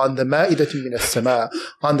al-A'la on the Ma'idatu min as-Sama,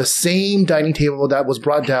 on the same dining table that was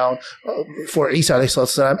brought down for Isa alayhi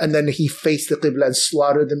salam, and then he faced the Qibla and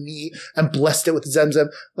slaughtered the meat and blessed it with Zamzam.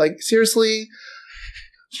 Like, seriously?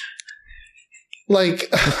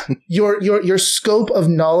 Like, your scope of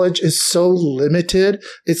knowledge is so limited.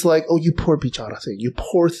 It's like, oh, you poor bichara thing, you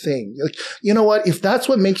poor thing. Like, you know what? If that's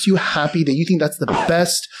what makes you happy, that you think that's the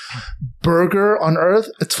best burger on earth,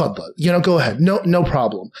 it's faddal. Go ahead. No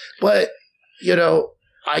problem. But,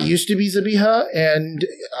 I used to be zabiha and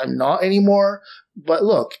I'm not anymore. But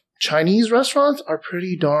look, Chinese restaurants are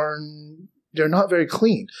pretty they're not very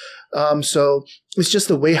clean. So it's just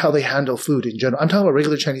the way how they handle food in general. I'm talking about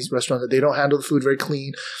regular Chinese restaurants that they don't handle the food very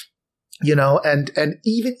clean, and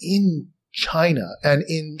even in China and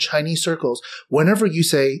in Chinese circles, whenever you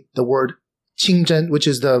say the word qingzhen, which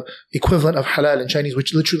is the equivalent of halal in Chinese,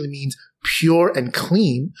 which literally means pure and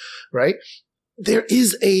clean, right? There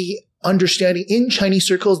is a understanding in Chinese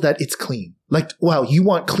circles that it's clean. Like, wow, you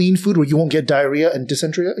want clean food where you won't get diarrhea and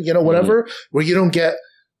dysentery, whatever, where you don't get,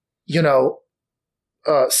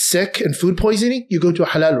 sick and food poisoning, you go to a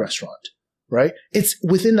halal restaurant, right? It's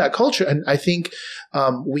within that culture. And I think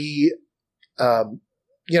we,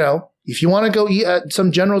 if you want to go eat at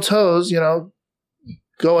some General Tso's,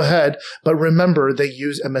 go ahead. But remember, they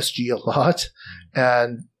use MSG a lot.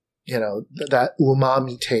 And, that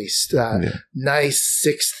umami taste, that nice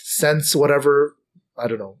sixth sense, whatever. I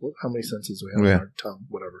don't know how many senses we have in our tongue,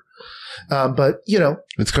 whatever. But,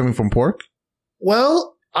 it's coming from pork?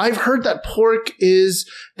 Well, I've heard that pork is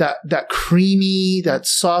that creamy, that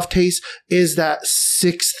soft taste is that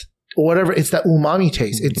sixth or whatever. It's that umami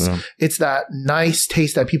taste. It's that nice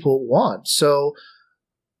taste that people want. So,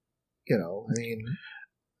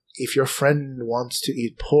 if your friend wants to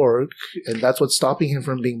eat pork and that's what's stopping him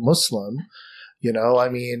from being Muslim,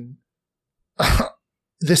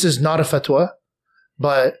 this is not a fatwa,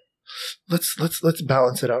 but let's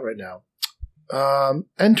balance it out right now.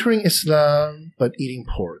 Entering Islam but eating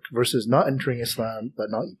pork versus not entering Islam but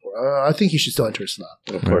not eating pork. I think you should still enter Islam.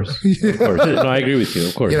 Of course. Of course. No, I agree with you.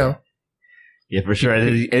 Of course. Yeah, for sure.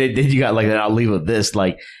 And then you got I'll leave with this.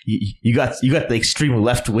 You got the extreme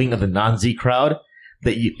left wing of the non-Z crowd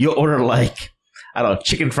that you'll order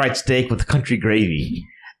chicken fried steak with country gravy.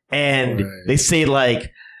 And they say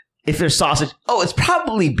if there's sausage, it's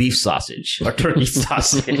probably beef sausage or turkey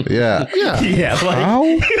sausage. Yeah. How?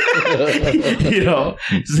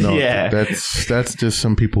 No, that's just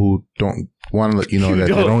some people who don't want to let you know that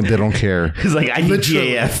they don't care. It's I need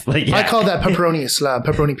GAF. I call that pepperoni Islam,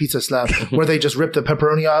 pepperoni pizza Islam, where they just rip the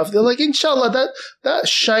pepperoni off. They're like, inshallah, that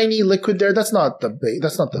shiny liquid there, that's not the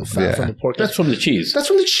fat from the pork. That's from the cheese. That's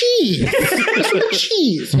from the cheese. That's from the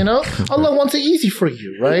cheese. Allah wants it easy for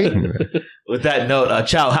you, right? With that note,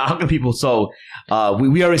 Chao, how can people? So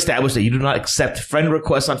we already established that you do not accept friend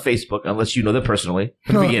requests on Facebook unless you know them personally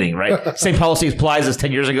from the beginning, right? Same policy applies as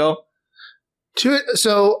 10 years ago.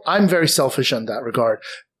 So I'm very selfish on that regard.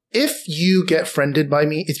 If you get friended by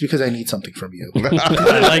me, it's because I need something from you. I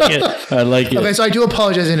like it. Okay, so I do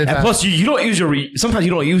apologize in advance. And plus, you don't use sometimes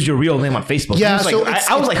you don't use your real name on Facebook. Yeah, so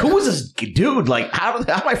I was like, who is this dude? How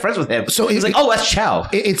am I friends with him? So he's like, that's Chao.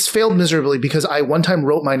 It's failed miserably because I one time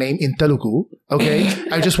wrote my name in Telugu. Okay,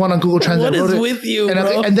 I just went on Google Translate. What is with you,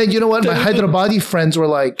 bro? And then you know what? My Hyderabadi friends were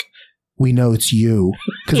like, "We know it's you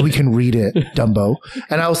because we can read it, Dumbo."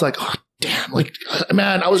 And I was like, oh, damn,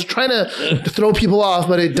 man, I was trying to throw people off,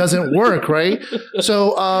 but it doesn't work, right?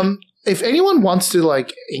 So, if anyone wants to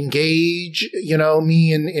engage,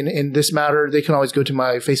 me in this matter, they can always go to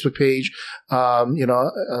my Facebook page,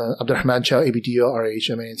 Abdul Rahman Chao,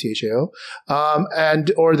 ABDULRHMANCHAO,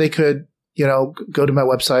 or they could, go to my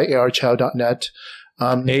website, archao.net.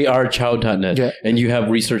 archao.net. Yeah. And you have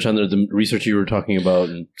research under the research you were talking about.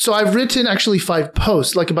 So I've written actually 5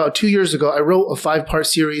 posts. About 2 years ago, I wrote a 5-part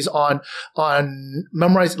series on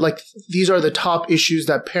memorize. These are the top issues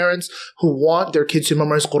that parents who want their kids to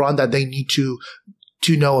memorize Quran that they need to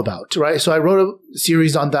know about, right? So I wrote a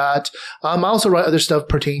series on that. I also write other stuff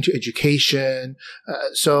pertaining to education.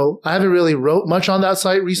 So I haven't really wrote much on that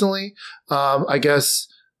site recently. I guess,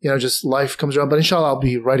 just life comes around, but inshallah, I'll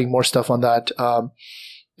be writing more stuff on that.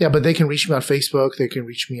 But they can reach me on Facebook. They can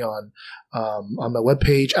reach me on my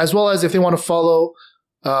webpage, as well as if they want to follow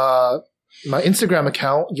my Instagram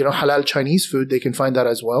account, Halal Chinese Food, they can find that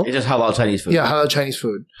as well. It's just Halal Chinese Food. Yeah, Halal Chinese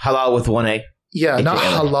Food. Halal with 1A. Yeah, not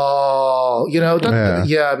halal.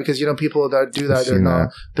 Because people that do that,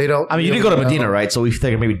 they don't. I mean, you did go to Medina, right? So we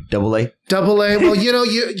figured maybe AA. AA. Well, then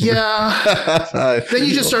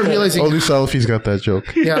you just start realizing only Salafis got that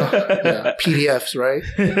joke. Yeah. PDFs, right?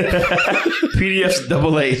 PDFs,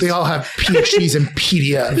 AA. They all have PhDs in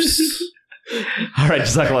PDFs. All right,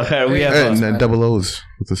 Jazakallah khair. We have and double O's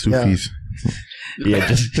with the Sufis. Yeah,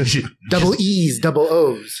 just double E's, double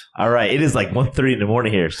O's. All right, it is 1:30 in the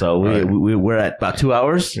morning here, so we're at about 2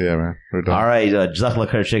 hours. Yeah, man, we're done. All right, Jazakallah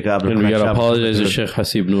khair, Sheikh Abdul. And we gotta apologize to Sheikh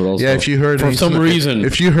Hasib Noor also. Yeah, if you heard for some reason,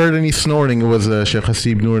 if you heard any snorting, it was Sheikh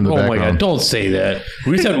Hasib Noor in the background. Oh my God, don't say that.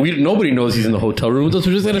 Nobody knows he's in the hotel room with us.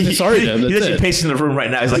 We're just gonna say sorry to him. He's actually pacing the room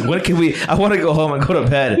right now. He's like, when can we? I want to go home and go to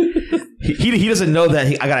bed. He doesn't know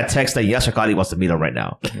that I got a text that Yasser Qadi wants to meet him right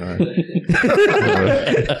now. All right. This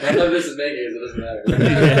is making it doesn't matter.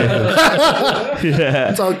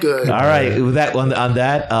 Yeah. It's all good. All right. With that, on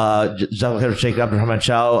that, Jazakallah Sheikh Abdul Rahman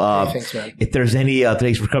Chao. Thanks, man. If there's any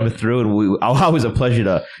thanks for coming through, and always a pleasure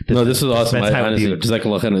to no, this is awesome. Honestly,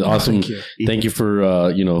 Jazakallah khair. Awesome. Thank you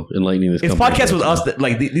for enlightening this. It's podcasts with us that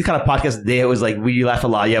these kind of podcasts. They always we laugh a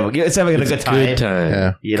lot. Yeah, it's having a good time. Good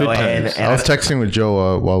time. Yeah. And I was texting with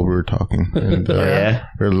Joe while we were talking. And,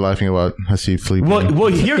 we were laughing about Hasib sleeping.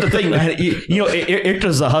 Well, here's the thing, man.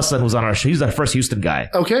 Irta's Hassan who's on our show. He's our first Houston guy.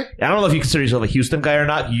 Okay. I don't know if you consider yourself a Houston guy or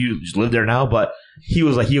not. You just live there now, but he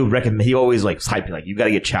was like, he would recommend, he always like hype like, you got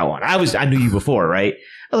to get Chao on. I knew you before, right?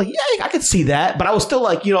 I was like, yeah, I could see that, but I was still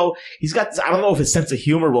like, he's got. I don't know if his sense of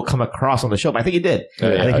humor will come across on the show, but I think he did.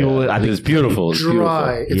 I think it's beautiful.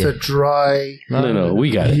 Dry. It's a dry. No, we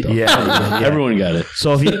got it. Though. Yeah, everyone got it.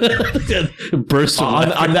 So if you burst on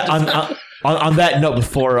that note,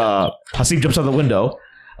 before Hasim jumps out the window,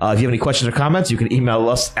 if you have any questions or comments, you can email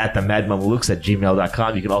us at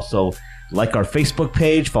themadmamlukes@gmail.com. You can also like our Facebook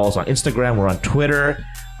page, follow us on Instagram, we're on Twitter.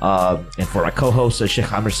 And for our co-hosts,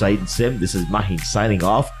 Sheikh Amir, Saeed, and Sim, this is Mahin signing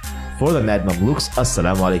off for the Mad Mamluks.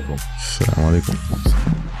 Assalamu alaikum. Assalamu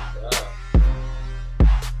alaikum.